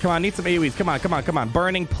 Come on, need some AoEs. Come on, come on, come on.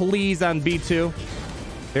 Burning, please, on B2.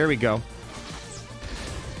 There we go.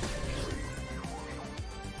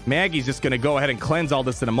 Maggie's just going to go ahead and cleanse all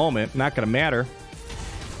this in a moment. Not going to matter.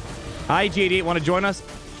 IG88 want to join us?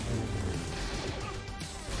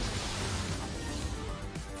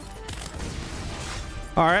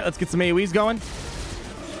 All right, let's get some AoEs going.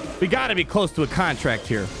 We got to be close to a contract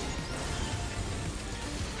here.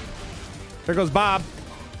 There goes Bob.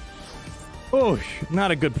 Oh,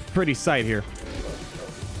 not a good, pretty sight here.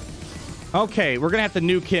 Okay, we're going to have to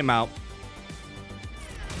nuke him out.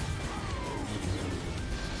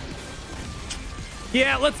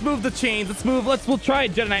 Yeah, let's move the chains. We'll try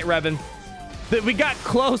Jedi Knight Revan. We got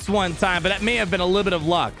close one time, but that may have been a little bit of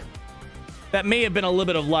luck.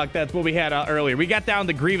 That's what we had earlier. We got down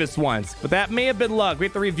to Grievous once, but that may have been luck. We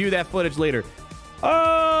have to review that footage later.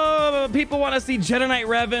 Oh, people want to see Jedi Knight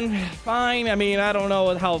Revan. Fine. I mean, I don't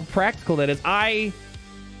know how practical that is.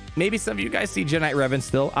 Maybe some of you guys see Jedi Knight Revan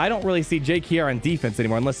still. I don't really see JKR on defense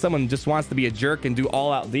anymore, unless someone just wants to be a jerk and do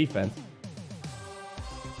all-out defense.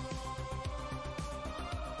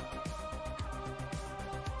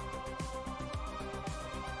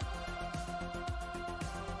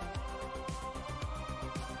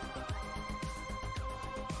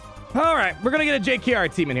 All right, we're going to get a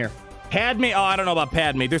JKR team in here. Padme. Oh, I don't know about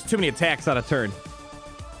Padme. There's too many attacks on a turn.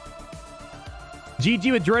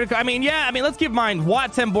 GG with Droidica. I mean, let's keep in mind,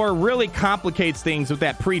 Wat Tambor really complicates things with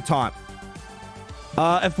that pre-taunt.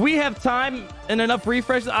 If we have time and enough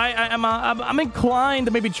refreshes, I'm inclined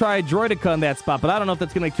to maybe try Droidica in that spot, but I don't know if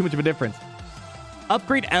that's going to make too much of a difference.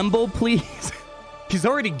 Upgrade Embo, please. He's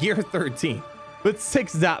already Gear 13 with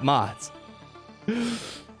 6 dot mods.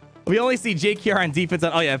 We only see JKR on defense.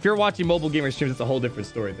 Oh, yeah. If you're watching mobile gamer streams, it's a whole different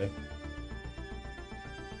story, then.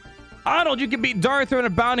 Arnold, you can beat Darth Vader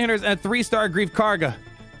and Bounty Hunters and a 3-star Greef Karga.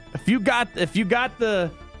 If you got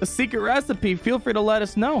the secret recipe, feel free to let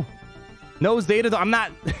us know. No Zeta, though.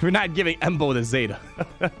 We're not giving Embo the Zeta.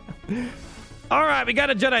 All right, we got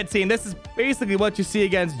a Jedi team. This is basically what you see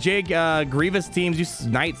against Grievous teams.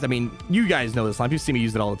 Knights. I mean, you guys know this line. You see me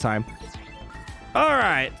use it all the time. All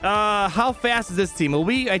right, how fast is this team? Well,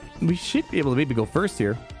 we should be able to maybe go first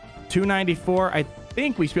here. 294. I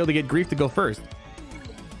think we should be able to get Greef to go first.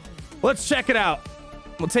 Let's check it out.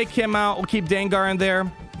 We'll take him out. We'll keep Dengar in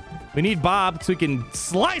there. We need Bob so we can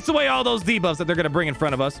slice away all those debuffs that they're going to bring in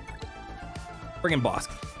front of us. Bring in Bosk.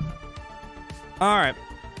 All right.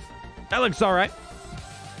 That looks all right.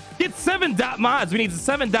 Get 7 dot mods. We need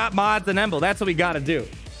 7 dot mods and Embo. That's what we got to do.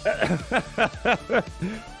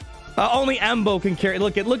 Only Embo can carry.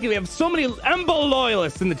 Look, we have so many Embo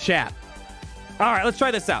loyalists in the chat. All right, let's try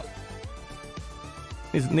this out.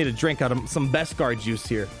 Need a drink out of some Beskar juice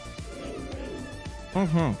here.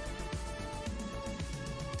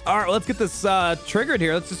 All right, well, let's get this triggered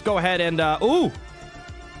here. Let's just go ahead and ooh.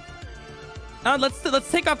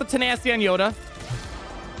 Let's take off the tenacity on Yoda.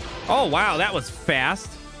 Oh wow, that was fast.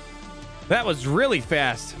 That was really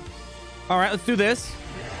fast. All right, let's do this.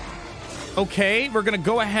 Okay, we're gonna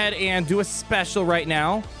go ahead and do a special right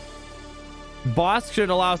now. Boss should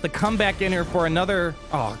allow us to come back in here for another.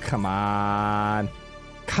 Oh, come on.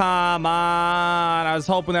 Come on. I was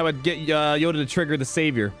hoping that would get Yoda to trigger the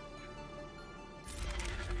savior.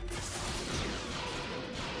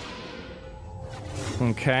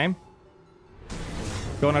 Okay.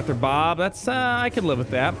 Going after Bob. That's, I can live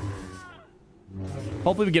with that.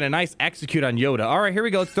 Hopefully we get a nice execute on Yoda. All right, here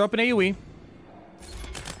we go. Let's throw up an AoE.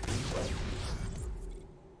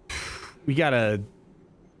 We got a...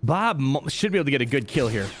 Bob should be able to get a good kill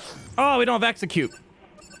here. Oh, we don't have execute.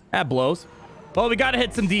 That blows. Well, we got to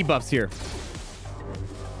hit some debuffs here.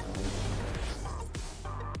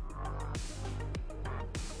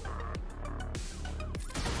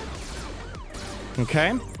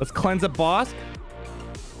 Okay, let's cleanse up boss.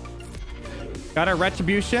 Got our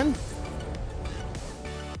retribution.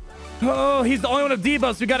 Oh, he's the only one of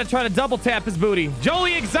debuffs. We got to try to double tap his booty.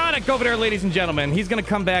 Jolie Exotic over there, ladies and gentlemen. He's going to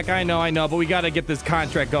come back. I know, but we got to get this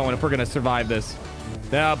contract going if we're going to survive this.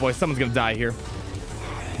 Oh, boy, someone's going to die here.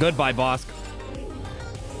 Goodbye, boss.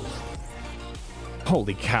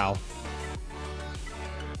 Holy cow.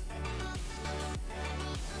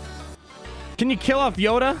 Can you kill off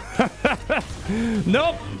Yoda?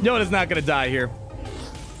 Nope. Yoda's not going to die here.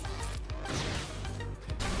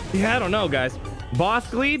 Yeah, I don't know, guys. Boss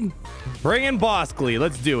Gleed? Bring in Boss Gleed.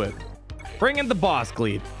 Let's do it. Bring in the Boss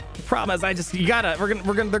Gleed. The problem is they're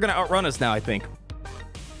gonna outrun us now, I think.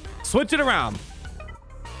 Switch it around.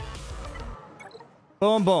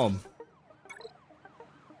 Boom, boom.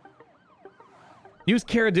 Use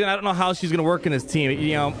Cara Dune. I don't know how she's gonna work in this team.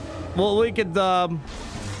 You know, well, we could, yeah,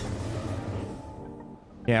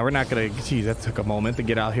 we're not gonna, geez, that took a moment to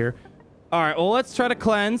get out here. All right, well, let's try to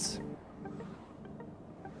cleanse.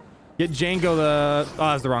 Get Django the...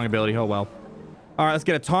 Oh, that's the wrong ability. Oh, well. All right, let's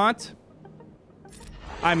get a taunt.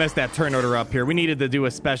 I messed that turn order up here. We needed to do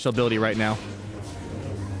a special ability right now.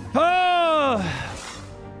 Oh!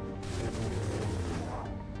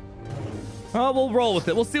 Oh, we'll roll with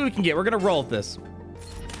it. We'll see what we can get. We're going to roll with this.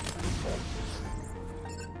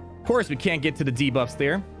 Of course, we can't get to the debuffs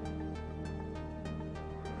there.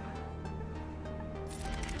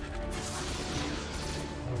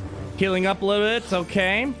 Healing up a little bit.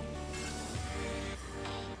 Okay.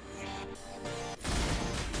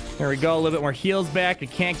 There we go. A little bit more heals back.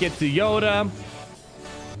 It can't get to Yoda.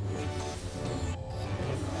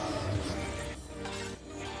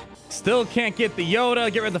 Still can't get the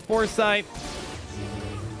Yoda. Get rid of the foresight.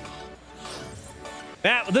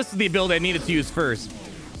 This is the ability I needed to use first.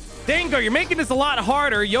 Dengar, you're making this a lot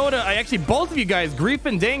harder. Yoda, actually, both of you guys, Greef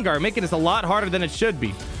and Dengar, are making this a lot harder than it should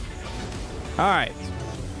be. All right.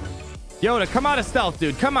 Yoda, come out of stealth,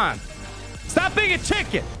 dude. Come on. Stop being a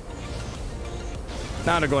chicken.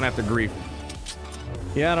 Now they're going after Greef.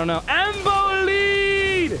 Yeah, I don't know. Embo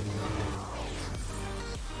lead!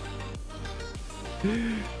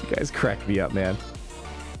 You guys cracked me up, man.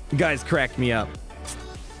 You guys cracked me up.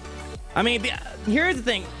 I mean, here's the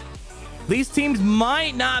thing. These teams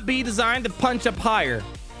might not be designed to punch up higher.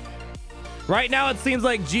 Right now, it seems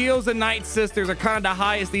like Geos and Night Sisters are kind of the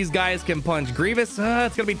highest these guys can punch. Grievous, it's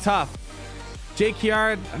going to be tough.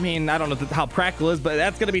 JKR, I mean, I don't know how practical it is, but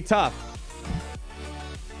that's going to be tough.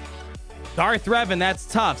 Darth Revan, that's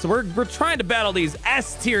tough. So we're trying to battle these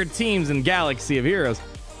S-tier teams in Galaxy of Heroes.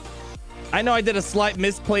 I know I did a slight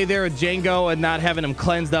misplay there with Django and not having him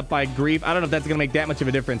cleansed up by Greef. I don't know if that's going to make that much of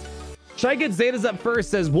a difference. Should I get Zetas up first,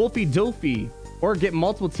 says Wolfie Doofy, or get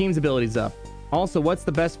multiple teams' abilities up? Also, what's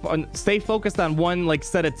the best? Stay focused on one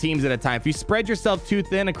set of teams at a time. If you spread yourself too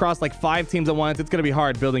thin across 5 teams at once, it's going to be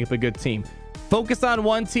hard building up a good team. Focus on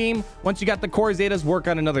one team. Once you got the core Zetas, work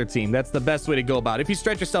on another team. That's the best way to go about it. If you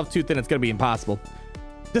stretch yourself too thin, it's going to be impossible.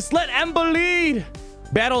 Just let Ember lead.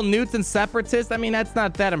 Battle Newts and Separatists. I mean, that's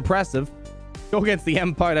not that impressive. Go against the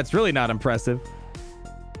Empire. That's really not impressive.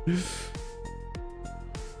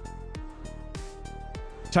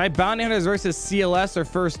 Try Bounty Hunters versus CLS or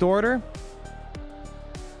First Order.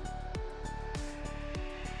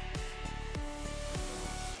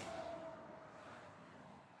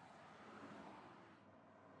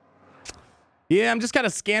 Yeah, I'm just kind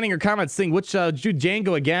of scanning your comments, seeing which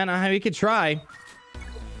Django again. We could try.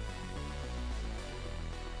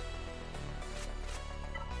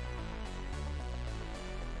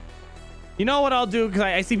 You know what I'll do? Because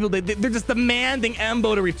I see people, they're just demanding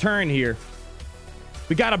Embo to return here.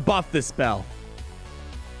 We got to buff this spell.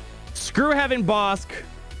 Screw having Bosk.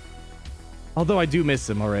 Although I do miss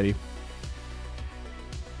him already.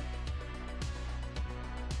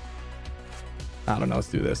 I don't know. Let's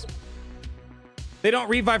do this. They don't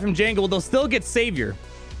revive from Jangle. They'll still get Savior.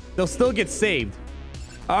 They'll still get saved.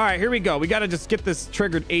 All right, here we go. We got to just get this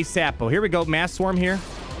triggered ASAP. Oh, here we go. Mass Swarm here.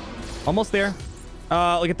 Almost there.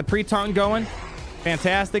 Look at the pre-taunt going.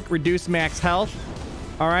 Fantastic. Reduce max health.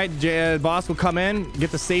 All right, boss will come in.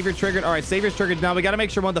 Get the Savior triggered. All right, Savior's triggered. Now we got to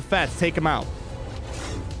make sure one of the Fets take him out.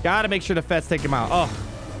 Got to make sure the Fets take him out. Oh,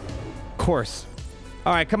 of course.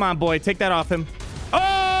 All right, come on, boy. Take that off him.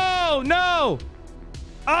 Oh, no.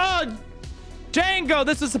 Oh, Django,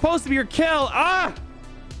 this is supposed to be your kill. Ah.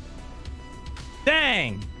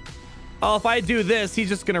 Dang. Oh, if I do this, he's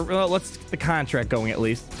just going to... let's get the contract going at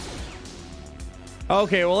least.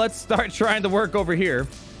 Okay, well, let's start trying to work over here.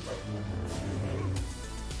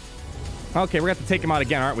 Okay, we're going to have to take him out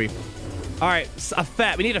again, aren't we? All right, a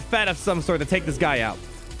Fet. We need a Fet of some sort to take this guy out.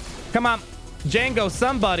 Come on. Django,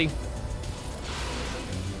 somebody.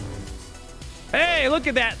 Hey, look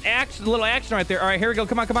at that action, little action right there. All right, here we go.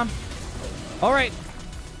 Come on, come on. All right.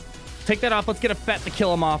 Take that off. Let's get a Fet to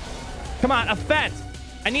kill him off. Come on, a Fet.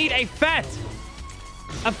 I need a Fet.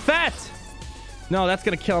 A Fet. No, that's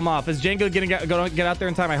going to kill him off. Is Django going to get out there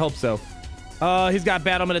in time? I hope so. He's got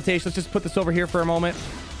battle meditation. Let's just put this over here for a moment.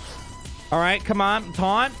 All right, come on.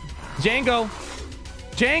 Taunt. Django.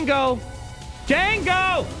 Django.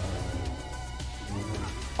 Django.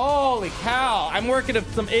 Holy cow. I'm working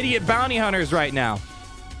with some idiot bounty hunters right now.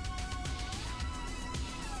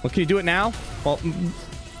 Well, can you do it now? Well,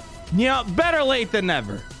 you know, better late than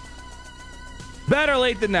never. Better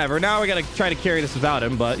late than never. Now we got to try to carry this without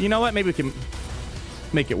him, but you know what? Maybe we can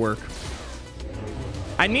make it work.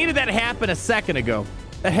 I needed that to happen a second ago.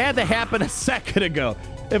 It had to happen a second ago.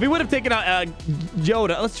 If we would have taken out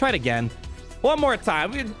Yoda, let's try it again. One more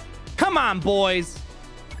time. Come on, boys.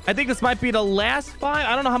 I think this might be the last 5.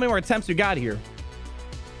 I don't know how many more attempts we got here.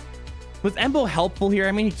 Was Embo helpful here?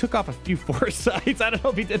 I mean, he took off a few foresights. I don't know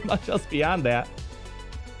if he did much else beyond that.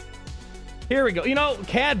 Here we go. You know,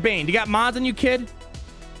 Cad Bane, you got mods on you, kid?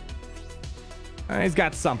 He's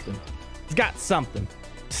got something. He's got something.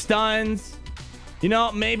 Stuns. You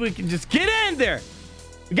know, maybe we can just get in there.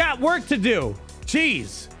 We got work to do.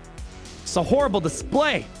 Jeez. It's a horrible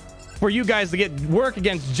display for you guys to get work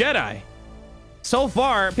against Jedi. So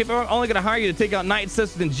far, people are only going to hire you to take out Night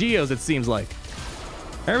Sisters and Geos, it seems like.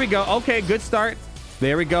 There we go. Okay, good start.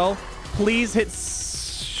 There we go. Please hit...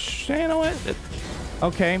 You know what?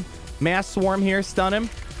 Okay. Mass Swarm here. Stun him.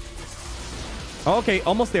 Okay,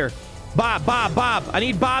 almost there. Bob, Bob, Bob. I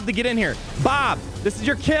need Bob to get in here. Bob, this is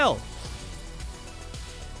your kill.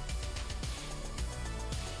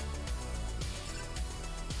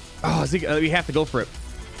 Oh, we have to go for it.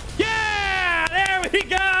 Yeah! There we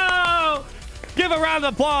go! Give a round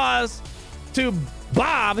of applause to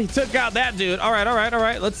Bob. He took out that dude. All right, all right, all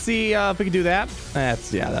right. Let's see if we can do that. Yeah,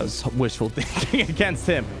 that was wishful thinking against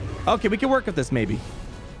him. Okay, we can work with this maybe.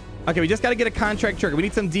 Okay, we just got to get a contract trigger. We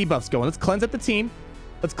need some debuffs going. Let's cleanse at the team.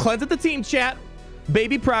 Let's cleanse at the team, chat.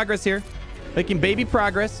 Baby progress here. Making baby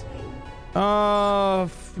progress.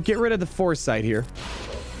 Get rid of the foresight here.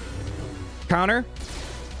 Counter.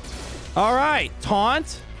 All right.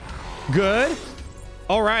 Taunt. Good.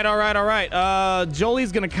 All right, all right, all right.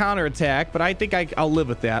 Jolie's going to counterattack, but I think I'll live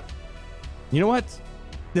with that. You know what?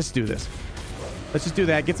 Let's do this. Let's just do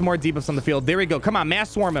that. Get some more debuffs on the field. There we go. Come on,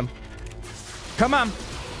 mass swarm him. Come on.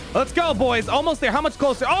 Let's go, boys. Almost there. How much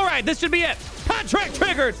closer? All right, this should be it. Contract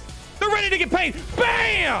triggered. They're ready to get paid.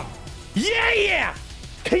 Bam! Yeah, yeah.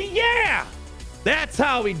 Yeah. That's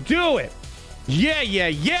how we do it. Yeah, yeah,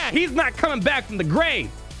 yeah. He's not coming back from the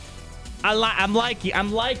grave. I'm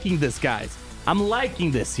liking this, guys. I'm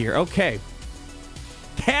liking this here. Okay.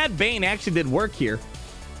 Cad Bane actually did work here.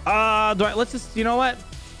 Let's just, you know what?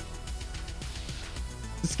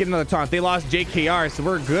 Let's get another taunt. They lost JKR, so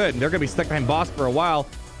we're good. They're going to be stuck behind boss for a while.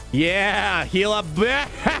 Yeah, heal up. Woo!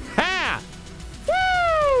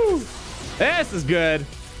 This is good.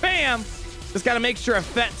 Bam. Just got to make sure a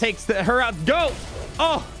Fet takes her out. Go.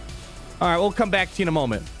 Oh. All right, we'll come back to you in a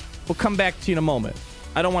moment. We'll come back to you in a moment.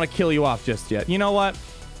 I don't want to kill you off just yet. You know what?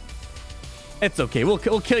 It's okay. We'll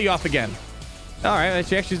kill you off again. All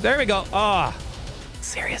right. Actually, there we go. Oh,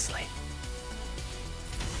 seriously.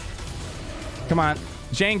 Come on.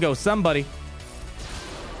 Django, somebody.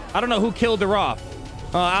 I don't know who killed her off.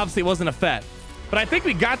 Obviously, it wasn't a Fet. But I think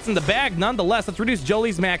we got some in the bag nonetheless. Let's reduce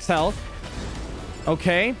Jolie's max health.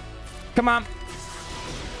 Okay. Come on.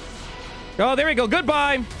 Oh, there we go.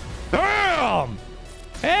 Goodbye. Boom.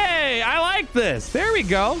 Hey, I like this. There we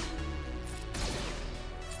go.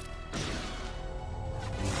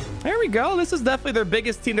 There we go. This is definitely their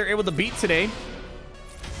biggest team they're able to beat today.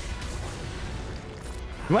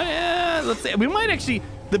 Let's see. We might actually...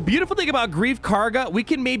 The beautiful thing about GREEF KARGA, we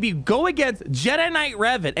can maybe go against Jedi Knight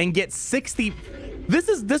Revan and get 60.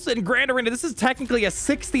 This in Grand Arena, this is technically a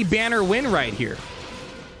 60 banner win right here.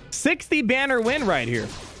 60 banner win right here.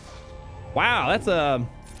 Wow, that's a...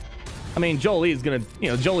 I mean, Jolie's gonna,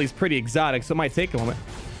 Jolie's pretty exotic, so it might take a moment.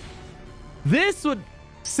 This would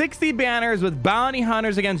 60 banners with bounty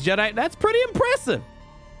hunters against Jedi. That's pretty impressive.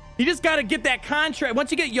 You just got to get that contract.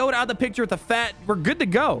 Once you get Yoda out of the picture with the fat, we're good to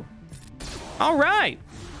go. All right.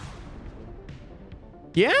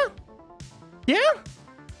 Yeah.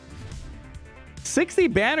 60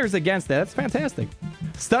 banners against that. That's fantastic.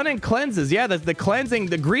 Stun and cleanses. Yeah, the cleansing.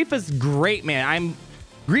 The GREEF is great, man.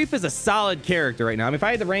 GREEF is a solid character right now. I mean, if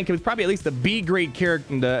I had to rank him, he's probably at least a B grade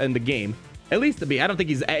character in the game. At least a B. I don't think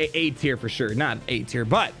he's A tier for sure. Not A tier,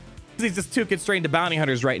 but he's just too constrained to bounty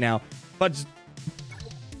hunters right now. But just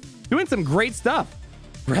doing some great stuff.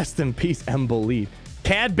 Rest in peace, Embo Lead.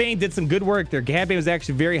 Cad Bane did some good work there. Cad Bane was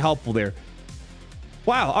actually very helpful there.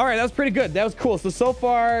 Wow. All right. That was pretty good. That was cool. So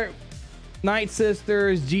far, Night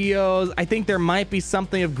Sisters, Geos. I think there might be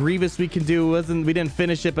something of Grievous we can do. We didn't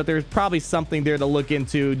finish it, but there's probably something there to look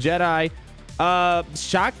into. Jedi.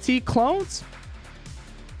 Shakti clones.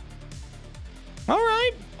 All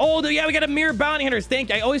right. Oh, yeah, we got a mirror bounty hunters. Thank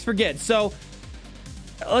you. I always forget. So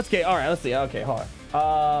let's get. All right. Let's see. Okay, hold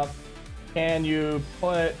on. Can you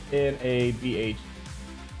put in a BH?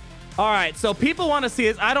 All right. So people want to see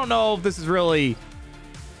this. I don't know if this is really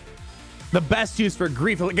the best use for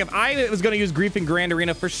GREEF. Like if I was going to use GREEF in Grand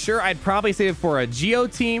Arena for sure, I'd probably save it for a Geo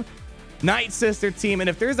team, Night Sister team, and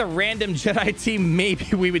if there's a random Jedi team,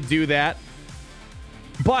 maybe we would do that.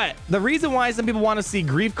 But the reason why some people want to see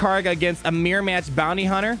GREEF KARGA against a mirror match bounty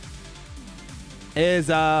hunter is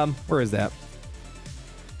where is that?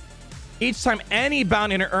 Each time any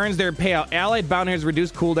bounty hunter earns their payout, allied bounty hunters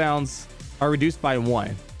reduced cooldowns are reduced by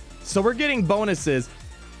 1. So we're getting bonuses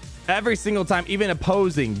every single time, even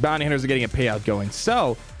opposing bounty hunters are getting a payout going.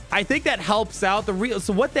 So I think that helps out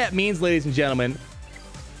so what that means, ladies and gentlemen,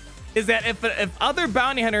 is that if other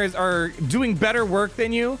bounty hunters are doing better work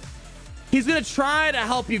than you, he's going to try to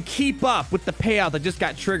help you keep up with the payout that just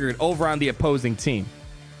got triggered over on the opposing team.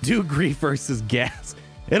 Do GREEF versus Gas.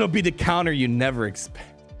 It'll be the counter you never expect.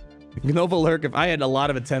 Nova Lurk, if I had a lot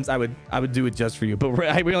of attempts, I would do it just for you. But we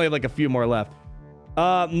only have like a few more left.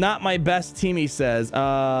 Not my best team, he says. Do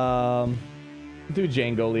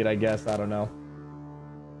Django lead, I guess. I don't know.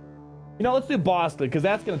 Let's do boss lead, because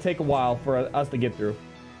that's going to take a while for us to get through.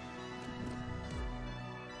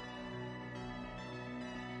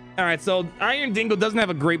 All right, so Iron Dingo doesn't have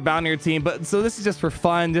a great bounty hunter team, but so this is just for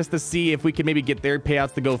fun, just to see if we can maybe get their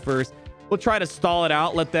payouts to go first. We'll try to stall it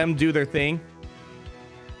out, let them do their thing.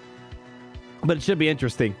 But it should be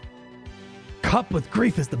interesting. Cup with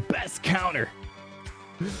GREEF is the best counter.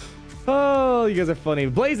 Oh, you guys are funny.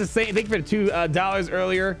 Blaze is saying, thank you for the $2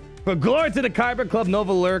 earlier. But glory to the Kyber Club.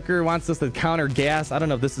 Nova Lurker wants us to counter gas. I don't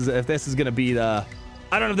know if this is gonna be the,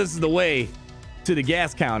 I don't know if this is the way to the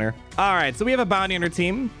gas counter. All right, so we have a bounty hunter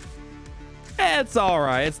team. It's all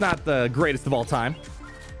right. It's not the greatest of all time,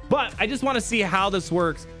 but I just want to see how this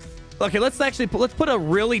works. Okay, let's put a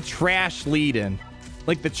really trash lead in,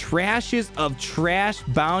 like the trashes of trash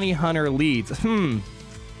bounty hunter leads.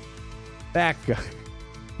 That guy.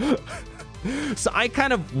 So I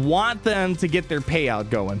kind of want them to get their payout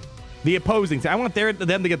going. The opposing team. I want them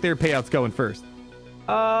to get their payouts going first.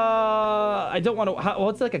 I don't want to.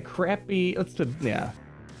 What's like a crappy? Yeah.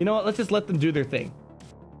 You know what? Let's just let them do their thing.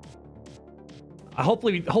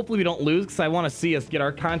 Hopefully we don't lose, because I want to see us get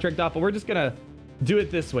our contract off. But we're just gonna do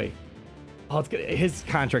it this way. Oh, his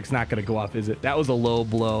contract's not gonna go off, is it? That was a low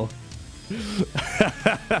blow.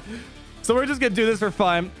 So we're just gonna do this for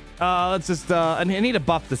fun. Let's just. I need to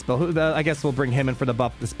buff the spell. I guess we'll bring him in for the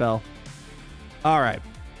buff the spell. All right.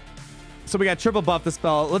 So we got triple buff the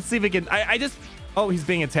spell. Let's see if we can. Oh, he's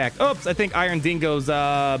being attacked. Oops, I think Iron Dingo's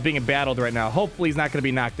being battled right now. Hopefully he's not going to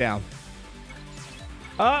be knocked down.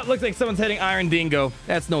 Looks like someone's hitting Iron Dingo.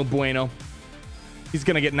 That's no bueno. He's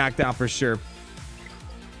going to get knocked down for sure.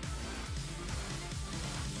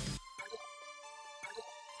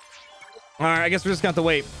 All right, I guess we're just going to have to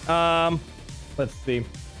wait. Let's see.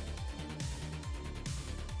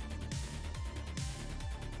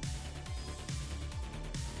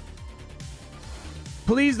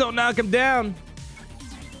 Please don't knock him down.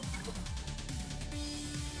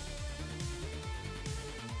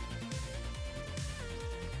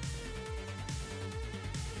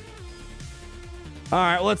 All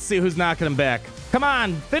right, let's see who's knocking him back. Come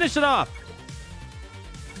on, finish it off.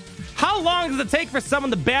 How How long does it take for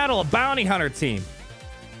someone to battle a bounty hunter team?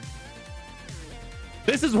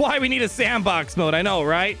 This is why we need a sandbox mode. I know,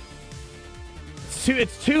 right?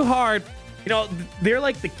 It's too hard. You know, they're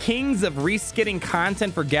like the kings of reskinning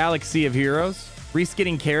content for Galaxy of Heroes.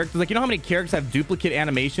 Reskinning characters. Like, you know how many characters have duplicate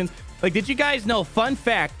animations? Like, did you guys know, fun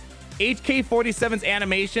fact, HK47's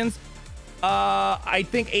animations, I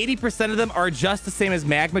think 80% of them are just the same as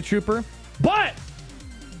Magma Trooper, but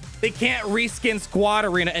they can't reskin Squad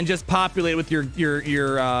Arena and just populate with your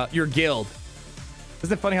guild.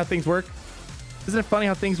 Isn't it funny how things work? Isn't it funny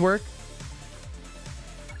how things work?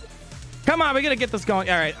 Come on, we gotta get this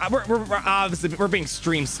going. All right, we're obviously we're being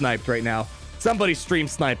stream sniped right now. Somebody's stream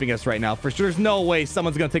sniping us right now. For sure, there's no way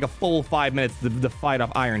someone's gonna take a full 5 minutes to fight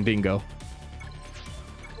off Iron Dingo.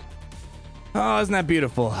 Oh, isn't that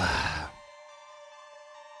beautiful?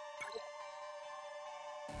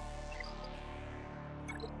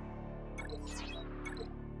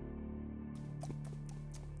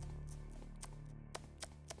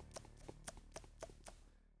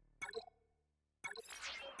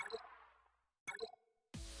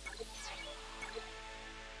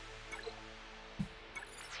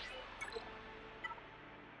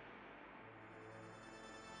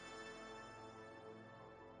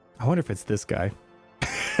 I wonder if it's this guy.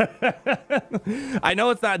 I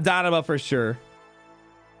know it's not Donaba for sure.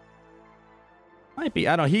 Might be.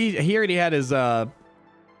 I don't know. He already had his I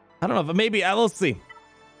don't know if maybe we'll see.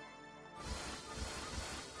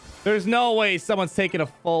 There's no way someone's taking a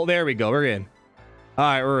full. There we go. We're in. All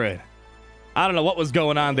right, we're in. I don't know what was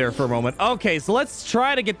going on there for a moment. Okay, so let's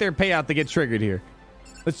try to get their payout to get triggered here.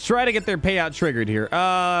 Let's try to get their payout triggered here.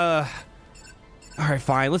 All right,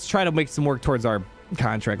 fine. Let's try to make some work towards our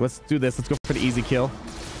contract. Let's do this. Let's go for the easy kill.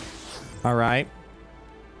 All right.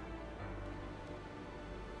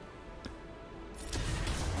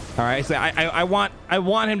 All right. So I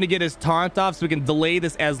want him to get his taunt off so we can delay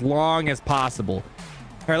this as long as possible.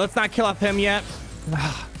 All right. Let's not kill off him yet.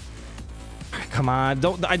 Come on.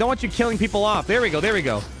 I don't want you killing people off. There we go. There we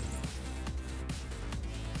go.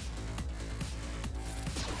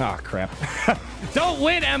 Oh, crap. Don't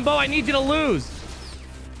win, Embo. I need you to lose.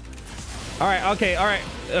 All right, okay, all right.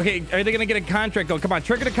 Okay, are they going to get a contract going? Come on,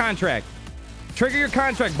 trigger the contract. Trigger your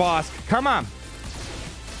contract, boss. Come on.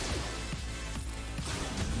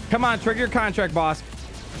 Come on, trigger your contract, boss.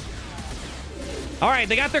 All right,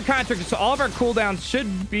 they got their contract, so all of our cooldowns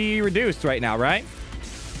should be reduced right now, right?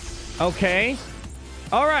 Okay.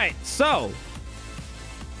 All right, so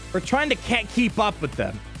we're trying to can't keep up with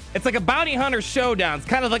them. It's like a bounty hunter showdown. It's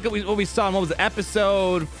kind of like what we saw in, what was it,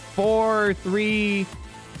 episode 4, 3...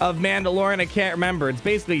 of Mandalorian. I can't remember. It's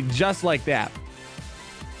basically just like that.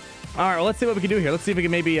 All right, well, let's see what we can do here. Let's see if we can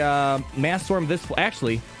maybe mass swarm this.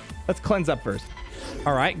 Actually, let's cleanse up first.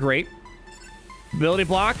 All right, great. Ability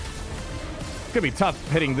block. It's gonna be tough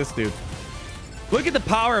hitting this dude. Look at the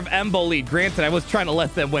power of Embo lead. Granted, I was trying to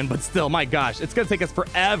let them win, but still, my gosh, it's gonna take us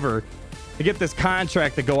forever to get this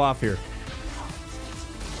contract to go off here.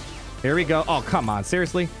 Here we go. Oh, come on,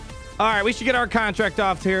 seriously. All right, we should get our contract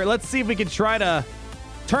off here. Let's see if we can try to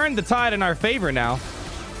turn the tide in our favor now.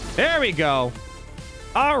 There we go.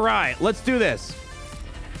 All right, let's do this.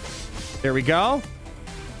 There we go.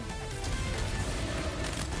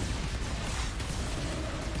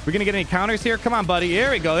 We're gonna get any counters here. Come on, buddy. Here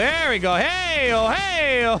we go. There we go. Hey, oh,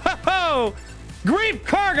 hey, oh, ho, ho. GREEF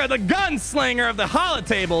KARGA, the gunslinger of the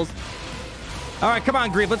holotables. All right, come on,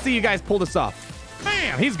 GREEF. Let's see you guys pull this off.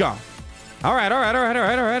 Bam, he's gone. All right, all right, all right, all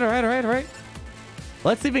right, all right, all right, all right, all right.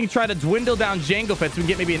 Let's see if we can try to dwindle down Jango Fett so we can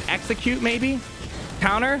get maybe an execute, maybe.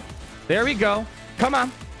 Counter. There we go. Come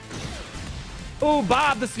on. Oh,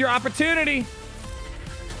 Bob, this is your opportunity.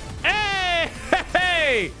 Hey, hey,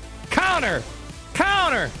 hey. Counter.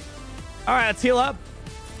 Counter. All right, let's heal up.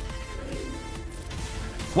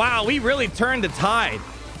 Wow, we really turned the tide.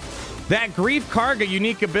 That GREEF KARGA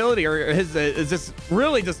unique ability, or his, is just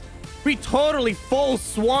really just, we totally full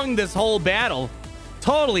swung this whole battle.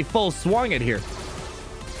 Totally full swung it here.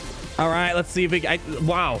 All right, let's see if we...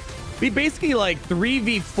 wow. We basically like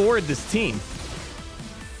 3v4'd this team.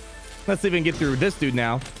 Let's see if we can get through this dude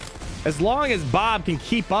now. As long as Bob can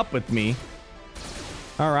keep up with me.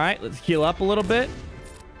 All right, let's heal up a little bit.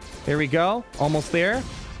 There we go. Almost there.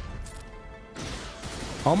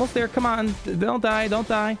 Almost there. Come on. Don't die. Don't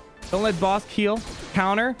die. Don't let boss heal.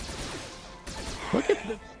 Counter. Look at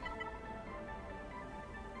this.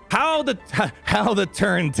 How the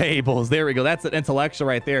turntables. There we go. That's an intellectual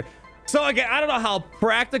right there. So again, I don't know how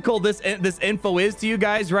practical this info is to you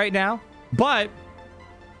guys right now, but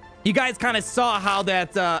you guys kind of saw how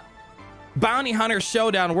that bounty hunter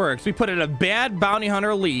showdown works. We put in a bad bounty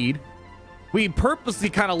hunter lead. We purposely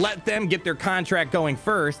kind of let them get their contract going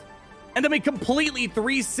first. And then we completely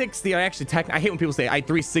 360. I hate when people say I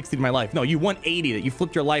 360'd my life. No, you 180'd it. You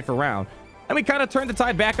flipped your life around. And we kind of turned the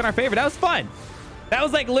tide back in our favor. That was fun. That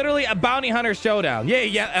was like literally a bounty hunter showdown.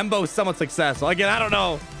 Yeah, Embo is somewhat successful. Again, I don't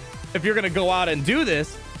know if you're going to go out and do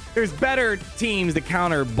this. There's better teams to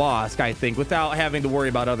counter Bosk, I think, without having to worry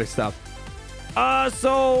about other stuff.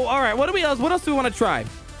 So, all right, what else do we want to try?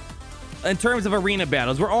 In terms of arena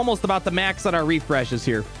battles, we're almost about to max out our refreshes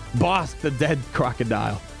here. Bosk, the dead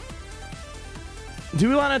crocodile. Do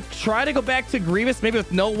we want to try to go back to Grievous, maybe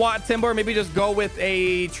with no Watt Timber, or maybe just go with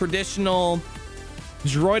a traditional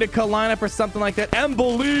Droidica lineup or something like that?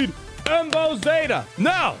 Embo lead, Embo Zeta.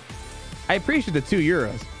 No, I appreciate the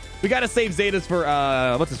 €2. We got to save Zetas for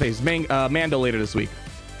what's his face, Mando later this week.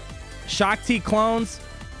 Shock T clones.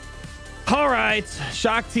 All right,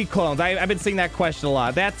 Shock T clones. I've been seeing that question a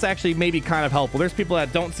lot. That's actually maybe kind of helpful. There's people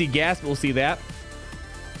that don't see gas, but we'll see that.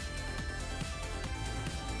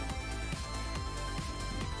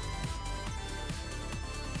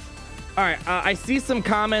 All right, I see some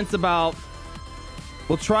comments about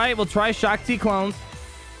we'll try Shock T clones.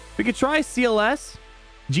 We could try CLS.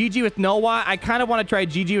 GG with no Watt. I kind of want to try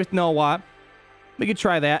GG with no Watt. We could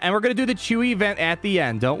try that. And we're going to do the Chewie event at the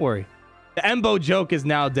end. Don't worry. The Embo joke is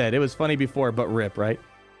now dead. It was funny before, but rip, right?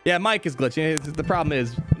 Yeah, mic is glitching. The problem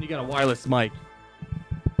is when you got a wireless mic,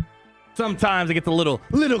 sometimes it gets a little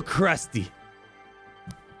crusty.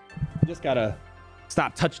 You just got to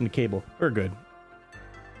stop touching the cable. We're good.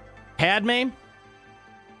 Padme?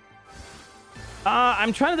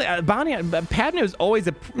 I'm trying to think. Bounty. Padme was always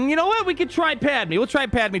a... You know what? We could try Padme. We'll try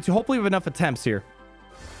Padme too. Hopefully we have enough attempts here.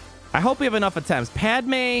 I hope we have enough attempts.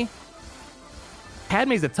 Padme's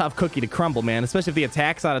a tough cookie to crumble, man. Especially if the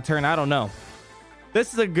attack's out of turn. I don't know.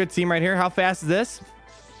 This is a good team right here. How fast is this?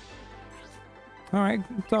 All right.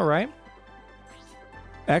 It's all right.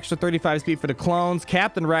 Extra 35 speed for the clones.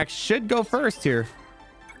 Captain Rex should go first here.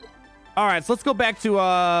 All right. So let's go back to...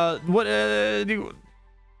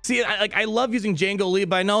 See, I love using Django Lead,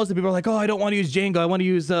 but I know some people are like, oh, I don't want to use Django. I want to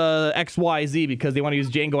use XYZ because they want to use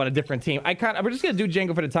Django on a different team. We're just going to do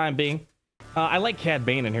Django for the time being. I like Cad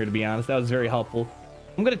Bane in here, to be honest. That was very helpful.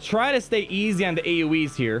 I'm going to try to stay easy on the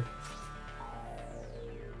AoEs here.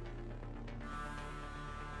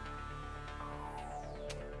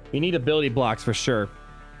 We need ability blocks for sure.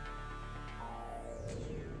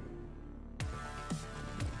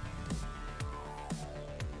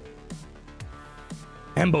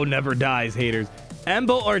 Embo never dies, haters.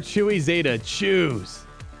 Embo or Chewie Zeta, choose.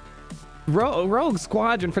 Rogue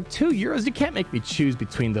Squadron for €2. You can't make me choose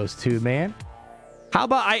between those two, man. How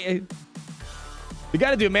about we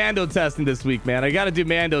got to do Mando testing this week, man. I got to do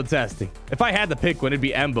Mando testing. If I had to pick one, it'd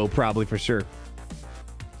be Embo probably for sure.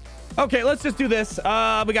 Okay, let's just do this.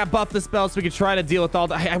 We got buff the spell so we can try to deal with all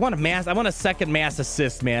the... I want a second mass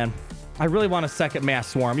assist, man. I really want a second mass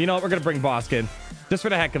swarm. You know what? We're going to bring Bosk in just for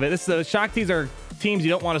the heck of it. Shock T's are teams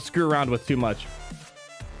you don't want to screw around with too much.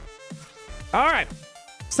 All right,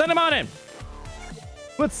 send him on in.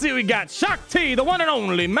 Let's see what we got. Shock T, the one and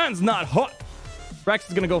only. Man's not hot. Rex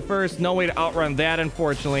is gonna go first. No way to outrun that,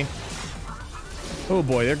 unfortunately. Oh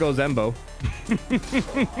boy, there goes Embo.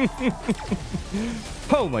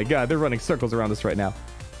 Oh my god, they're running circles around us right now.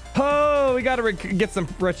 Oh, we gotta get some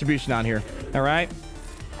retribution on here. All right.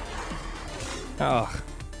 Oh,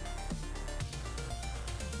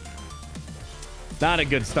 not a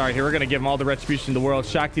good start here. We're going to give him all the retribution in the world.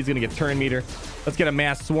 Shock T's going to get turn meter. Let's get a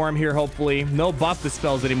mass swarm here, hopefully. No buff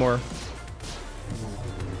dispels anymore.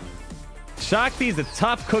 Shock T's a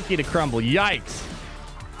tough cookie to crumble. Yikes.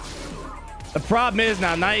 The problem is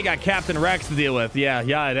now you got Captain Rex to deal with. Yeah,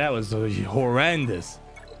 that was horrendous.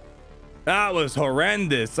 That was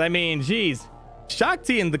horrendous. I mean, geez. Shock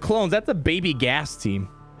T and the clones, that's a baby gas team.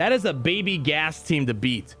 That is a baby gas team to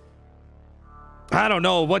beat. I don't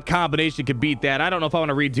know what combination could beat that. I don't know if I want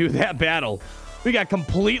to redo that battle. We got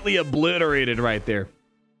completely obliterated right there.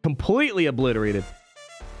 Completely obliterated.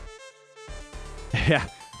 Yeah,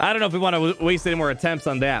 I don't know if we want to waste any more attempts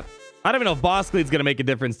on that. I don't even know if Boss Lead's going to make a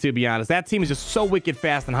difference, to be honest. That team is just so wicked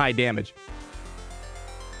fast and high damage.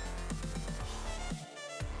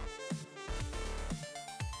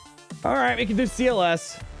 All right, we can do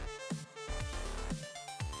CLS.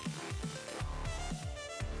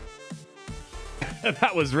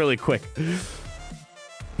 That was really quick.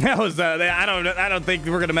 That was I don't think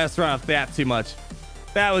we're gonna mess around with that too much.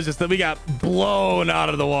 That was just that we got blown out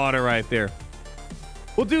of the water right there.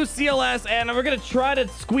 We'll do CLS and we're gonna try to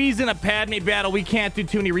squeeze in a Padme battle. We can't do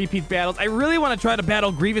too many repeat battles. I really want to try to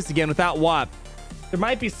battle Grievous again without Watt. There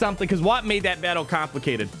might be something because Watt made that battle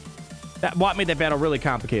complicated. Watt made that battle really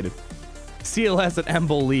complicated. CLS and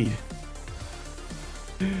Embo lead.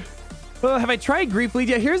 Well, have I tried Grief lead?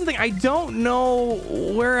 Yeah, here's the thing. I don't know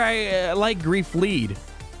where I like Grief lead.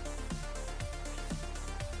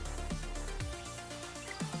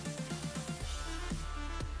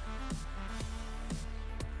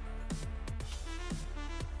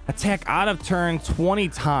 Attack out of turn 20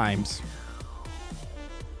 times.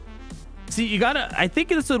 See, you gotta... I think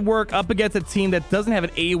this would work up against a team that doesn't have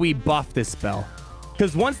an AoE buff this spell.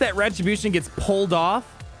 Because once that Retribution gets pulled off,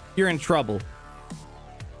 you're in trouble.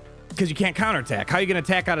 Because you can't counterattack. How are you going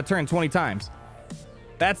to attack out of turn 20 times?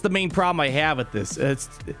 That's the main problem I have with this.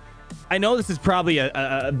 I know this is probably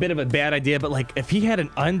a bit of a bad idea, but like if he had an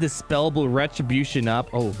undispellable Retribution up,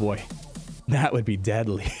 oh boy, that would be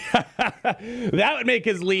deadly. That would make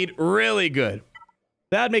his lead really good.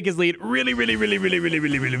 That would make his lead really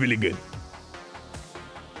good.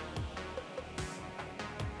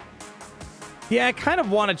 Yeah, I kind of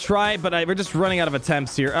want to try it, but we're just running out of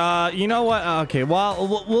attempts here. You know what? Okay,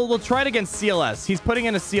 well, we'll try it against CLS. He's putting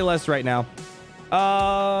in a CLS right now.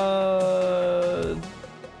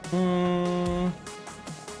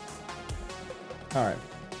 All right.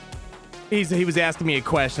 He was asking me a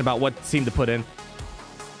question about what team to put in.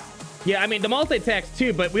 Yeah, I mean, the multi-attacks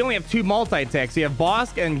too, but we only have 2 multi-attacks. We have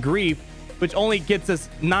Bosk and Grief, which only gets us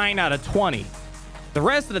 9 out of 20. The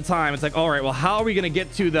rest of the time, it's like, all right, well, how are we going to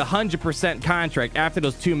get to the 100% contract after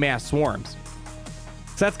those 2 mass swarms?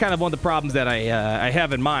 So that's kind of one of the problems that I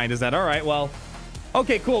have in mind. Is that all right? Well,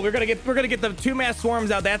 okay, cool. We're gonna get the 2 mass swarms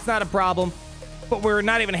out. That's not a problem, but we're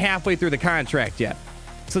not even halfway through the contract yet.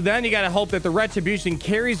 So then you got to hope that the Retribution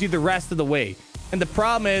carries you the rest of the way. And the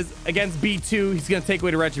problem is against B2, he's gonna take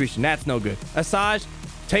away the Retribution. That's no good. Asajj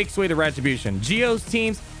takes away the Retribution. Geo's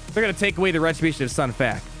teams, they're gonna take away the Retribution of Sun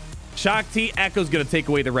Fac. Shakti, Echo's gonna take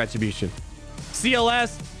away the Retribution.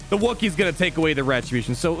 CLS, the Wookiee's gonna take away the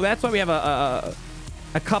Retribution. So that's why we have a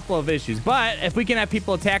couple of issues. But if we can have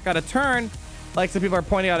people attack out of turn, like some people are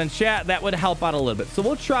pointing out in chat, that would help out a little bit. So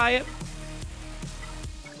we'll try it.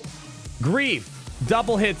 Grief,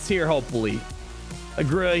 double hits here, hopefully.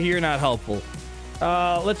 Here, not helpful.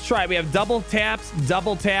 Let's try it. We have double taps.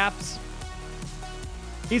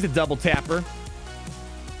 He's a double tapper.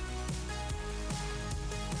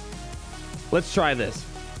 Let's try this.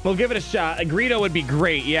 We'll give it a shot. A Greedo would be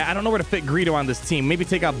great. Yeah, I don't know where to fit Greedo on this team. Maybe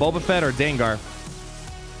take out Boba Fett or Dengar.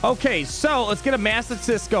 Okay, so let's get a mass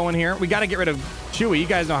assist going here. We got to get rid of Chewie. You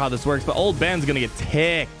guys know how this works, but old Ben's going to get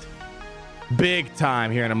ticked big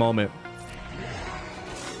time here in a moment.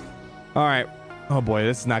 All right. Oh boy,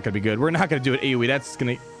 this is not going to be good. We're not going to do it AoE. That's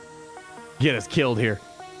going to get us killed here.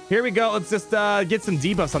 Here we go. Let's just get some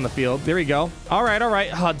debuffs on the field. There we go. All right.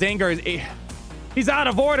 Oh, Dengar is... He's out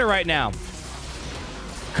of order right now.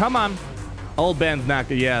 Come on. Old Ben's not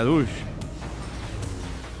good. Yeah, oof.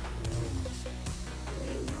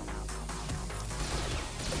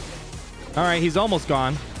 All right, he's almost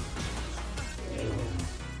gone.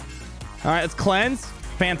 All right, let's cleanse.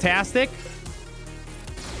 Fantastic.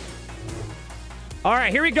 All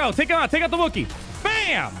right, here we go. Take him out. Take out the Wookiee.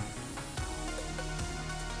 Bam!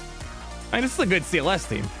 I mean, this is a good CLS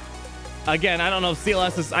team. Again, I don't know if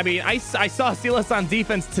CLS is... I mean, I saw CLS on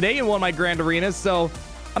defense today in one of my grand arenas, so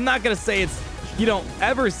I'm not going to say it's... You don't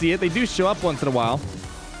ever see it. They do show up once in a while.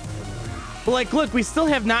 But, like, look, we still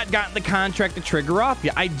have not gotten the contract to trigger off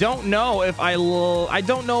yet. I don't know if I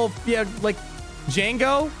don't know if, yeah, like,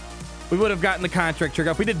 Django, we would have gotten the contract triggered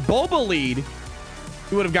off. We did Boba lead,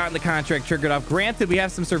 we would have gotten the contract triggered off. Granted, we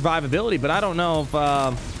have some survivability, but I don't know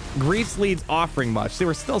if Grief's lead's offering much. They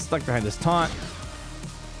were still stuck behind this taunt.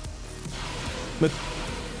 But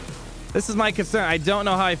this is my concern. I don't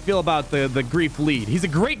know how I feel about the Grief lead. He's a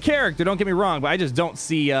great character, don't get me wrong, but I just don't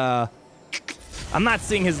see... I'm not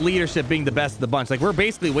seeing his leadership being the best of the bunch. Like, we're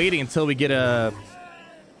basically waiting until we get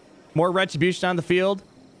more Retribution on the field.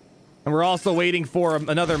 And we're also waiting for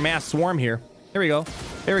another mass swarm here. There we go.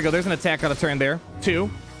 There we go. There's an attack on a turn there.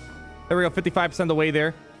 2. There we go. 55% of the way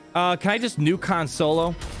there. Can I just nuke Han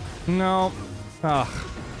Solo? No. Ugh.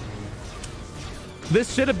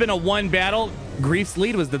 This should have been a 1 battle. Grief's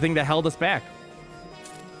lead was the thing that held us back.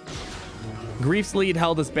 Grief's lead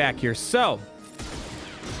held us back here. So...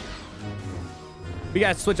 we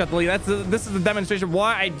gotta switch out the lead. This is a demonstration of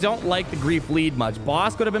why I don't like the Grief lead much.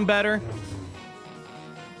 Boss could have been better.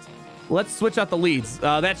 Let's switch out the leads.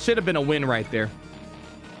 That should have been a win right there.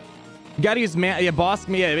 You gotta use Boss.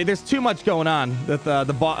 Yeah, there's too much going on with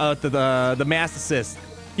the mass assist.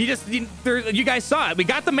 You guys saw it. We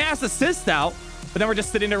got the mass assist out, but then we're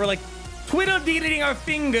just sitting there. We're like twiddle-deedling our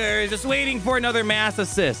fingers, just waiting for another mass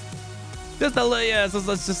assist. Just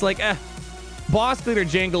it's just like Boss lead or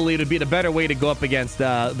Jango lead would be the better way to go up against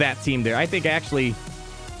that team there. I think actually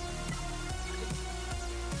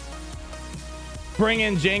bring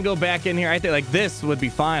in Jango back in here. I think like this would be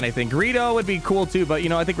fine. I think Greedo would be cool too, but you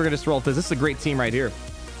know, I think we're gonna just roll with this. This is a great team right here.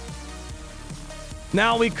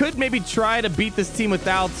 Now we could maybe try to beat this team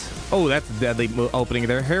without. Oh, that's a deadly opening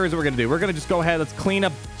there. Here's what we're gonna do. We're gonna just go ahead. Let's clean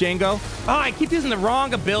up Jango. Oh, I keep using the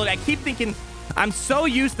wrong ability. I keep thinking I'm so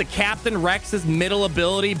used to Captain Rex's middle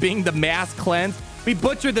ability being the mass cleanse. We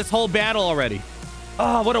butchered this whole battle already.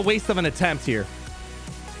 Oh, what a waste of an attempt here.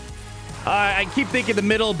 I keep thinking the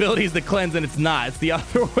middle ability is the cleanse, and it's not. It's the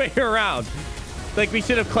other way around. Like, we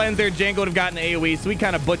should have cleansed there. Jango would have gotten AoE, so we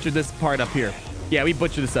kind of butchered this part up here. Yeah, we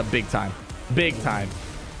butchered this up big time. Big time.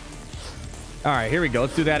 All right, here we go.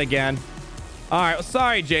 Let's do that again. All right,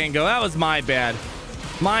 sorry, Jango. That was my bad.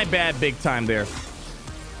 My bad big time there.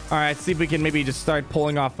 All right, see if we can maybe just start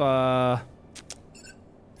pulling off...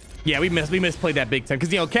 Yeah, we misplayed that big time.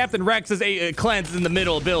 Because, you know, Captain Rex's cleanse is in the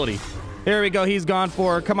middle ability. Here we go. He's gone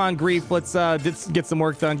for... Come on, Grief. Let's get some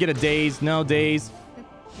work done. Get a daze. No daze.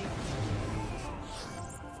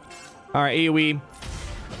 All right, AoE.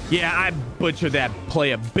 Yeah, I butchered that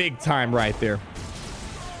play a big time right there.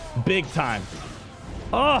 Big time.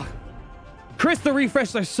 Oh, crystal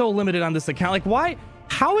refreshes are so limited on this account. Like, why?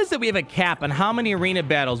 How is it we have a cap on how many arena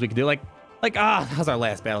battles we can do? Like, how's our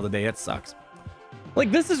last battle of the day? That sucks.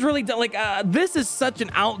 Like, this is really like, this is such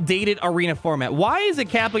an outdated arena format. Why is it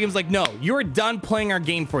Cap Games like, no, you're done playing our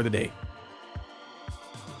game for the day?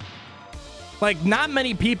 Like, not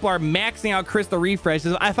many people are maxing out crystal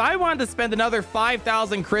refreshes. If I wanted to spend another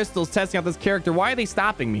 5,000 crystals testing out this character, why are they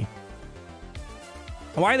stopping me?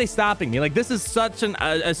 Why are they stopping me? Like, this is such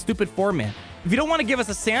a stupid format. If you don't want to give us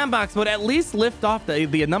a sandbox mode, at least lift off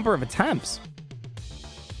the number of attempts.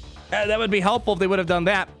 That would be helpful if they would have done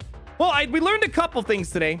that. Well, we learned a couple things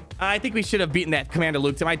today. I think we should have beaten that Commander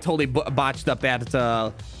Luke team. I totally botched up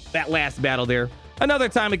that last battle there. Another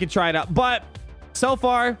time we could try it out. But so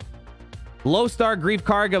far, low star GREEF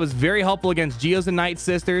KARGA was very helpful against Geos and Night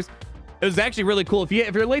Sisters. It was actually really cool. If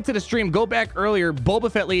you're late to the stream, go back earlier.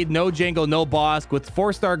 Boba Fett lead, no Jango, no Bosk. With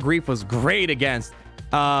 4-star GREEF was great against,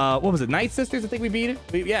 what was it, Night Sisters? I think we beat it.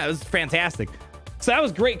 Yeah, it was fantastic. So that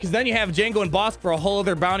was great, because then you have Jango and Bosk for a whole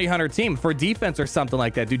other bounty hunter team for defense or something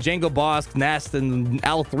like that. Do Jango, Bosk, Nest, and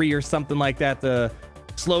L3 or something like that to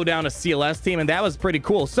slow down a CLS team, and that was pretty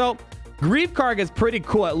cool. So GREEF KARGA is pretty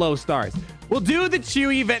cool at low stars. We'll do the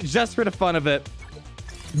Chewie event just for the fun of it.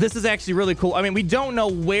 This is actually really cool. I mean, we don't know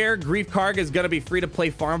where GREEF KARGA is going to be free to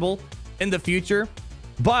play farmable in the future,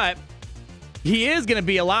 but he is going to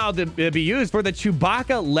be allowed to be used for the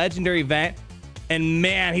Chewbacca legendary event. And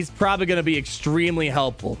man, he's probably going to be extremely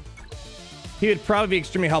helpful. He would probably be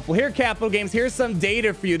extremely helpful. Here, Capital Games, here's some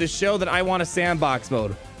data for you to show that I want a sandbox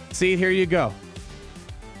mode. See, here you go.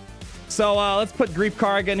 So let's put GREEF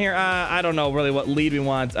KARGA in here. I don't know really what lead we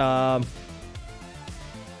want. Yeah,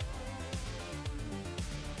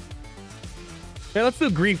 let's do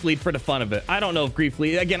GREEF lead for the fun of it. I don't know if GREEF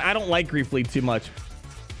lead. Again, I don't like GREEF lead too much.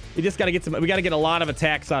 We just got to get some. We got to get a lot of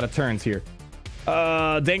attacks out of turns here.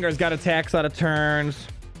 Dengar's got attacks out of turns.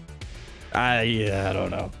 Yeah, I don't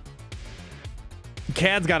know.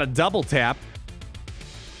 Cad's got a double tap.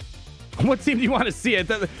 What team do you want to see?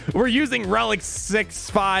 We're using Relic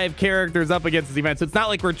 6-5 characters up against this event, so it's not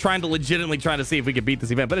like we're trying to see if we can beat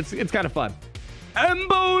this event, but it's kind of fun.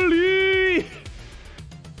 Emboli!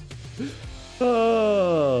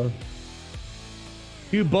 Oh.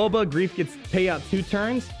 You Boba, GREEF gets payout 2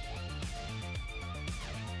 turns.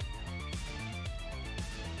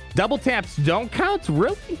 Double taps don't count?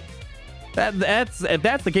 Really? If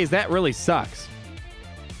that's the case, that really sucks.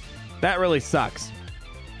 That really sucks.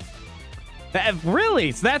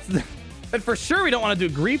 Really? So that for sure we don't want to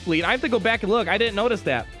do GREEF lead. I have to go back and look. I didn't notice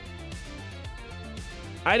that.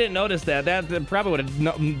 That probably would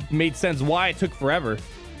have made sense why it took forever.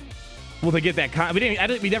 Well, to get that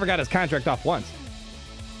we never got his contract off once.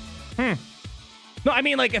 No, I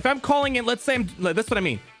mean, like, if I'm calling in, let's say that's what I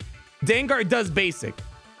mean. Dengar does basic.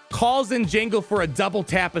 Calls in Jango for a double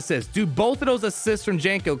tap assist. Do both of those assists from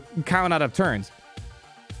Jango count out of turns?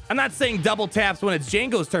 I'm not saying double taps when it's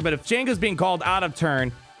Jango's turn, but if Jango's being called out of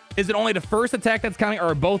turn, is it only the first attack that's counting, or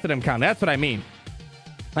are both of them counting? That's what I mean.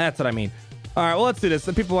 That's what I mean. All right, well, let's do this.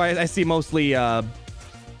 The people I see mostly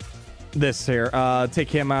this here. Take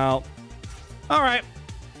him out. All right,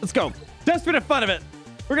 let's go. Just for the fun of it,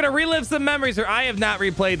 we're going to relive some memories here. I have not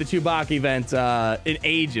replayed the Chewbacca event in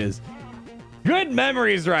ages. Good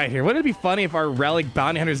memories right here. Wouldn't it be funny if our relic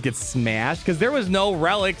bounty hunters get smashed? Because there was no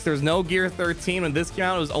relics. There's no gear 13. When this came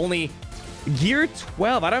out, it was only gear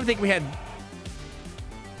 12. I don't think we had...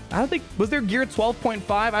 I don't think, was there gear 12.5?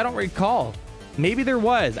 I don't recall. Maybe there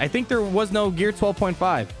was. I think there was no gear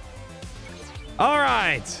 12.5. All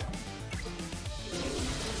right.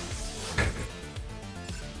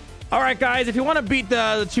 All right, guys, if you want to beat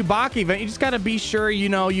the Chewbacca event, you just got to be sure, you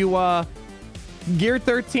know, you gear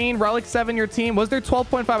 13, relic 7 your team. Was there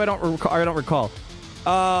 12.5? I don't recall.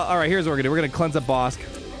 All right, here's what we're gonna do. We're gonna cleanse up Bosk.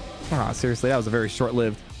 Oh, seriously, that was a very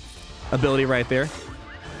short-lived ability right there.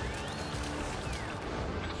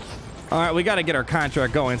 All right, we got to get our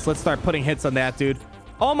contract going, so let's start putting hits on that, dude.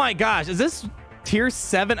 Oh my gosh, is this tier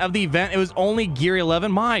 7 of the event? It was only gear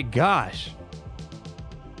 11. My gosh.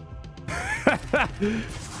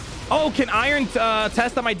 Oh, can Iron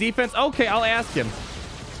test on my defense? Okay, I'll ask him.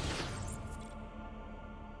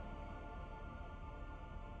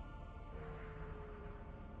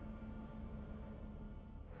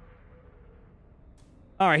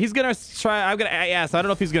 All right, he's gonna try. I'm gonna ask. I don't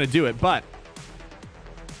know if he's gonna do it, but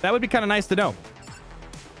that would be kind of nice to know.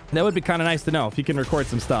 That would be kind of nice to know if he can record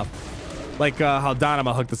some stuff, like how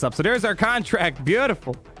Donama hooked us up. So there's our contract.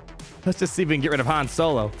 Beautiful. Let's just see if we can get rid of Han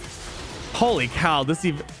Solo. Holy cow! This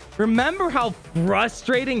event. Remember how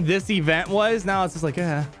frustrating this event was? Now it's just like,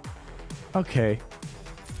 okay.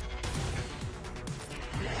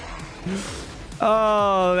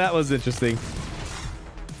 Oh, that was interesting.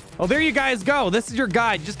 Well, there you guys go. This is your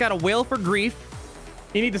guide. You just got to wail for grief.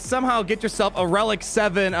 You need to somehow get yourself a Relic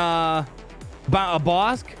 7 a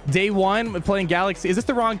Bosk. Day 1 with playing Galaxy. Is this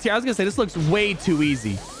the wrong tier? I was going to say, this looks way too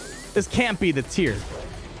easy. This can't be the tier.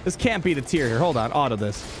 This can't be the tier here. Hold on. Auto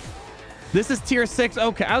this. This is tier 6.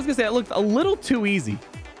 Okay. I was going to say, it looked a little too easy.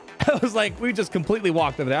 I was like, we just completely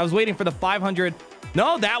walked over there. I was waiting for the 500.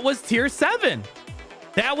 No, that was tier 7.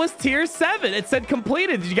 That was tier 7. It said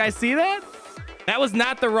completed. Did you guys see that? That was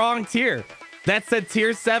not the wrong tier. That said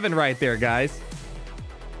tier 7 right there, guys.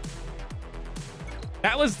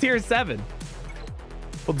 That was tier 7.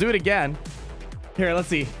 We'll do it again. Here, let's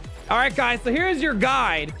see. All right, guys. So here's your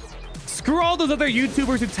guide. Screw all those other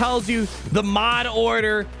YouTubers who tells you the mod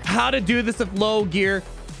order, how to do this with low gear.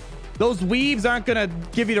 Those weebs aren't going to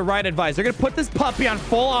give you the right advice. They're going to put this puppy on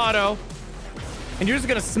full auto, and you're just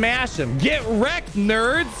going to smash him. Get wrecked,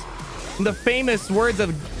 nerds. In the famous words of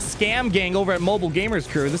Scam Gang over at Mobile Gamers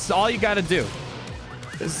Crew, this is all you got to do.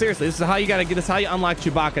 Seriously, this is how you got to get this. How you unlock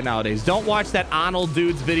Chewbacca nowadays. Don't watch that Arnold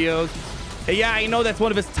dude's videos. Yeah, I know that's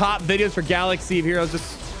one of his top videos for Galaxy of Heroes.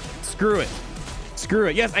 Just screw it. Screw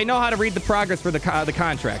it. Yes, I know how to read the progress for the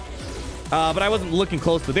contract, but I wasn't looking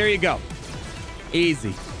close. But there you go.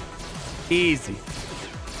 Easy. Easy.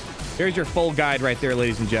 There's your full guide right there,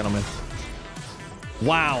 ladies and gentlemen.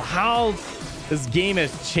 Wow, how this game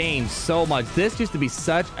has changed so much. This used to be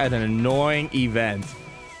such an annoying event.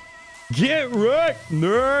 Get wrecked,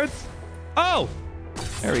 nerds. Oh,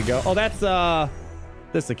 there we go. Oh, that's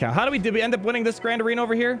this account. How did we end up winning this Grand Arena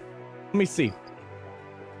over here? Let me see.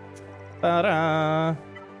 Ta-da.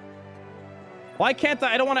 Why can't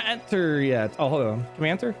I don't want to enter yet. Oh, hold on. Can we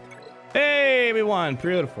enter? Hey, we won.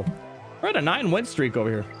 Beautiful. We're at a 9-win streak over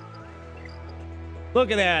here.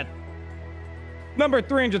 Look at that. Number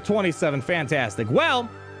 327. Fantastic. Well,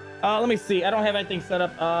 let me see. I don't have anything set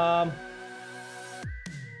up.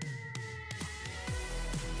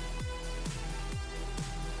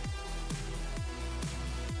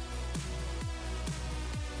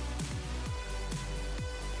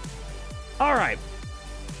 All right.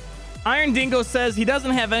 Iron Dingo says he doesn't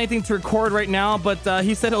have anything to record right now, but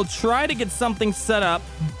he said he'll try to get something set up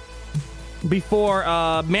before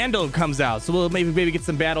Mando comes out. So we'll maybe get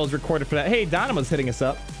some battles recorded for that. Hey, Donama's hitting us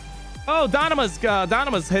up. Oh,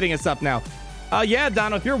 Donama's hitting us up now. Yeah,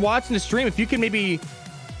 Donama, if you're watching the stream, if you can maybe...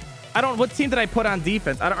 what team did I put on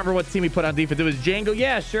defense? I don't remember what team we put on defense. It was Django.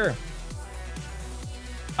 Yeah, sure.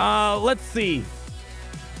 Let's see.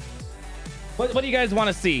 What do you guys want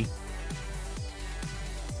to see?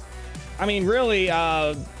 I mean, really,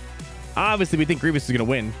 obviously, we think Grievous is going to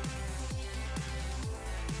win.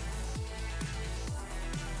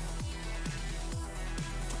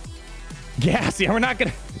 Gas, yeah, we're not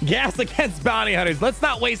going to gas against bounty hunters. Let's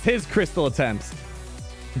not waste his crystal attempts.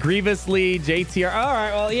 Grievous lead, JTR. All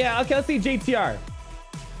right, well, yeah, okay, let's see JTR.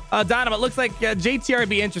 Donovan, it looks like JTR would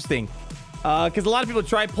be interesting. Because a lot of people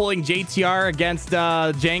try pulling JTR against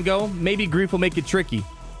Django. Maybe Grief will make it tricky.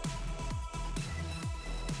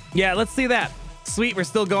 Yeah, let's see that. Sweet, we're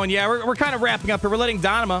still going. Yeah, we're kind of wrapping up here. We're letting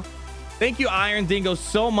Donama. Thank you, Iron Dingo,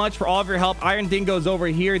 so much for all of your help. Iron Dingo's over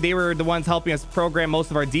here. They were the ones helping us program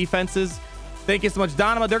most of our defenses. Thank you so much,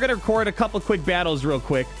 Donama. They're going to record a couple quick battles real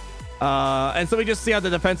quick. And so we just see how the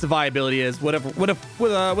defensive viability is, with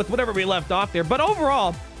whatever we left off there. But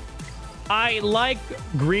overall, I like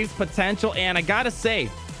Grief's potential, and I got to say,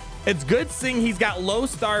 It's good seeing he's got low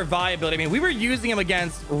star viability. I mean, we were using him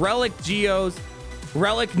against Relic Geos,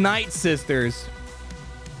 Relic Night Sisters.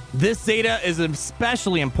 This Zeta is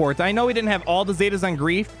especially important. I know we didn't have all the Zetas on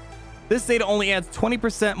Grief. This Zeta only adds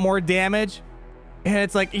 20% more damage. And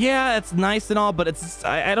it's like, yeah, it's nice and all, but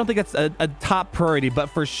I don't think that's a top priority.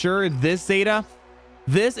 But for sure, this Zeta,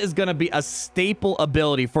 this is going to be a staple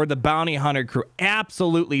ability for the Bounty Hunter crew.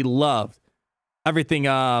 Absolutely loved everything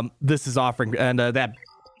this is offering. And that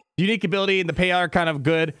unique ability and the payout are kind of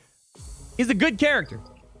good. He's a good character.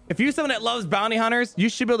 If you're someone that loves Bounty Hunters, you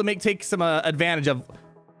should be able to take some advantage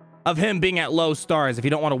of him being at low stars if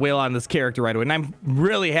you don't want to wail on this character right away. And I'm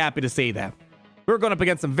really happy to say that. We're going up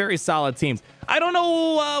against some very solid teams. I don't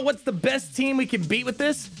know what's the best team we can beat with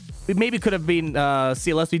this. We maybe could have been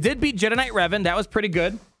CLS. We did beat Jedi Knight Revan. That was pretty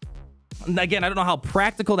good. And again, I don't know how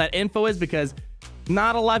practical that info is because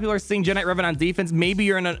not a lot of people are seeing Jedi Knight Revan on defense. Maybe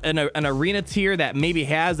you're in an arena tier that maybe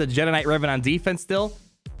has a Jedi Knight Revan on defense still.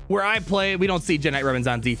 Where I play, we don't see Jedi Knight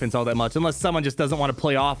Revans on defense all that much. Unless someone just doesn't want to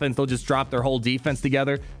play offense, they'll just drop their whole defense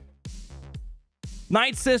together.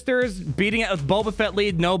 Night Sisters, beating it with Boba Fett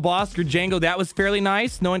lead, no boss or Django. That was fairly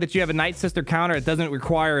nice. Knowing that you have a Night Sister counter, it doesn't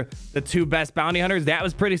require the 2 best bounty hunters. That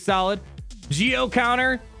was pretty solid. Geo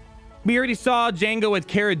counter, we already saw Django with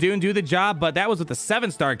Cara Dune do the job, but that was with the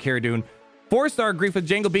 7-star Cara Dune. 4-star Grief with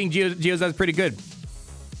Django being Geos, that was pretty good.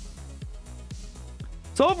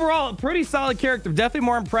 So overall, a pretty solid character. Definitely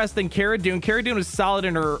more impressed than Cara Dune. Cara Dune was solid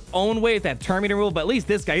in her own way with that Terminator rule, but at least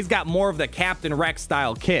this guy, he's got more of the Captain Rex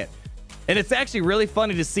style kit. And it's actually really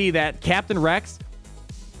funny to see that Captain Rex,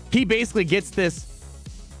 he basically gets this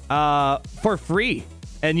for free.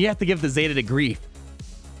 And you have to give the Zeta to Grief.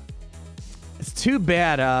 It's too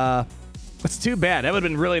bad. It's too bad. That would have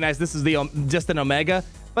been really nice. This is just an Omega.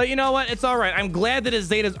 But you know what? It's all right. I'm glad that his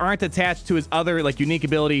Zetas aren't attached to his other like unique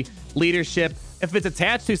ability, leadership. If it's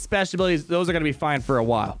attached to special abilities, those are going to be fine for a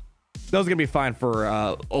while. Those are going to be fine for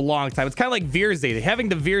a long time. It's kind of like Veer Zeta. Having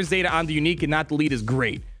the Veer Zeta on the unique and not the lead is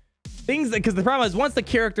great. Because the problem is once the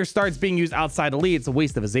character starts being used outside the lead, it's a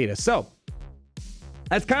waste of a Zeta. So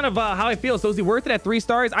that's kind of how I feel. So is he worth it at 3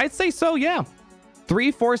 stars? I'd say so, yeah.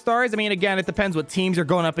 3, 4 stars. I mean, again, it depends what teams you're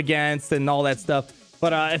going up against and all that stuff.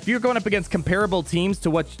 But if you're going up against comparable teams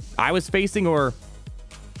to what I was facing or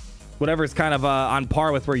whatever is kind of on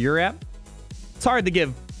par with where you're at, it's hard to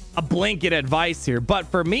give a blanket advice here. But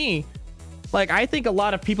for me, like, I think a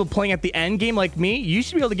lot of people playing at the end game like me, you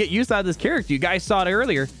should be able to get used out of this character. You guys saw it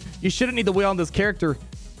earlier. You shouldn't need to wheel on this character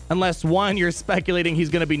unless 1, you're speculating he's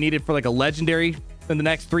going to be needed for like a legendary in the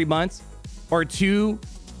next 3 months, or 2,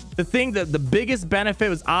 the thing that the biggest benefit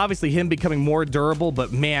was obviously him becoming more durable.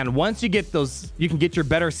 But man, once you get those, you can get your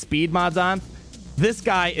better speed mods on. This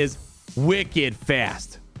guy is wicked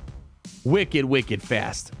fast. Wicked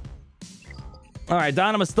fast. All right,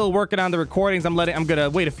 Donham is still working on the recordings. I'm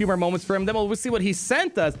gonna wait a few more moments for him. Then we'll see what he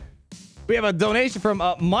sent us. We have a donation from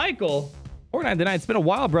Michael. 499. It's been a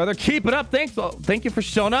while, brother. Keep it up. Thanks. Thank you for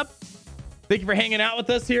showing up. Thank you for hanging out with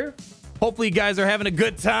us here. Hopefully you guys are having a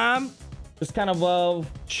good time. Just kind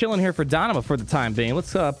of chilling here for Donham for the time being.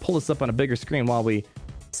 Let's pull this up on a bigger screen while we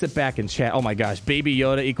sit back and chat. Oh my gosh, Baby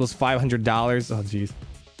Yoda equals $500. Oh geez.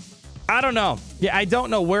 I don't know. Yeah, I don't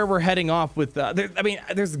know where we're heading off with. I mean,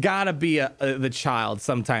 there's gotta be the child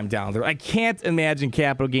sometime down there. I can't imagine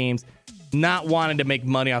Capital Games not wanting to make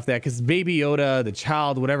money off that, because Baby Yoda, the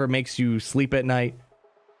child, whatever makes you sleep at night.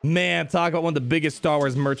 Man, talk about one of the biggest Star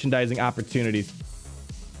Wars merchandising opportunities.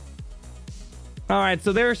 All right,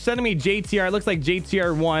 so they're sending me JTR. It looks like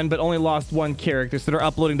JTR won, but only lost 1 character, so they're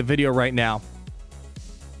uploading the video right now.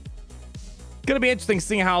 It's going to be interesting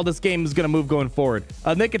seeing how this game is going to move going forward.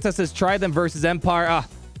 Nikita says, try them versus Empire.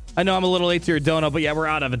 I know I'm a little late to your dono, but yeah, we're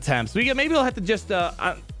out of attempts. Maybe I'll have to just,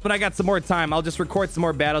 when I got some more time, I'll just record some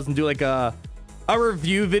more battles and do like a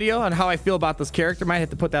review video on how I feel about this character. Might have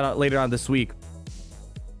to put that out later on this week.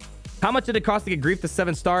 How much did it cost to get Grief to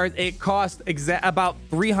 7 stars? It cost about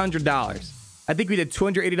 $300. I think we did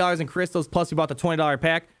 $280 in crystals, plus we bought the $20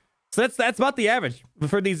 pack. So that's about the average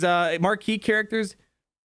for these marquee characters.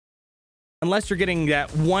 Unless you're getting that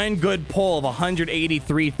one good pull of 180,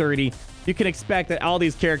 330, you can expect that all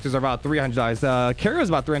these characters are about $300. Kara's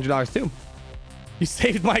about $300 too. You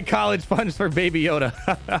saved my college funds for Baby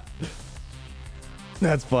Yoda.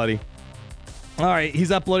 That's funny. All right,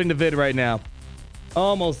 he's uploading the vid right now.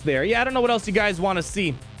 Almost there. Yeah, I don't know what else you guys want to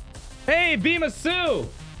see. Hey, Bima Sue.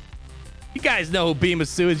 You guys know who Bima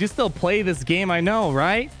Sue is. You still play this game, I know,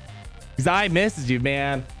 right? Because I miss you,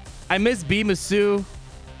 man. I miss Bima Sue.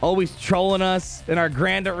 Always trolling us in our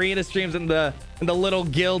Grand Arena streams in the little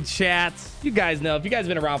guild chats. You guys know. If you guys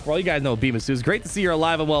have been around for a while, you guys know Bima Sue. It's great to see you're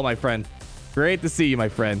alive and well, my friend. Great to see you, my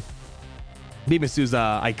friend. Bimasu's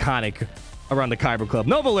iconic around the Kyber Club.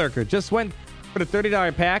 Nova Lurker just went for the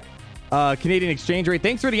 $30 pack. Canadian exchange rate.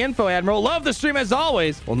 Thanks for the info, Admiral. Love the stream as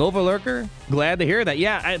always. Well, Nova Lurker, glad to hear that.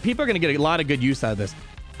 Yeah, people are gonna get a lot of good use out of this.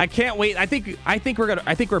 I can't wait. I think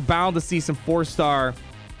we're bound to see some 4-star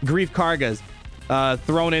GREEF Kargas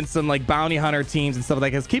thrown in some like bounty hunter teams and stuff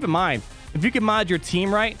like that. Keep in mind, if you can mod your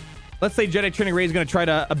team right, let's say Jedi Training Ray is going to try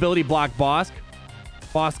to ability block Bosk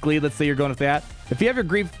lead. Let's say you're going with that. If you have your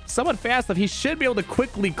GREEF somewhat fast enough, he should be able to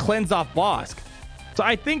quickly cleanse off Bosk. So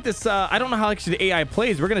I think this, I don't know how actually the AI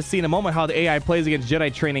plays. We're going to see in a moment how the AI plays against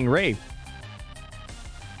Jedi Training Ray.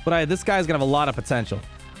 But this guy's going to have a lot of potential.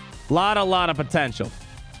 Lot of potential.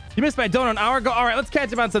 You missed my donut an hour ago. All right, let's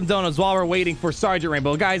catch up on some donuts while we're waiting for Sergeant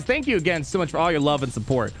Rainbow. Guys, thank you again so much for all your love and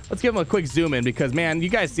support. Let's give them a quick zoom in because, man, you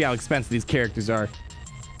guys see how expensive these characters are.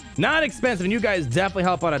 Not expensive, and you guys definitely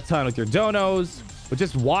help out a ton with your donos, with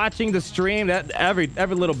just watching the stream. That every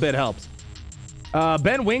little bit helps.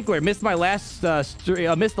 Ben Winkler missed my last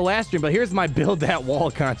missed the last stream, but here's my build that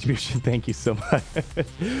wall contribution. Thank you so much.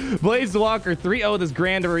 Blaze Walker 3-0 this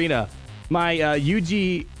Grand Arena. My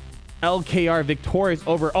UG LKR victorious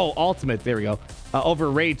over ultimate, there we go, over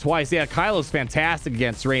Ray twice. Yeah, Kylo's fantastic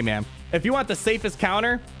against Ray, man. If you want the safest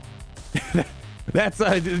counter, that's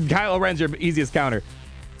Kylo Ren's your easiest counter.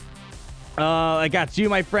 I got you,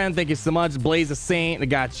 my friend. Thank you so much. Blaze a Saint, I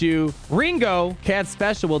got you. Ringo Cat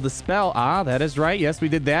Special will dispel. That is right. Yes, we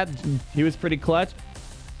did that. He was pretty clutch.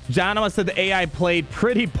 Donama said the AI played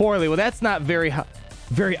pretty poorly. Well, that's not very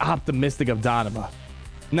optimistic of Donama.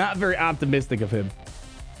 Not very optimistic of him.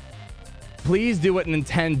 Please do what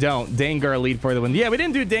Nintendo don't. Dengar lead for the win. Yeah, we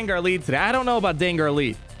didn't do Dengar lead today. I don't know about Dengar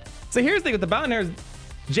lead. So here's the thing with the bounty hunters.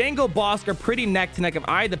 Django, Bosk are pretty neck to neck. If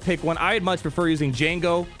I had to pick one, I'd much prefer using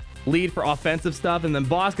Django lead for offensive stuff, and then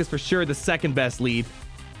Bosk is for sure the second best lead.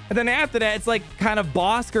 And then after that, it's like kind of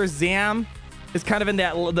Bosk or Zam is kind of in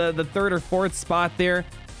that the third or fourth spot there,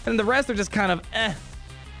 and the rest are just kind of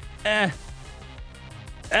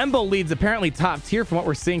Embo leads apparently top tier from what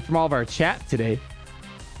we're seeing from all of our chat today.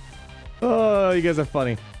 Oh, you guys are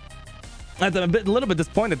funny. I'm a little bit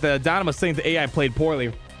disappointed that Donama saying the AI played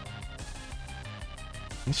poorly.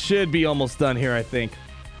 It should be almost done here, I think.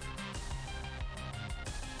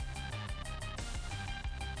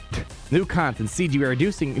 New content.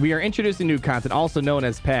 CG, we are introducing new content, also known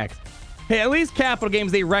as packs. Hey, at least Capital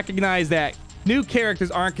Games, they recognize that new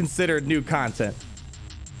characters aren't considered new content.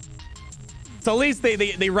 So at least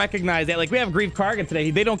they recognize that. Like, we have GREEF Karga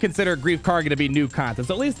today. They don't consider GREEF Karga to be new content.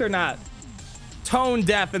 So at least they're not tone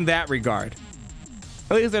deaf in that regard.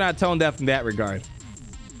 At least they're not tone deaf in that regard.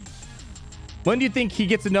 When do you think he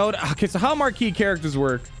gets a node? Okay, so how marquee characters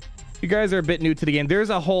work. You guys are a bit new to the game. There's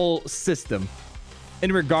a whole system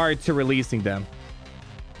in regard to releasing them.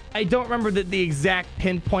 I don't remember the exact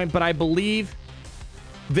pinpoint, but I believe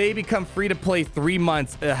they become free to play 3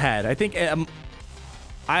 months ahead. I think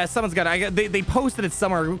someone's got they posted it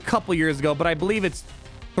somewhere a couple years ago, but I believe it's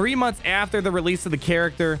 3 months after the release of the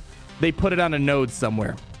character. They put it on a node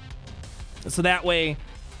somewhere, so that way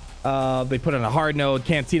they put it on a hard node,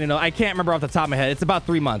 Cantina node. I can't remember off the top of my head. It's about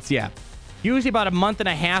 3 months. Yeah, usually about a month and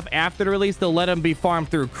a half after the release, they'll let them be farmed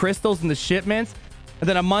through crystals in the shipments, and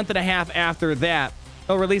then a month and a half after that,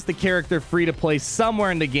 they'll release the character free to play somewhere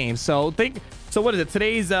in the game. So what is it?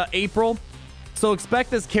 Today's April. So expect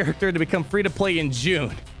this character to become free to play in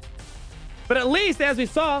June. But at least, as we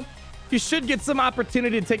saw, you should get some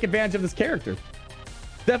opportunity to take advantage of this character.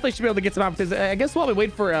 Definitely should be able to get some opportunities. I guess while we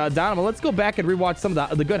wait for Donama, let's go back and rewatch some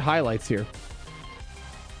of the good highlights here.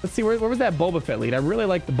 Let's see, where was that Boba Fett lead? I really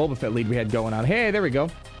like the Boba Fett lead we had going on. Hey, there we go.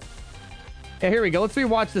 Yeah, here we go. Let's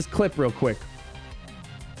rewatch this clip real quick.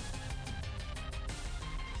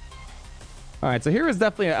 All right, so here is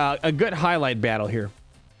definitely a good highlight battle here.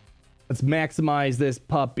 Let's maximize this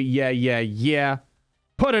puppy. Yeah.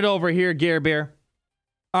 Put it over here, Gear Bear.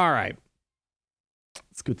 All right.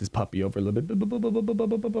 Let's scoot this puppy over a little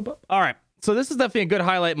bit. All right. So this is definitely a good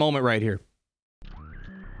highlight moment right here.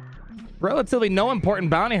 Relatively no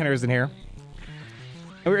important bounty hunters in here.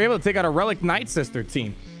 And we were able to take out a Relic Night Sister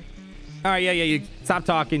team. All right, yeah. You stop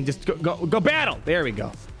talking. Just go battle. There we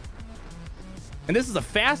go. And this is a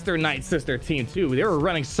faster Night Sister team too. They were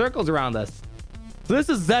running circles around us. So this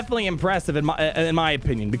is definitely impressive in my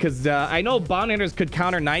opinion, because I know bounty hunters could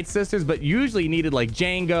counter Night Sisters, but usually you needed like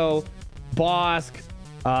Django, Bosk,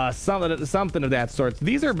 something of that sort. So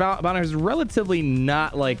these are bounty hunters relatively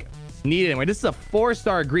not like needed anyway. This is a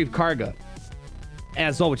 4-star GREEF Karga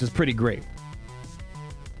as well, which is pretty great.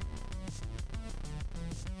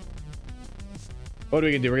 What are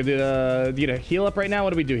we gonna do? We're gonna do heal up right now.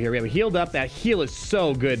 What do we do here? We have a healed up. That heal is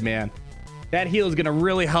so good, man. That heal is going to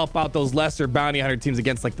really help out those lesser bounty hunter teams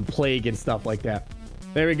against like the plague and stuff like that.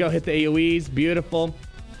 There we go. Hit the AoEs. Beautiful.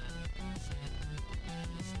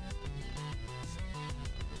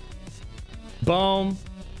 Boom.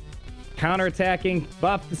 Counterattacking.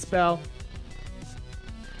 Buff the spell.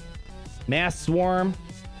 Mass swarm.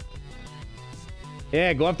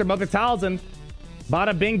 Yeah, go after Mother Talzin.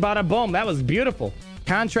 Bada bing, bada boom. That was beautiful.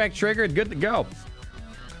 Contract triggered. Good to go.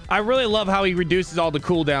 I really love how he reduces all the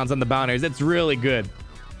cooldowns on the bounties. It's really good.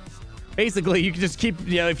 Basically, you can just keep,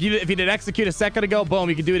 you know, if you did execute a second ago, boom,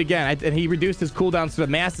 you can do it again. And he reduced his cooldowns to a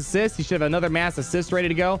mass assist. He should have another mass assist ready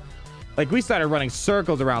to go. Like, we started running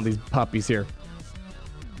circles around these puppies here.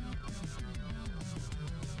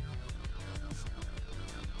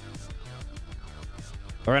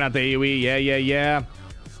 Right out the AoE. Yeah, yeah, yeah.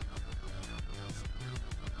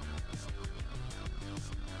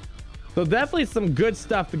 So definitely some good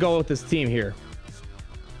stuff to go with this team here.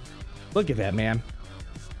 Look at that, man.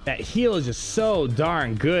 That heal is just so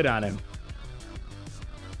darn good on him.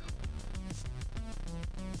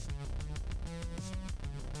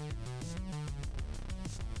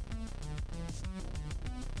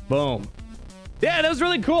 Boom. Yeah, that was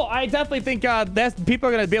really cool. I definitely think people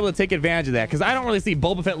are going to be able to take advantage of that, because I don't really see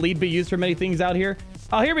Boba Fett lead be used for many things out here.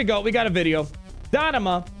 Oh, here we go. We got a video.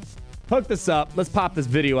 Donima, hook this up. Let's pop this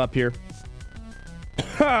video up here.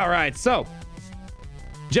 All right, so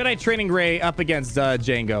Jedi Training Ray up against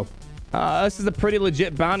Jango. This is a pretty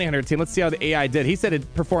legit bounty hunter team. Let's see how the AI did. He said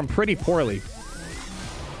it performed pretty poorly.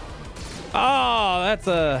 Oh, that's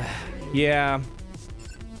a... Yeah.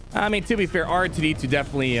 I mean, to be fair, R2D2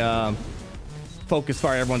 definitely focus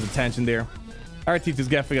fire everyone's attention there. R2D2 is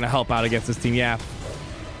definitely going to help out against this team, yeah.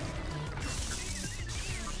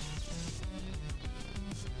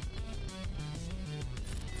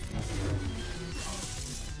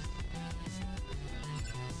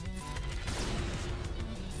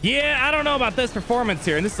 Yeah, I don't know about this performance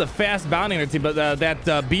here. And this is a fast bounty hunter team, but that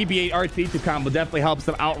BB-8 R2D2 combo definitely helps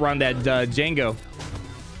them outrun that Jango.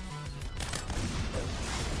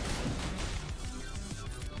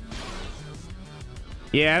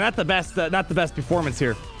 Yeah, not the best performance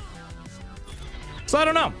here. So I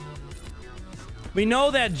don't know. We know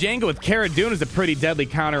that Jango with Cara Dune is a pretty deadly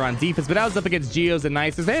counter on defense, but that was up against Geos and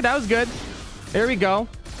Nices. Hey, that was good. There we go.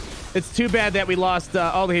 It's too bad that we lost.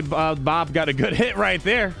 Bob got a good hit right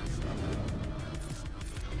there.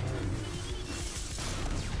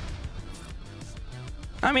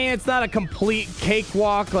 I mean, it's not a complete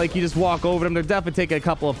cakewalk. Like, you just walk over them. They're definitely taking a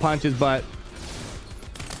couple of punches, but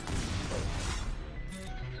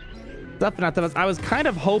definitely not the best. I was kind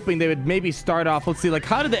of hoping they would maybe start off. Let's see, like,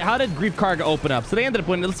 how did GREEF KARGA open up? So they ended up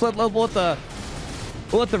winning. We'll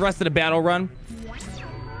let the rest of the battle run.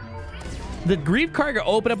 The GREEF KARGA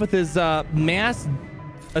opened up with his mass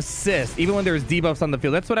assist, even when there was debuffs on the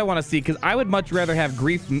field. That's what I want to see, because I would much rather have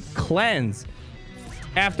GREEF cleanse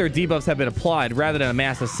after debuffs have been applied rather than a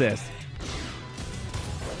mass assist.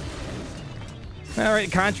 All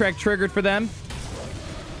right, contract triggered for them.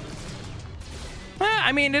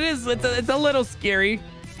 I mean, it's a little scary.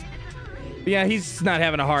 But yeah, he's not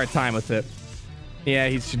having a hard time with it. Yeah,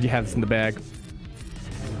 he should have this in the bag.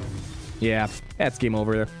 Yeah, that's game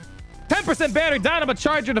over there. 10% battery down, but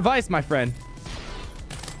charge your device, my friend.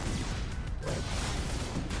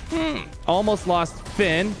 Almost lost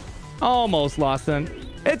Finn. Almost lost him.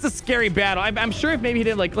 It's a scary battle. I'm sure if maybe he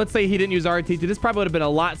didn't, like, let's say he didn't use RT2, this probably would have been a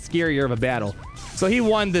lot scarier of a battle. So he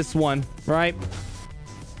won this one, right?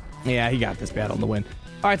 Yeah, he got this battle in the win.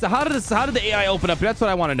 All right, so how did the AI open up? That's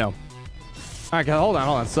what I want to know. All right, hold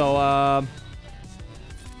on. So,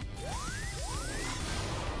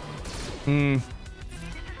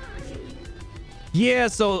 yeah,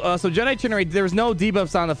 so Jedi Generate, there was no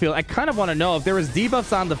debuffs on the field. I kind of want to know if there was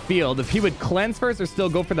debuffs on the field, if he would cleanse first or still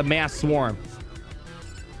go for the mass swarm.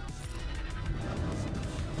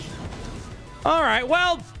 All right,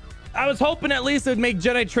 well, I was hoping at least it would make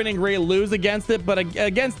Jedi Training Ray lose against it, but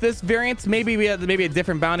against this variant, maybe we had a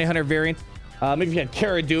different bounty hunter variant. Maybe if you had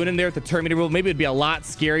Cara Dune in there with the Terminator rule, maybe it'd be a lot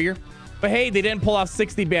scarier. But hey, they didn't pull off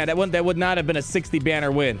 60 banner. That would not have been a 60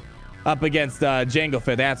 banner win up against Jango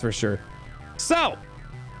Fett, that's for sure. So,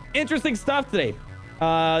 interesting stuff today.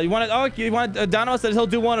 Donima says he'll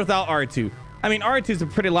do one without R2. I mean, R2 is a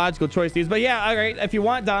pretty logical choice to use, but yeah, all right. If you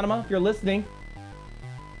want, Donima, if you're listening,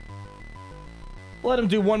 let him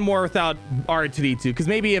do one more without R2D2, because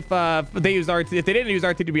maybe if they use R2, if they didn't use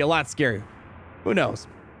R2, it'd be a lot scarier. Who knows?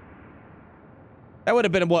 That would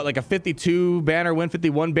have been what, like a 52 banner win,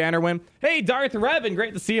 51 banner win. Hey, Darth Revan,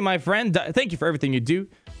 great to see you, my friend. Thank you for everything you do.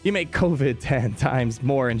 You make COVID 10 times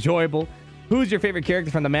more enjoyable. Who's your favorite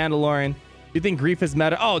character from The Mandalorian? You think Grief is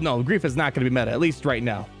meta? Oh, no, Grief is not going to be meta, at least right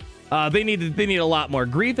now. They need a lot more.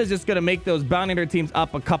 Grief is just going to make those bounty hunter teams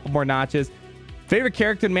up a couple more notches. Favorite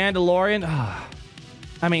character in Mandalorian?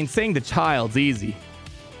 I mean, saying the Child's easy.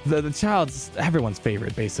 The Child's everyone's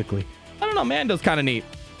favorite, basically. I don't know. Mando's kind of neat.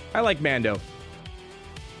 I like Mando.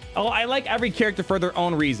 Oh, I like every character for their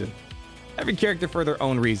own reason. Every character for their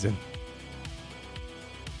own reason.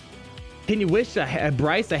 Can you wish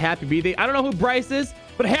Bryce a happy birthday? I don't know who Bryce is,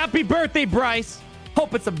 but happy birthday, Bryce.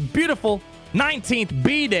 Hope it's a beautiful 19th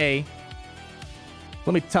B-Day.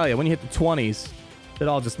 Let me tell you, when you hit the 20s, it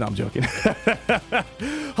all just... No, I'm joking.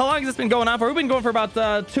 How long has this been going on for? We've been going for about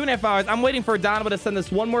 2.5 hours. I'm waiting for Donovan to send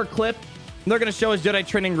us one more clip. They're going to show us Jedi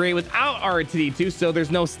training Rey without R2D2, so there's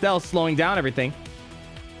no stealth slowing down everything.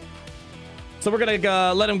 So we're going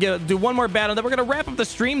to let him do one more battle, then we're going to wrap up the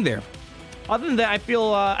stream there. Other than that, I feel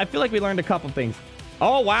like we learned a couple things.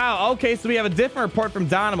 Oh, wow. Okay, so we have a different report from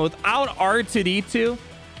Donovan. Without R2D2,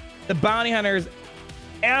 the bounty hunters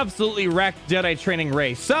absolutely wrecked Jedi training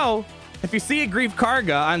Rey. So if you see a Greef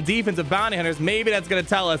Karga on defensive bounty hunters, maybe that's going to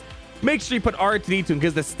tell us, make sure you put R2D2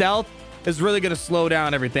 because the stealth is really going to slow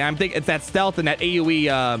down everything. I'm thinking it's that stealth and that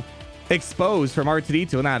AoE exposed from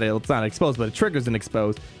R2D2. It's not exposed, but it triggers an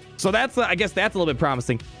exposed. So that's, I guess that's a little bit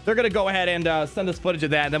promising. They're going to go ahead and send us footage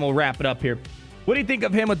of that, and then we'll wrap it up here. What do you think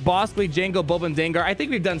of him with Boskly, Jango, Boba, and Dengar? I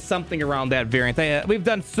think we've done something around that variant. We've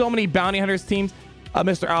done so many bounty hunters teams.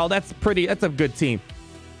 Mr. Owl, that's a good team.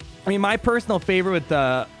 I mean, my personal favorite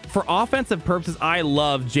with for offensive purposes, I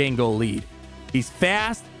love Jango Lead. He's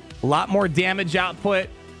fast, a lot more damage output,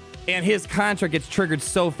 and his contract gets triggered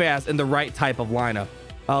so fast in the right type of lineup.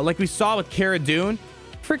 Like we saw with Cara Dune,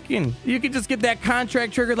 freaking, you could just get that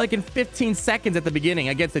contract triggered like in 15 seconds at the beginning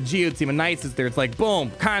against a Geo team. And Knights is there. It's like,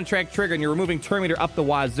 boom, contract trigger, and you're removing Terminator up the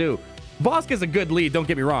wazoo. Bosk is a good lead, don't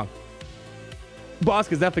get me wrong.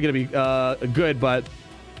 Bosk is definitely going to be good, but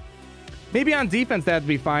maybe on defense that'd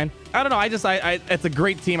be fine. I don't know. It's a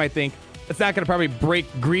great team, I think. It's not going to probably break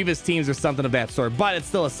Grievous teams or something of that sort, but it's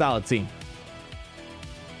still a solid team.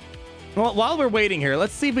 Well, while we're waiting here,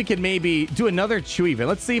 let's see if we can maybe do another Chewie event.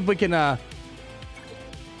 Let's see if we can...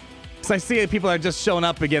 So I see that people are just showing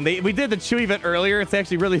up again. We did the Chewie event earlier. It's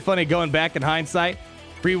actually really funny going back in hindsight,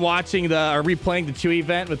 replaying the Chewie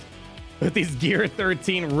event with these Gear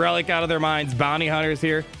 13 relic out of their minds bounty hunters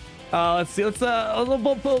here. Let's see. We'll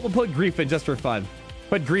put Grief in just for fun.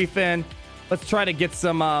 Put Grief in. Let's try to get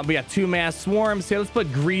some. We got 2 mass swarms here. Let's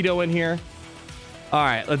put Greedo in here. All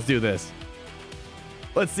right, let's do this.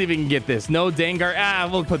 Let's see if we can get this. No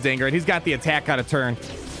Dengar. We'll put Dengar in. He's got the attack out of turn.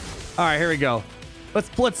 All right, here we go.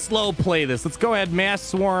 Let's slow play this. Let's go ahead, mass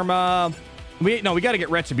swarm. We got to get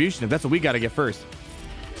Retribution. If that's what we got to get first.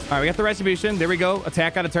 All right, we got the Retribution. There we go.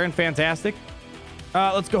 Attack out of turn. Fantastic.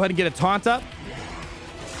 Let's go ahead and get a taunt up.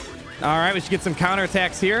 All right, we should get some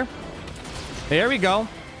counterattacks here. There we go.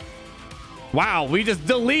 Wow, we just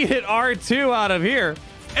deleted R2 out of here.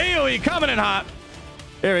 AoE coming in hot.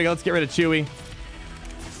 There we go. Let's get rid of Chewie.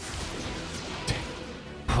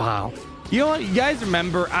 Wow. You know what? You guys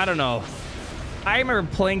remember? I don't know. I remember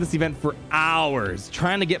playing this event for hours,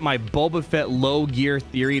 trying to get my Boba Fett low gear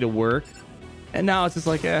theory to work. And now it's just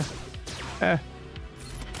like, Are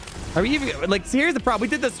we even, like, so here's the problem. We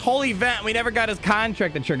did this whole event. We never got his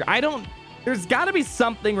contract to trigger. There's got to be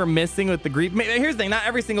something we're missing with the Greef. Here's the thing. Not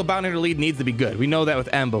every single bounty hunter lead needs to be good. We know that with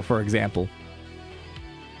Embo, for example.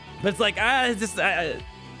 But it's like,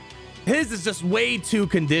 his is just way too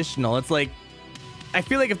conditional. It's like, I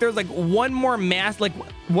feel like if there's like one more mass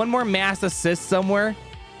assist somewhere,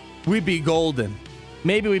 we'd be golden.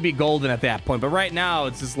 Maybe we'd be golden at that point. But right now,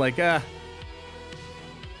 it's just like,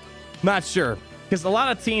 not sure. Because a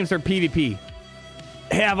lot of teams for PvP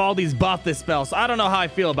have all these buff this spell. So I don't know how I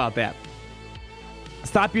feel about that.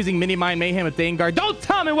 Stop using Mini Mind Mayhem with Dengar. Don't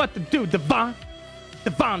tell me what to do, Devon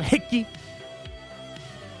Hickey.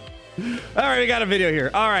 All right, we got a video here.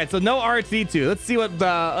 All right, so no RT2. Let's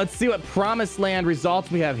see what Promised Land results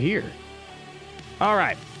we have here. All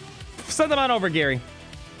right, send them on over, Gary.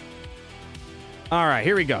 All right,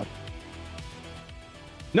 here we go.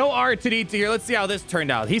 No R2D2 here. Let's see how this turned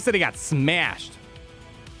out. He said he got smashed.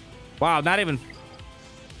 Wow, not even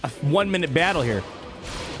a 1-minute battle here.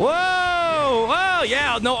 Whoa! Oh,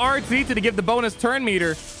 yeah, no R2D2 to give the bonus turn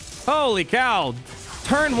meter. Holy cow.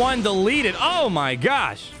 Turn 1 deleted. Oh, my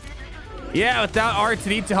gosh. Yeah, without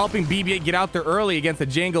R2D2 helping BB-8 get out there early against the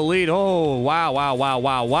Jango lead. Oh, wow, wow, wow,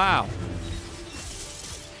 wow, wow.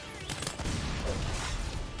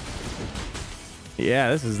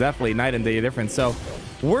 Yeah, this is definitely night and day difference. So,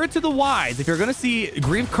 word to the wise, if you're going to see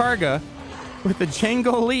Greef Karga with the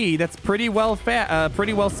Jango lead, that's pretty well sped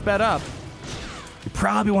up. You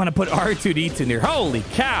probably want to put R2-D2 in there. Holy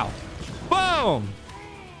cow. Boom.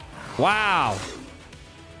 Wow.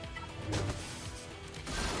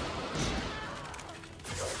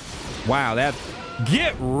 Wow, that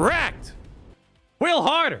get wrecked. Wheel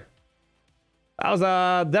harder. That was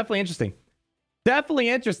definitely interesting. Definitely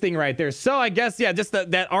interesting right there. So I guess, yeah, just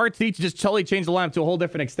that RT just totally changed the lineup to a whole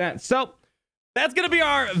different extent. So that's going to be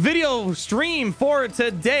our video stream for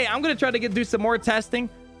today. I'm going to try to do some more testing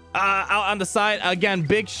out on the side. Again,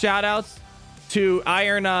 big shout outs to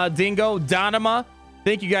Iron Dingo, Donima.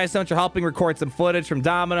 Thank you guys so much for helping record some footage from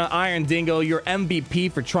Domina. Iron Dingo, your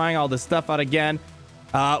MVP for trying all this stuff out again.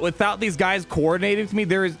 Without these guys coordinating with me,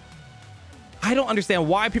 I don't understand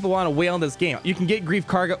why people want to whale in this game. You can get GREEF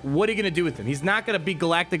KARGA. What are you going to do with him? He's not going to beat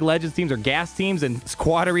Galactic Legends teams or gas teams in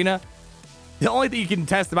Squad Arena. The only thing you can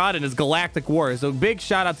test him out in is Galactic War. So big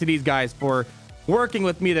shout out to these guys for working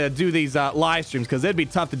with me to do these live streams, because it'd be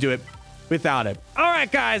tough to do it without it. All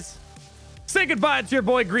right, guys. Say goodbye to your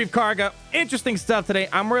boy GREEF KARGA. Interesting stuff today.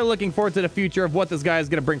 I'm really looking forward to the future of what this guy is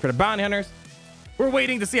going to bring for the bounty hunters. We're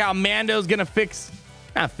waiting to see how Mando's going to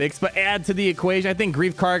add to the equation. I think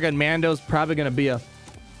GREEF KARGA and Mando's probably going to be a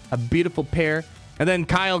beautiful pair. And then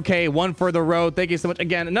Kyle K, one for the road. Thank you so much.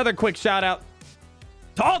 Again, another quick shout out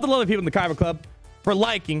to all the lovely people in the Kyber Club for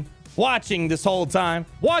liking, watching this whole time,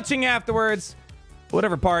 watching afterwards.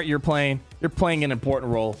 Whatever part you're playing an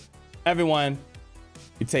important role. Everyone,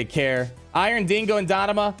 you take care. Iron Dingo and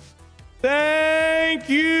Donima, thank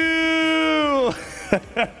you.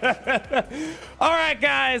 All right,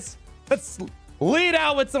 guys, let's lead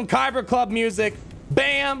out with some Kyber Club music.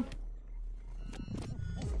 Bam.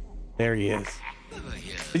 There he is.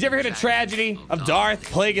 Did you ever hear the tragedy of Darth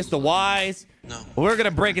Plagueis the Wise? No. We're going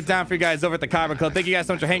to break it down for you guys over at the Kyber Club. Thank you guys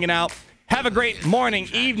so much for hanging out. Have a great morning,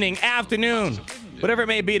 evening, afternoon. Whatever it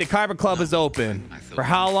may be, the Kyber Club is open. For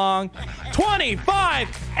how long?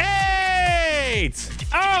 25-8!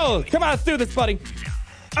 Oh, come on, let's do this, buddy.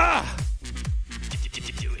 Ah!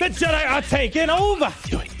 The Jedi are taking over!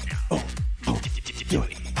 Do it. Oh, do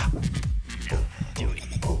it.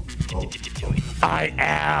 I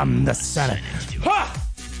am the Senate. Ha!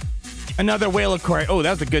 Another whale of Corey. Oh,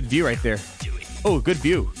 that was a good view right there. Oh, good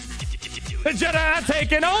view. The Jedi are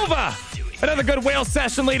taking over! Another good whale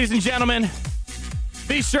session, ladies and gentlemen.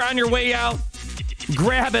 Be sure on your way out,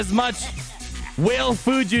 grab as much whale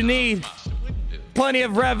food you need. Plenty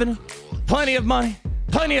of revenue, plenty of money,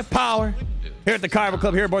 plenty of power. Here at the Kyber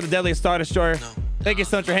Club, here aboard the Deadliest Star Destroyer. Thank you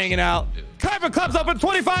so much for hanging out. Kyber Club's open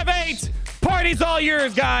 25-8. Party's all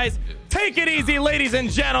yours, guys. Take it easy, ladies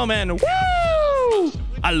and gentlemen. Woo!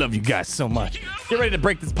 I love you guys so much. Get ready to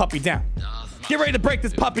break this puppy down. Get ready to break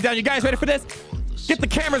this puppy down. You guys ready for this? Get the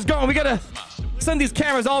cameras going. We gotta send these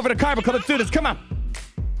cameras all over to Kyber Club. Let's do this. Come on.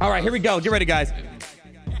 All right, here we go. Get ready, guys.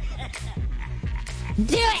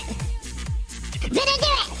 Do it. Did I do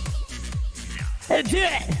it? Do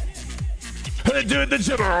it. Do it, the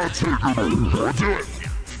Jedi. Do it.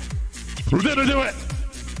 Did I do it?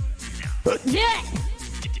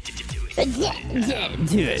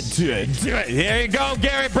 Do it. Do it. Here you go,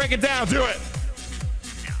 Gary. Break it down. Do it.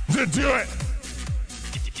 Do it.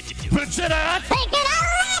 The Jedi. Take it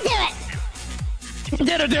out. Do it.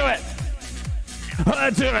 Did I do it?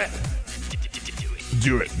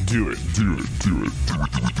 Do it. Do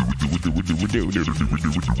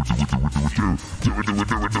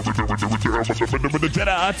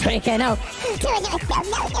it. Taking out.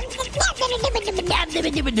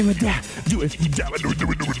 Do it.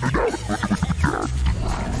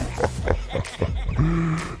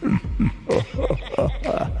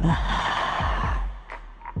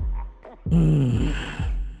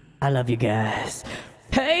 I love you guys.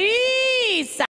 Hey!